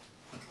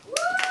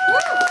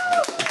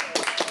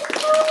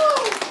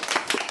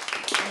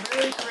 I'm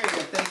very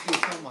creative. Thank you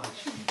so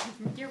much.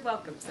 You're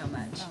welcome so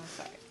much. Oh,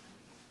 sorry.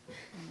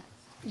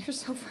 You're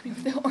so funny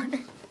with the order.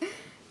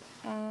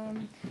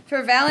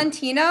 For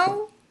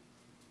Valentino.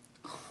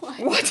 What?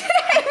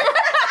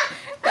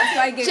 That's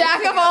why I gave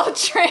Jack of all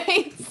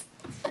trades.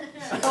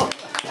 Sorry,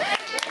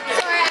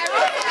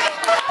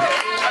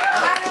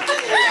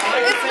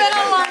 it's been a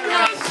long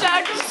night,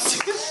 Jack.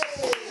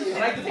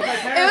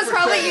 It was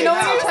probably, you know,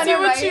 when you're trying to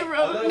write. She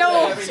wrote?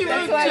 No, She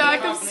wrote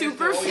Jack of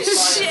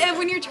Superfish. Shit,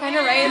 when you're trying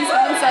to write and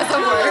someone says a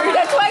word.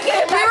 That's why I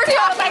get it back. We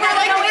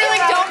were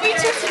like, don't be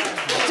too.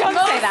 Don't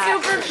say that.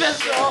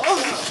 Superficial.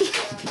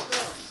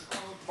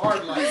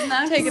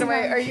 Take it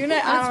away. Are you not?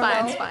 It's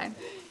fine. It's fine.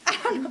 I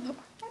don't know.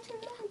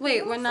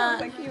 Wait, we're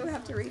not. Like you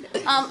have to read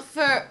it.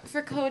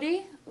 For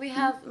Cody, we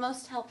have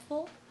most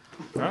helpful.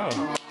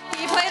 Oh.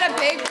 He played a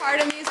big part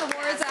in these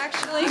awards,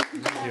 actually.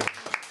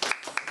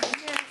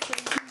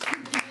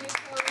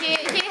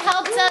 He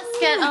helped us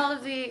get all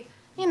of the,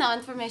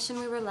 information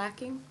we were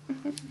lacking.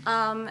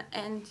 And.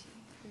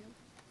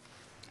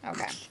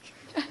 Okay.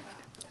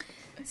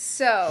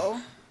 So.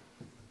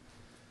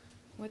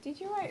 What did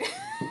you write?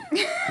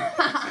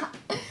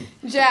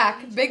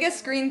 Jack,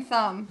 biggest green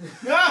thumb.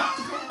 Show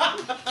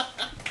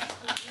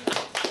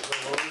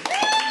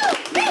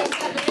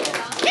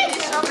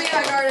me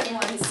our garden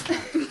once.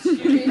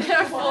 Be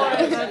careful.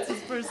 That's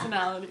his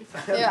personality.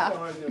 Yeah.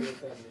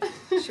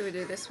 Should we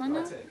do this one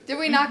now? Did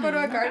we not go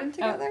to a garden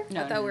together?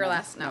 No, I thought we were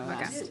last. No,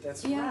 okay.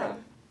 That's Yeah. right.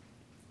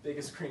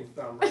 Biggest green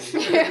thumb. Right?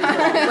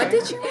 What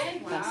did you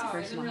write?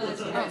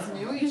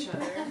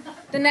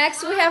 The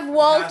next we have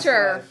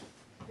Walter.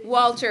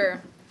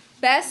 Walter,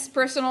 best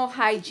personal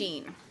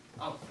hygiene.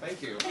 Oh,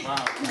 thank you. Wow.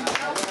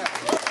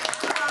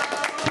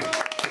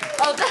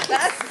 Oh,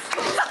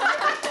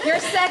 that's your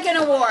second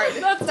award.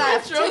 That's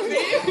Theft. the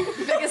trophy.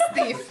 Biggest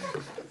thief.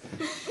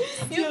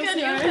 You could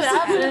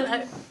have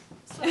it.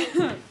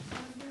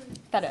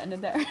 Thought it ended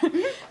there.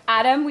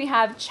 Adam, we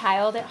have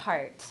child at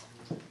heart.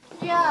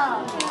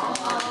 Yeah.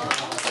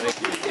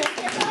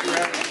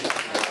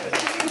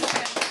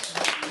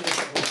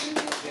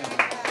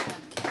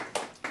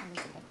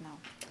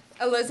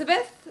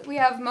 Elizabeth, we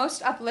have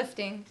most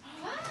uplifting.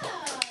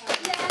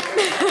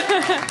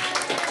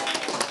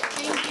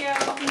 Thank you.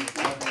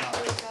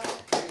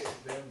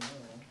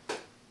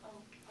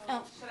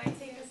 Oh, should I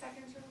take a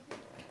second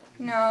trophy?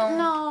 No.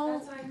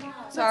 No.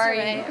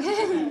 Sorry.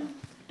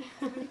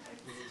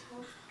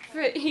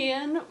 For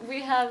Ian,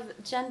 we have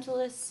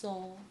gentlest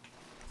soul.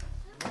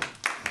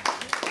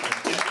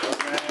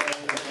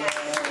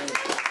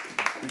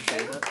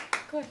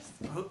 Of course.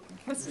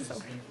 This is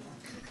okay.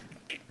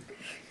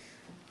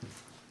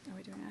 Are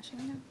we doing Ashley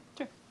right now?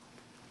 Sure.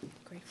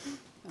 Grateful?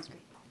 That was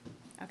great.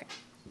 Okay.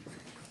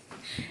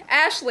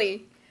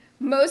 Ashley,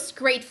 most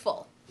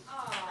grateful.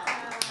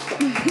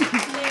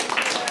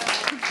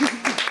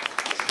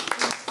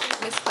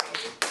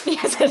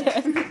 Yes, it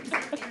is.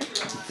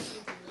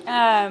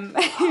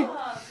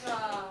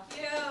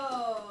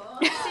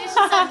 She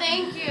said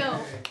thank you.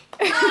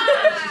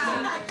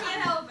 I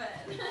can't help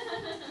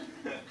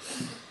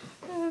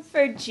it.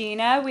 For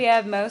Gina, we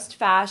have most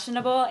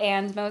fashionable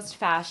and most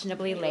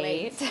fashionably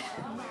late.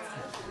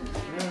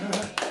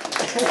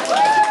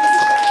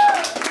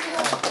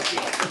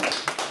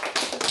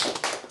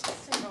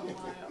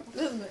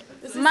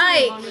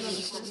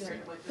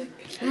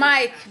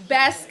 Mike,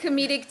 best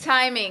comedic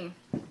timing.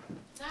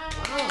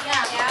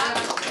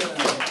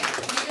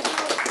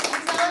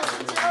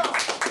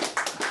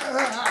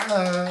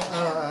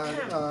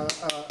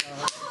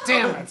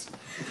 Damn it.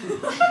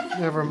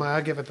 Never mind,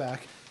 I'll give it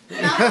back.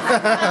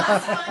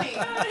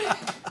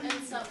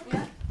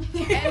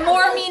 And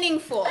more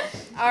meaningful.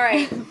 All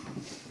right.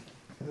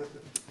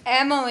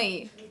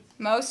 Emily,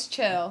 most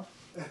chill.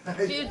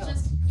 You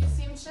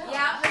seem chill.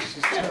 Yeah.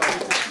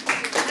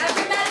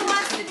 Everybody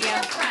wants to be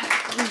your friend.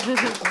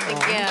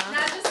 Yeah.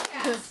 Not just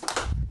cats.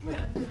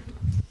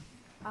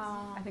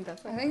 I think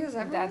that's it. I think that's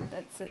everyone.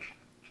 That's it.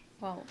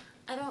 Well,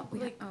 I don't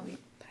like. Oh, wait.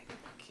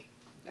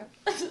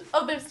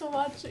 Oh, they're still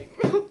watching.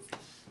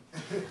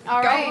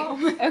 All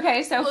right.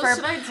 Okay, so Well, for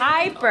should I do-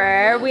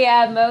 Piper, we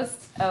have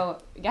most. Oh,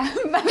 yeah.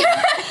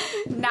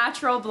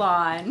 Natural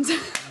blonde.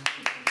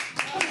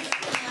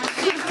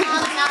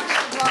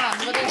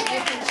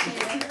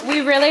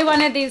 We really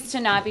wanted these to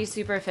not be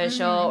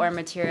superficial or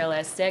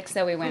materialistic,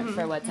 so we went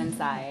for what's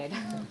inside.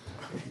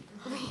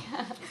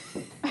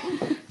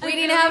 We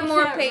didn't have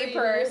more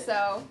paper,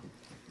 so.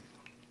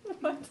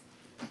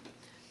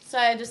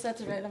 Sorry, I just had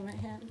to write on my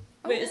hand.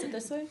 Wait, is it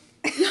this way?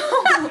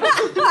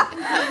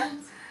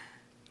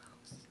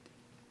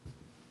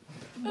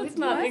 It's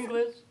not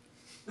English.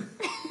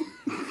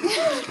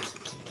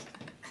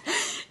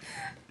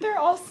 They're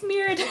all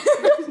smeared.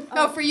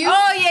 Oh, for you?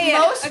 Oh, yeah.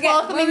 Most Okay,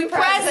 welcoming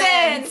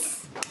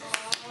presents.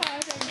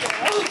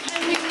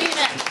 And we need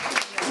it.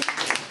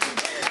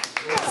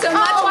 So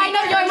much Oh, I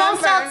know we you're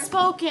most remember.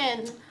 outspoken.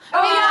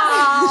 Oh,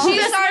 yeah. She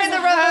This started was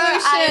the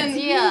revolution.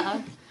 her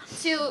idea.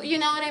 You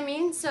know what I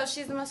mean? So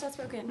she's the most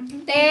outspoken.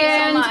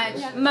 Thank you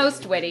so much.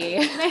 Most witty.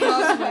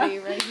 Most witty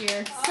right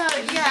here. So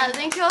yeah,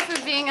 thank you all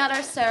for being at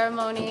our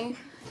ceremony.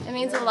 It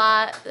means a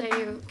lot that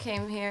you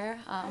came here.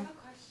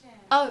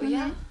 Oh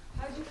yeah.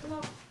 How did you come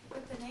up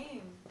with the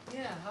name?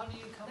 Yeah, how do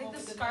you come Like up the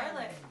with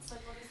Scarlet. It's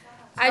like, what is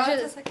that? I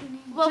just,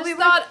 Well, just we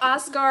thought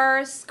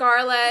Oscar,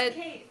 Scarlet.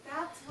 Okay,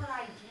 that's what I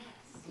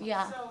guessed.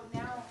 Yeah. So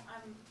now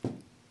I'm.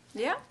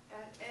 Yeah.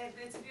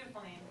 It's a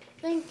beautiful name.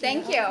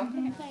 Thank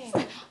you.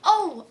 Thanks.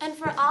 Oh, and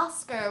for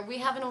Oscar, we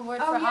have an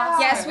award for yeah.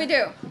 Oscar. Yes, we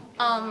do.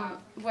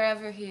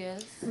 Wherever he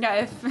is.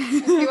 Yeah, if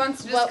he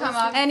wants to just come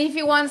up. And if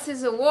he wants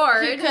his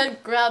award. He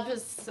could grab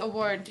his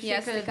award. He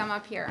has to come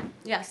up here.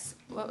 Yes.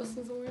 What was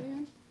his award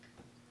again?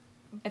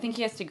 I think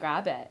he has to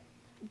grab it.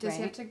 Does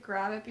he right? have to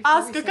grab it before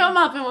Oscar, come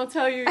up and we'll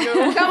tell you.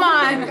 Come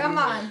on, come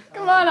on.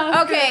 Come on,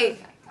 Oscar. Okay.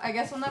 I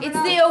guess we'll never It's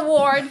know. the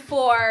award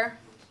for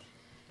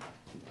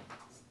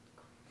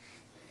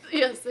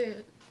Yes,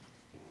 it.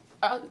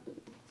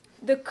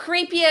 the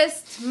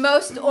creepiest,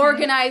 most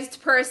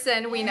organized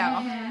person we know.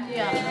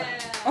 Yeah.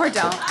 Or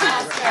don't.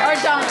 Or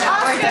don't know.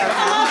 Or don't.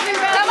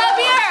 Come up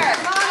here.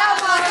 Come on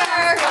up,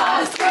 Oscar.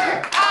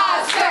 Oscar.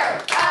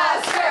 Oscar.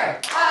 Oscar.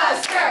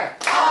 Oscar.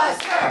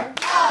 Oscar.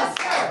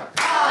 Oscar.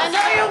 I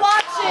know you're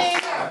watching.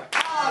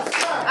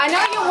 I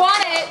know you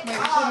want it. Wait,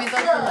 we should make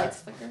like the lights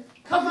flicker.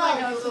 Come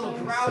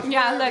on.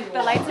 Yeah, look,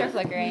 the lights are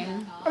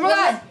flickering. Oh my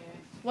god.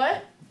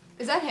 What?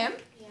 Is that him?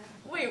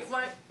 Wait,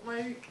 why?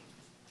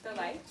 The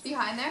lights?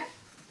 Behind there?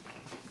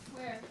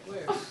 Where?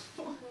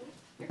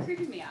 You're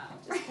creeping me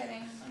out. Just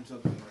kidding.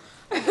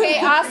 Okay,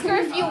 Oscar,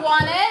 if you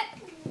want it,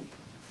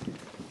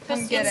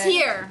 Come get it's it.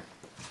 here.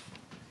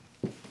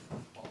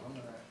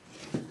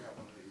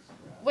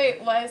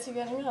 Wait, why is he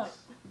getting up?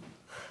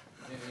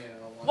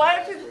 Why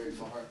are people?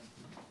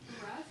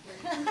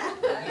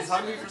 He's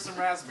hungry for some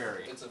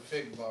raspberry. It's a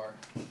fig bar.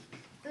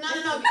 No.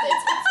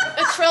 It's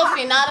a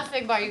trophy, not a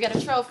fig bar. You get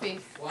a trophy.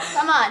 Why?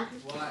 Come on.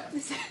 Why?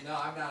 No,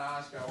 I'm not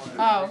Oscar. I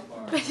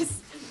want a fig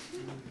bar.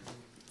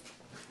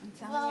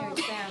 Well,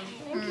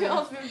 thank you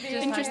all for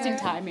being Interesting here.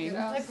 timing.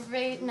 A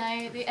great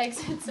night. The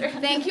exits are.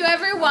 Thank you,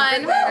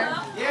 everyone.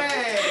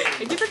 Yay!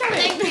 Thank you for coming.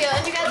 Thank you,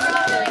 and you guys are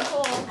all really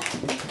cool.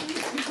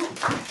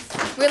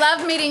 We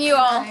love meeting you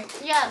all.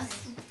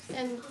 Yes,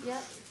 and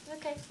yep,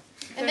 okay.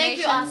 And thank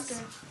you, Donations.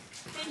 Oscar.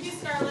 Thank you,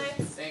 Scarlett.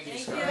 Thank you,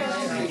 Thank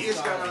Scarlett. Thank you,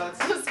 Scarlett.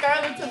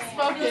 Scarlett has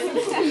spoken.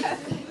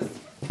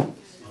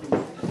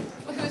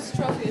 Whose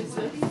trophy is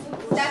this?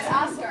 That's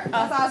Oscar.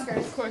 That's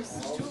Oscar's. Of course.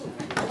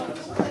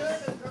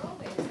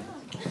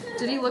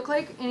 Did he look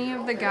like any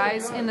of the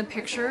guys in the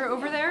picture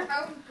over there?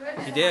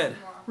 He did.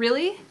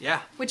 Really?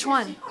 Yeah. Which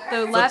one?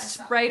 The left,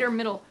 right, or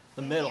middle?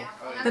 The middle.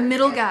 The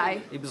middle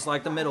guy. He was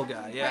like the middle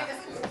guy, yeah.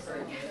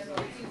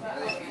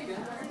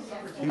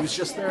 He was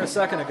just there a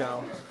second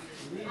ago.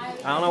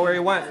 I don't know where he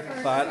went,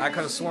 but I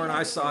could have sworn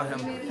I saw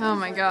him. Oh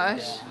my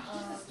gosh.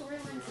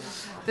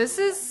 This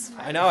is...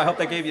 I know, I hope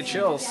that gave you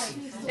chills.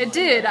 It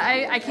did.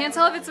 I can't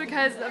tell if it's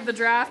because of the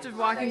draft of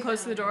walking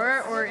close to the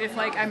door or if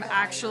like I'm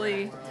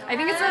actually... I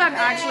think it's that I'm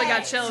actually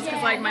got chills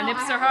because like my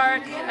nips are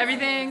hard,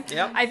 everything.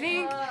 Yep. I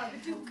think...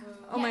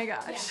 Oh my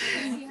gosh.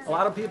 A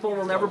lot of people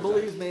will never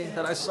believe me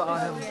that I saw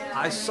him.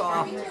 I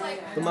saw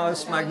the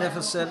most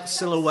magnificent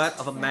silhouette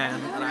of a man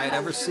that I had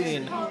ever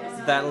seen.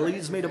 That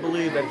leads me to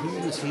believe that he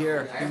was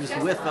here, he was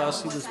with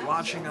us, he was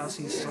watching us,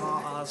 he saw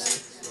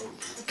us.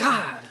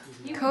 God!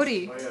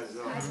 Cody,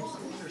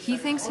 he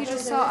thinks he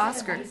just saw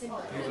Oscar. He was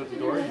at the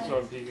door, you saw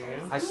him peeking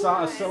in? I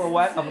saw a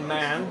silhouette of a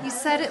man. He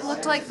said it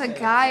looked like the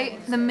guy,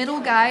 the middle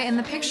guy in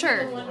the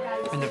picture.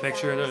 In the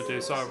picture that they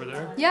saw over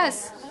there?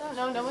 Yes. I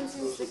don't know, no one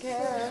seems to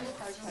care.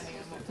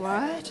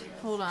 What?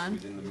 Hold on.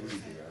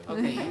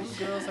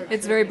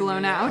 It's very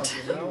blown out.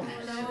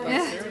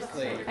 Yeah.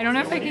 I don't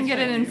know if I can get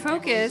it in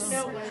focus.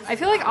 I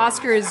feel like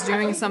Oscar is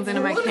doing something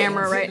to my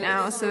camera right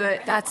now, so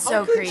that that's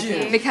so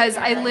creepy. Because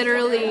I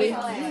literally.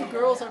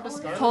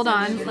 Hold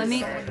on. Let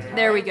me.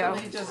 There we go.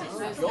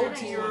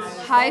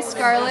 Hi,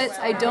 Scarlett.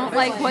 I don't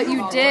like what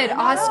you did,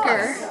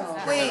 Oscar.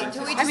 Wait, do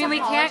we just I mean, we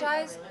can't.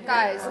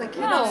 Guys, like,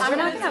 we're not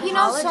gonna he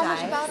knows so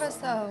much apologize. about us,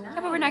 though.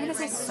 No, but we're not gonna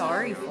say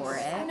sorry for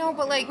it. I know,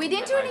 but like, we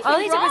didn't do anything All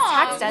he did was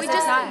wrong. text us. We That's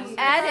just not-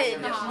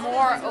 added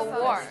more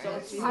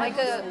awards. Like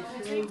a...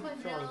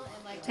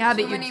 Yeah,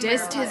 but you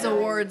dissed his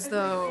awards,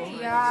 though.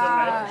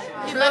 Yeah.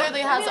 He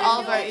literally has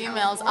all of our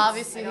emails.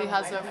 Obviously, he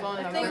has our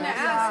phone number.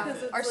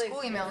 Our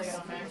school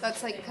emails.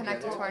 That's like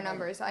connected to our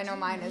numbers. I know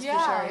mine is Yeah,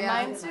 for sure. Yeah,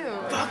 mine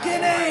too. Fucking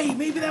A!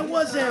 Maybe that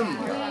was him!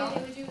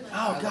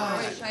 Oh,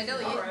 God. Should I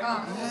delete?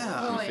 Oh.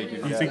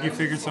 Yeah. You think you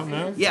figured something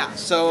out? Yeah,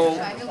 so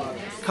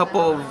a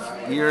couple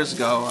of years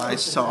ago, I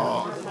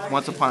saw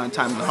Once Upon a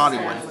Time in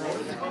Hollywood,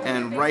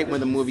 and right when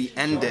the movie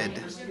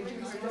ended,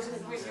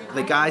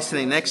 the guy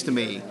sitting next to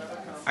me,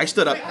 I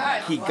stood up,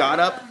 he got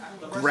up,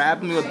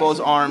 grabbed me with both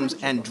arms,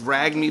 and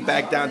dragged me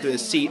back down to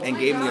his seat and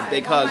gave me a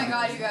big hug,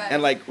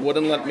 and like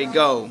wouldn't let me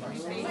go.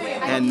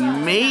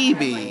 And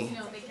maybe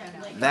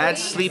that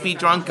sleepy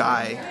drunk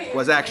guy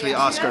was actually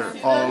Oscar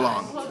all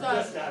along.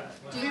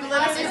 Do you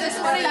literally this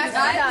what he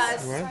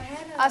does?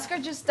 What? Oscar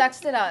just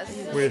texted us.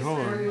 Wait, hold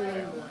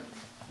on.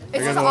 It's I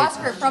just got no-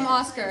 Oscar from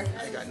Oscar.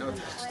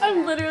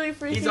 I'm literally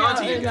freaking He's on out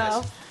to you right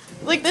guys. now.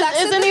 Like, this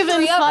Texted isn't the even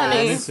three of us. Let me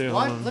funny. see,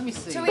 hold on. Let me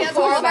see. So we have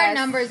all of our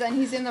numbers and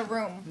he's in the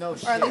room. No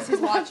shit. Or at least he's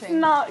watching.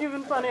 Not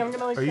even funny. I'm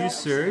gonna like. Are you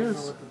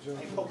serious?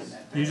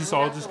 You just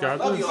all just got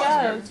this?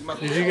 Yes.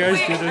 Did you guys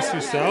do this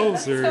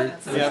yourselves, or? Yeah,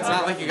 it's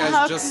not like you guys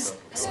How just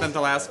spent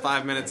the last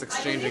 5 minutes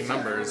exchanging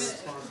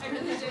numbers.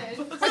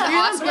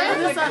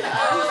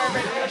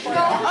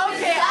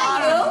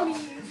 Okay,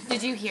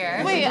 Did you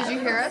hear? Wait, Did you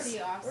hear us?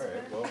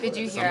 Did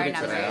you hear our Somebody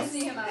could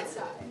numbers?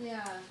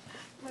 have.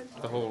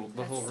 The whole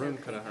room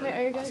could have heard. Wait,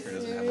 are you guys Oscar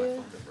doesn't have my serious? phone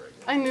number.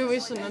 I knew we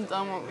shouldn't have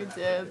done what we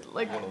did.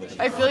 Like,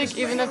 I feel like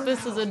even if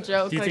this is a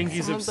joke, Do you like, think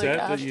he's someone's, upset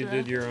like, that you after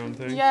did it. your own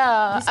thing?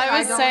 Yeah, I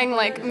was saying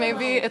like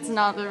maybe it's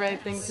not the right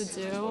thing to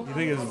do. You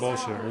think it's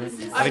bullshit, right?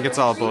 I think it's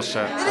all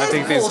bullshit. I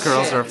think these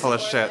girls are full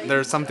of shit.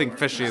 There's something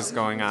fishy is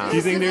going on. Do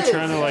you think they're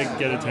trying to like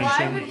get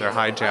attention? They're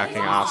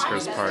hijacking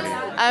Oscar's party.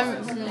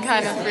 I'm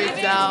kind of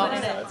freaked out,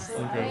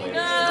 Okay.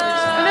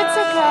 but it's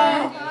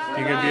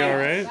okay. You gonna be all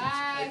right?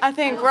 I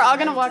think we're all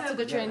gonna walk to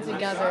the train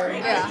together.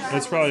 Yeah.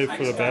 That's probably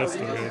for the best,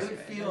 I guess.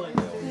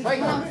 Wait,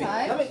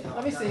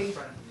 let me see.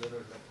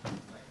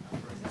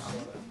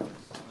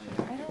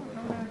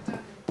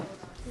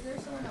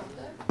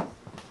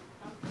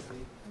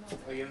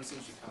 Oh, you haven't seen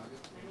Chicago?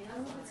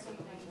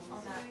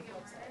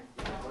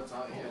 What's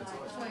out here?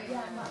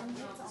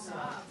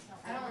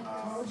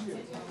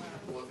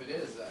 Well, if it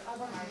is,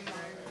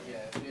 yeah,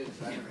 if it is,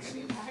 I've never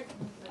seen it. That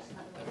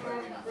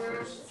would be my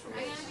first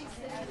choice.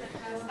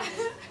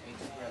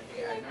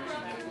 Yeah, I've never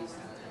seen it.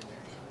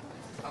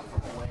 I'm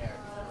from where?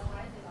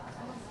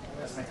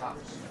 That's my top.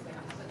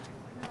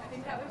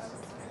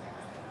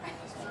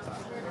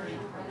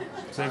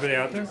 Is anybody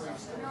out there?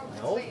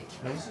 No.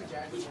 No?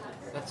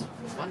 That's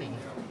funny.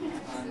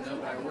 No,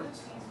 but I worked.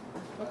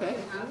 Okay.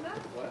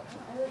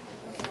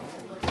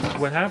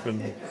 What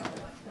happened?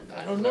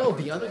 I don't know.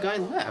 The other guy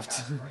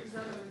left.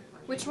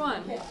 Which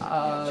one?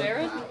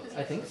 Jared?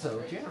 I think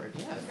so. Jared,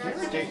 yeah.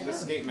 Jared. The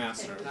skate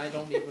master. I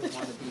don't even want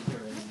to be here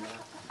anymore.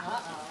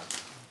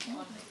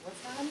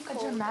 A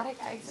dramatic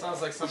exit.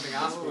 Sounds like something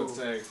Oscar would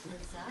say.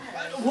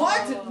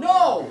 What?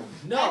 No!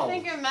 No. I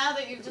think you're mad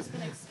that you've just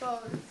been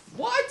exposed.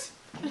 What?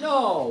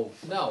 No.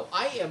 No.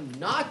 I am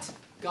not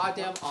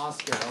goddamn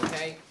Oscar,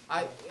 okay?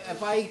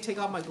 If I take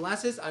off my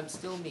glasses, I'm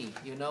still me,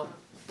 you know?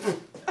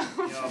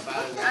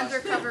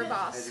 Undercover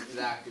boss. That's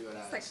exactly what I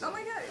was It's like, oh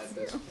my god,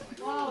 it's you.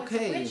 Wow,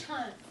 Okay. it's a witch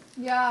hunt.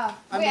 Yeah.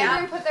 I Wait, mean,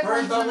 everyone put their we're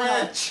phones in the the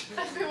middle. witch.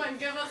 Everyone,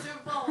 give us your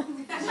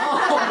phone.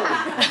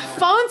 Oh.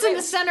 Phones in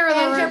the center of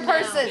the room. And your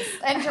purses.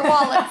 And your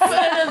wallets. Put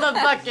it in the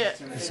bucket.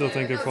 You still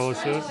think they're full of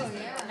shit?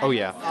 Oh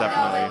yeah,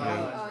 definitely.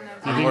 Yeah.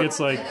 Do you think it's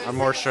like, I'm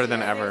more sure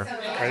than ever.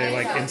 are they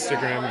like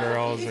Instagram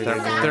girls? Or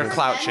They're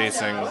clout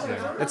chasing.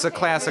 It's a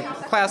classic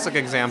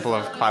example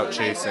of clout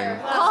chasing.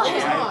 Call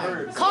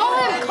him. Call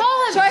him.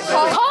 Call him. Try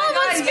calling Call him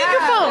on the guy,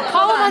 speakerphone. yeah.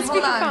 Call him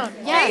on, hold on.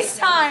 speakerphone. Yes.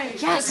 FaceTime.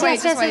 Yes, Just wait,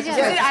 yes, just wait, yes, just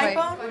yes. wait, Is it just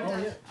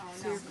wait.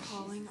 iPhone? So you're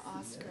calling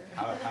Oscar.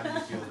 How do you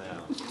feel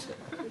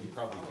now? You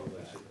probably feel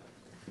that.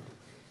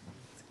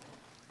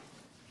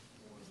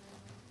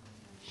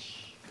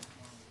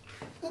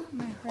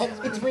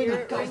 Oh, it's raining,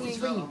 guys, it's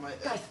raining.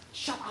 Guys,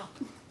 shut up.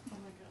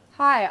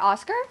 Hi,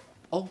 Oscar?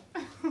 Oh.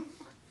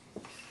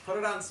 Put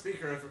it on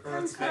speaker or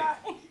it's fake.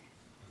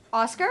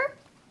 Oscar?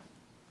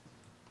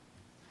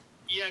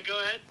 Yeah, go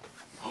ahead.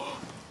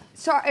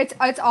 Sorry,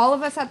 it's all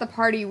of us at the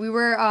party. We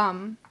were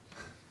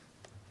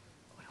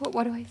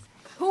what do I say?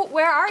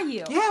 Where are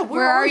you? Yeah,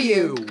 where are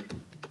you?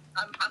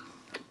 I got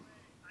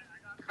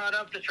caught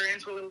up. The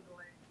trains were a little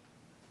delayed.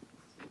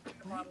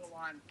 Took a bottle of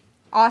wine.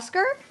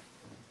 Oscar?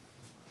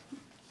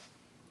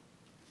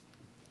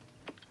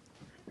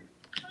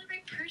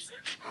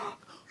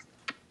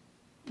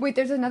 Wait,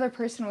 there's another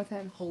person with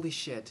him. Holy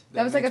shit.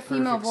 That was like a makes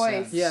female perfect voice.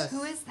 sense. Yes.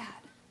 Who is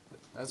that?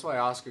 That's why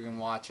Oscar can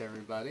watch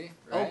everybody,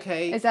 right?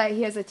 Okay. Is that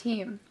he has a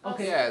team?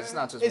 Okay. Yeah, it's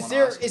not just Is one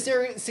there Oscar. is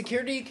there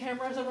security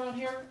cameras around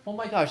here? Oh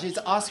my gosh, is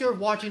Oscar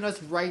watching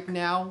us right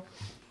now?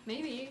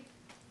 Maybe.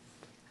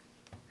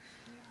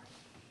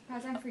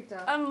 Guys, I'm freaked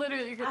out. I'm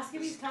literally Ask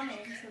if he's coming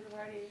to the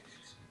party.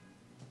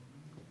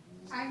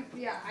 I'm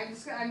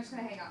just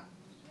gonna hang up.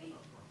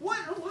 What?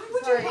 Why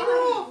would Sorry. you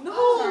hang up?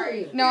 No.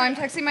 Sorry. No, I'm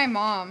texting my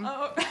mom.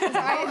 Oh.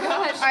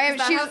 I Is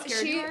that how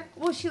scared you she are?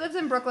 well, she lives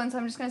in Brooklyn, so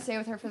I'm just gonna stay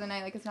with her for the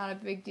night. Like it's not a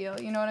big deal.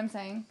 You know what I'm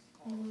saying?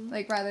 Mm-hmm.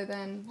 Like rather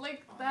than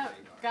Like, that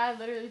guy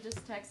literally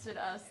just texted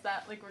us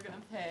that, like, we're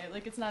gonna pay.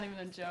 Like, it's not even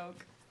a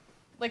joke.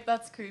 Like,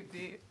 that's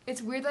creepy.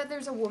 it's weird that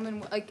there's a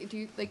woman like do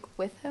you like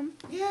with him?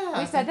 Yeah.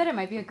 We said that it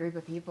might be a group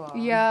of people.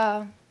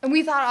 Yeah, and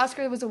we thought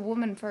Oscar was a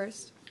woman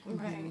first.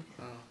 Right.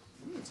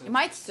 It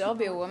might still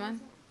be a woman.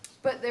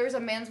 But there was a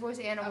man's voice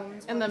and a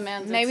woman's voice. And the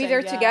man did Maybe say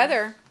they're yeah.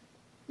 together.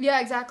 Yeah,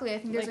 exactly. I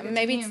think there's Like, like a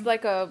maybe team. it's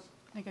like a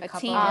Like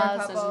team. Oz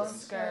couple. and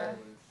Oscar.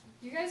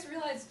 You guys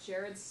realize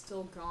Jared's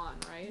still gone,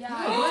 right?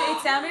 Yeah.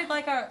 It sounded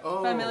like a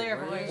familiar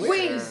voice.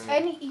 Wait,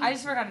 and I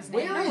just forgot his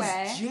name. Where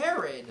Anyway. is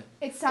Jared?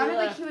 it sounded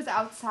like he was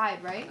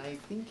outside, right? I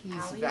think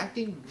he's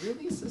acting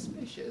really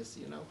suspicious,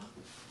 you know.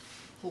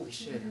 Holy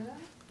shit.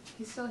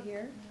 He's still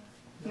here.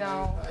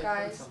 No, I heard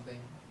guys. something.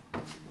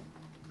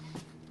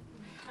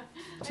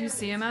 Do you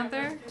see him out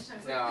there?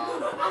 No.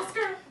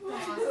 Oscar!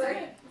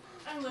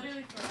 I'm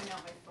literally throwing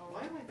out my phone.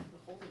 Why am I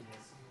holding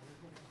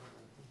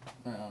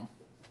this? No.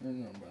 There's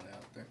nobody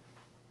out there.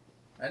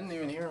 I didn't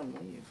even hear him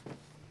leave.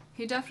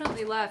 He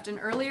definitely left, and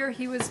earlier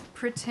he was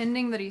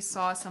pretending that he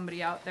saw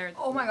somebody out there.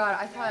 Oh my god,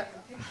 I thought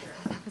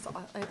that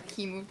was like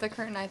he moved the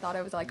curtain. I thought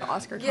it was like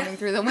Oscar coming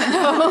through the window.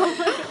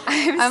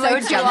 I'm so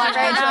like jealous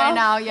right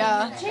now.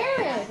 Yeah.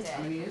 Jared,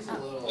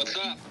 What's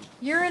up?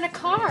 you're in a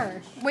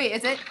car. Wait,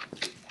 is it?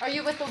 Are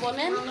you with a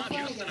woman? I'm not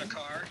using a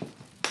car.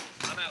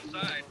 I'm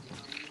outside.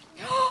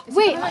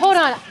 Wait, hold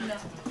on.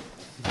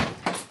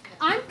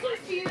 I'm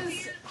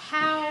confused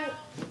how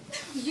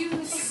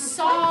you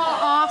saw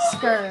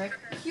Oscar,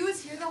 He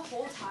was here the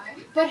whole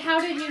time. but how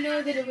did you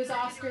know that it was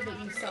Oscar that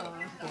you saw?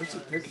 Where's the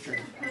picture?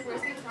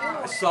 Where's he from?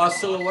 I saw a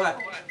silhouette.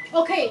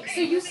 Okay,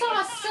 so you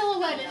saw a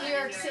silhouette in New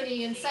York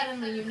City and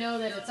suddenly you know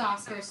that it's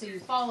Oscar, so you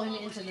follow him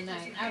into the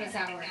night. How does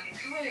that work?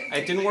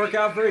 It didn't work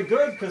out very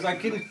good because I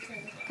couldn't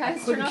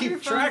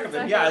keep track of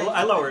it. Yeah,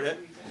 I lowered it.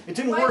 It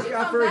didn't Why'd work you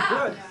out come very back?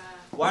 good.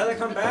 Why did I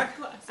come back?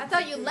 I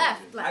thought you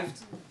left.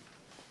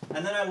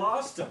 And then I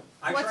lost him.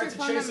 I What's tried your to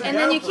phone chase number? him And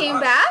down then you for came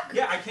us. back?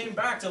 Yeah, I came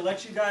back to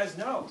let you guys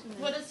know.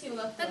 What does he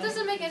look That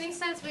doesn't make any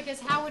sense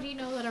because how would he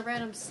know that a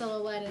random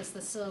silhouette is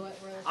the silhouette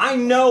we're looking I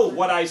know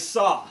what I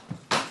saw.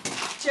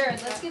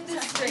 Jared, let's get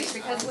this straight,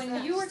 because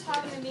when you were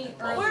talking to me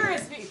earlier, Where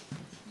is he?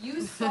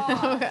 you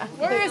saw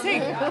Where is he?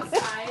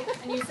 outside,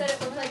 and you said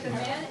it looked like the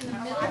man in the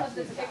middle of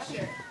the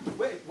picture.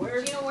 Wait,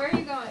 where? Gina, where are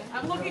you going?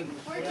 I'm looking.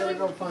 We're Gotta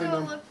go find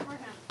him. look for him.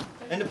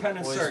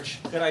 Independent Boys. search.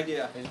 Good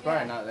idea. He's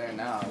probably not there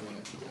now.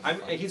 I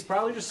mean, He's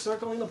probably just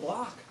circling the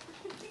block.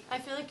 I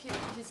feel like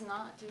he's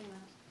not doing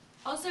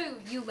that. Also,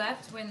 you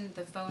left when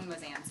the phone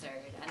was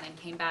answered, and then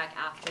came back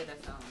after the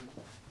phone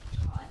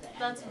call had ended.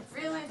 That's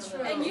really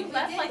true. And you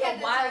left like a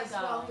while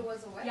ago.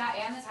 Yeah,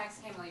 and the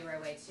text came while you were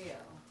away too.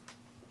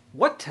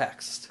 What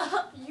text?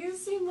 You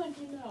seem like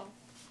you know.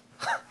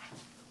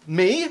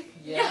 Me?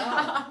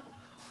 Yeah.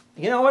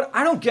 You know what?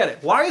 I don't get it.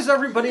 Why is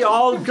everybody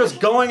all just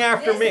going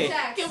after me?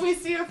 Can we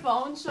see your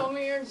phone? Show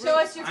me your. Show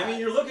us your. I mean,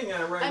 you're looking at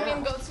it right now. I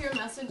mean, go to your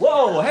message.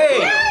 Whoa, hey!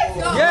 Yes!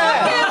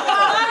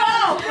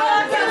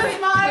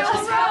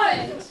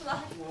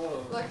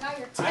 Look, now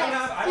you're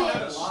I don't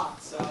have it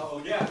locked,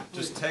 so yeah.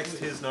 Just text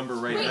his number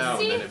right Wait, now,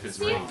 see, and then if it's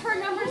see ringing. if her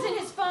number's in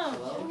his phone.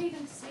 Don't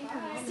even see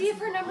her. See if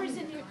her number's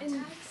in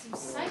some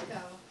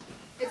psycho.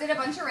 Is it a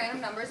bunch of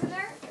random numbers in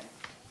there?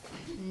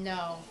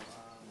 No.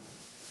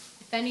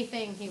 If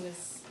anything, he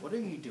was. What are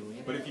you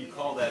doing? But if you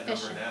call that number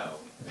Efficient. now,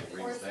 it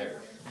rings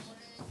there.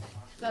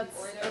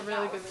 That's a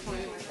really good point.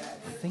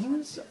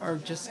 Things are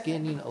just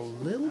getting a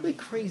little bit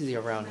crazy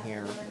around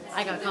here.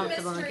 I got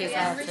comfortable in case I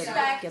have to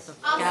get the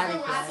fuck out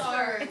of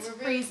here. It's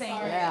freezing.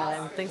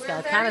 Yeah, and things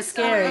got kind of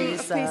scary.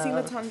 So. Facing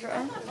the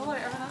tundra.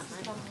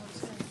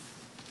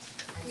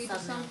 So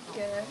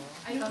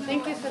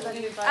Thank you for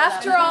letting me borrow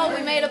After that. all,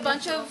 we met a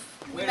bunch of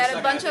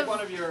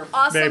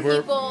awesome Babe,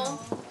 people.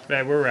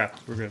 Babe, we're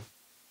wrapped. We're good.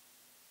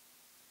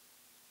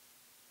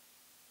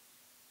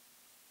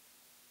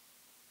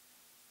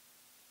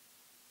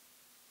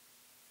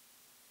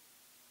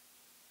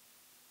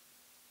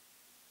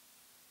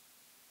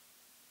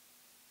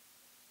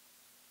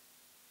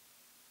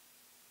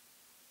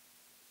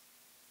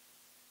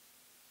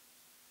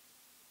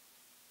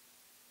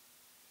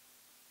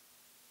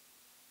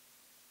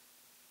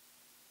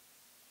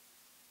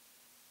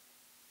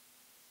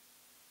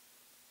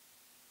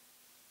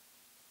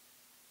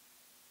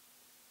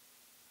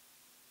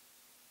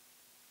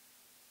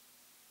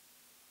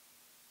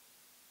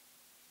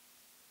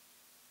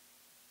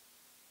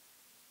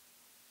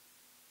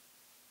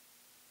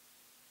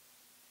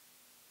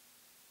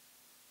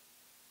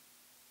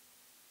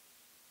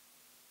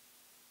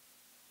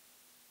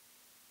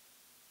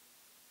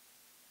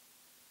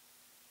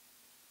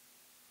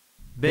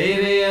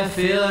 Baby, I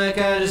feel like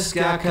I just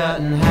got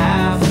cut in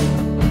half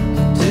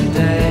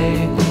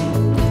today.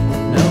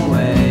 No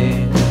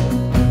way.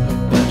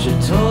 But you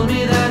told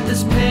me that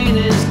this pain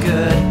is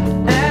good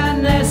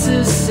and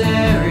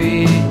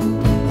necessary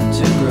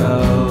to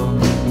grow.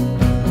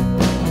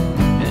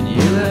 And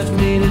you left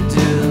me to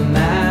do the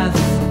math.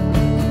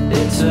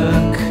 It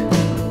took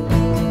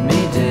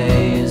me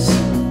days.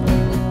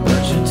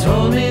 But you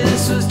told me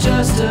this was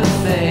just a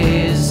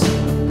phase.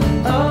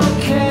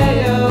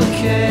 Okay,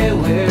 okay,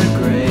 we're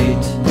great.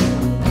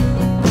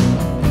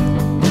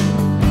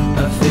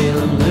 I feel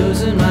I'm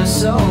losing my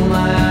soul.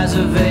 My eyes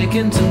are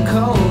vacant and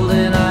cold,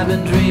 and I've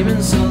been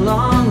dreaming so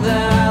long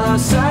that I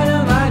lost sight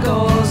of my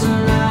goals.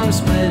 And now I'm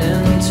split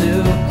in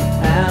two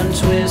and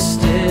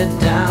twisted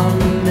down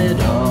the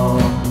middle.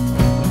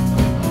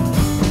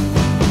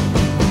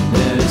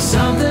 There is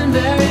something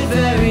very,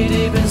 very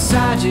deep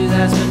inside you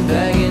that's been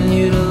begging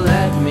you to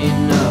let me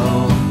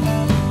know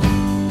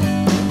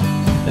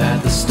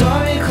that the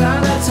stormy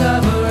cloud that's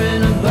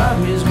hovering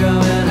above me is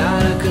growing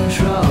out of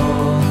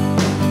control.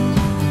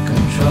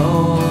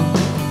 Control.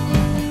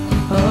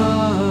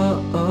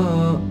 Oh,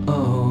 oh,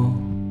 oh.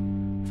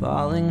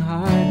 Falling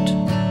heart,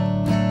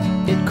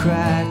 it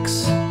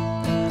cracks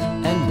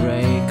and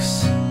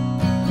breaks.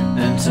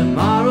 And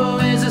tomorrow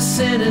is a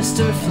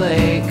sinister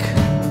flake.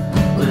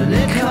 When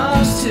it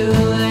comes too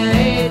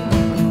late,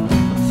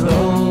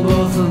 throw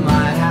both of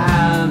my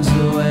halves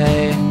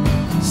away.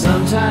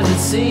 Sometimes it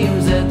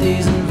seems that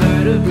these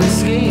invertebrate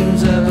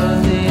schemes are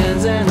both the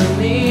ends and the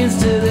means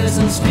to this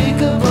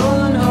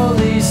unspeakable and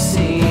holy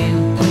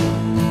scene.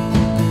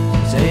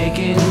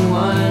 Taking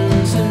one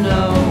to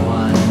know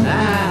one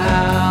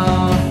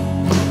now.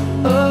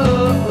 Oh,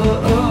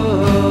 oh,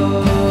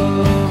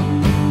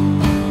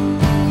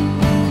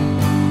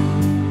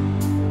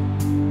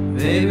 oh.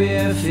 Baby,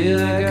 I feel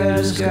like I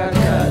just got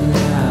cut in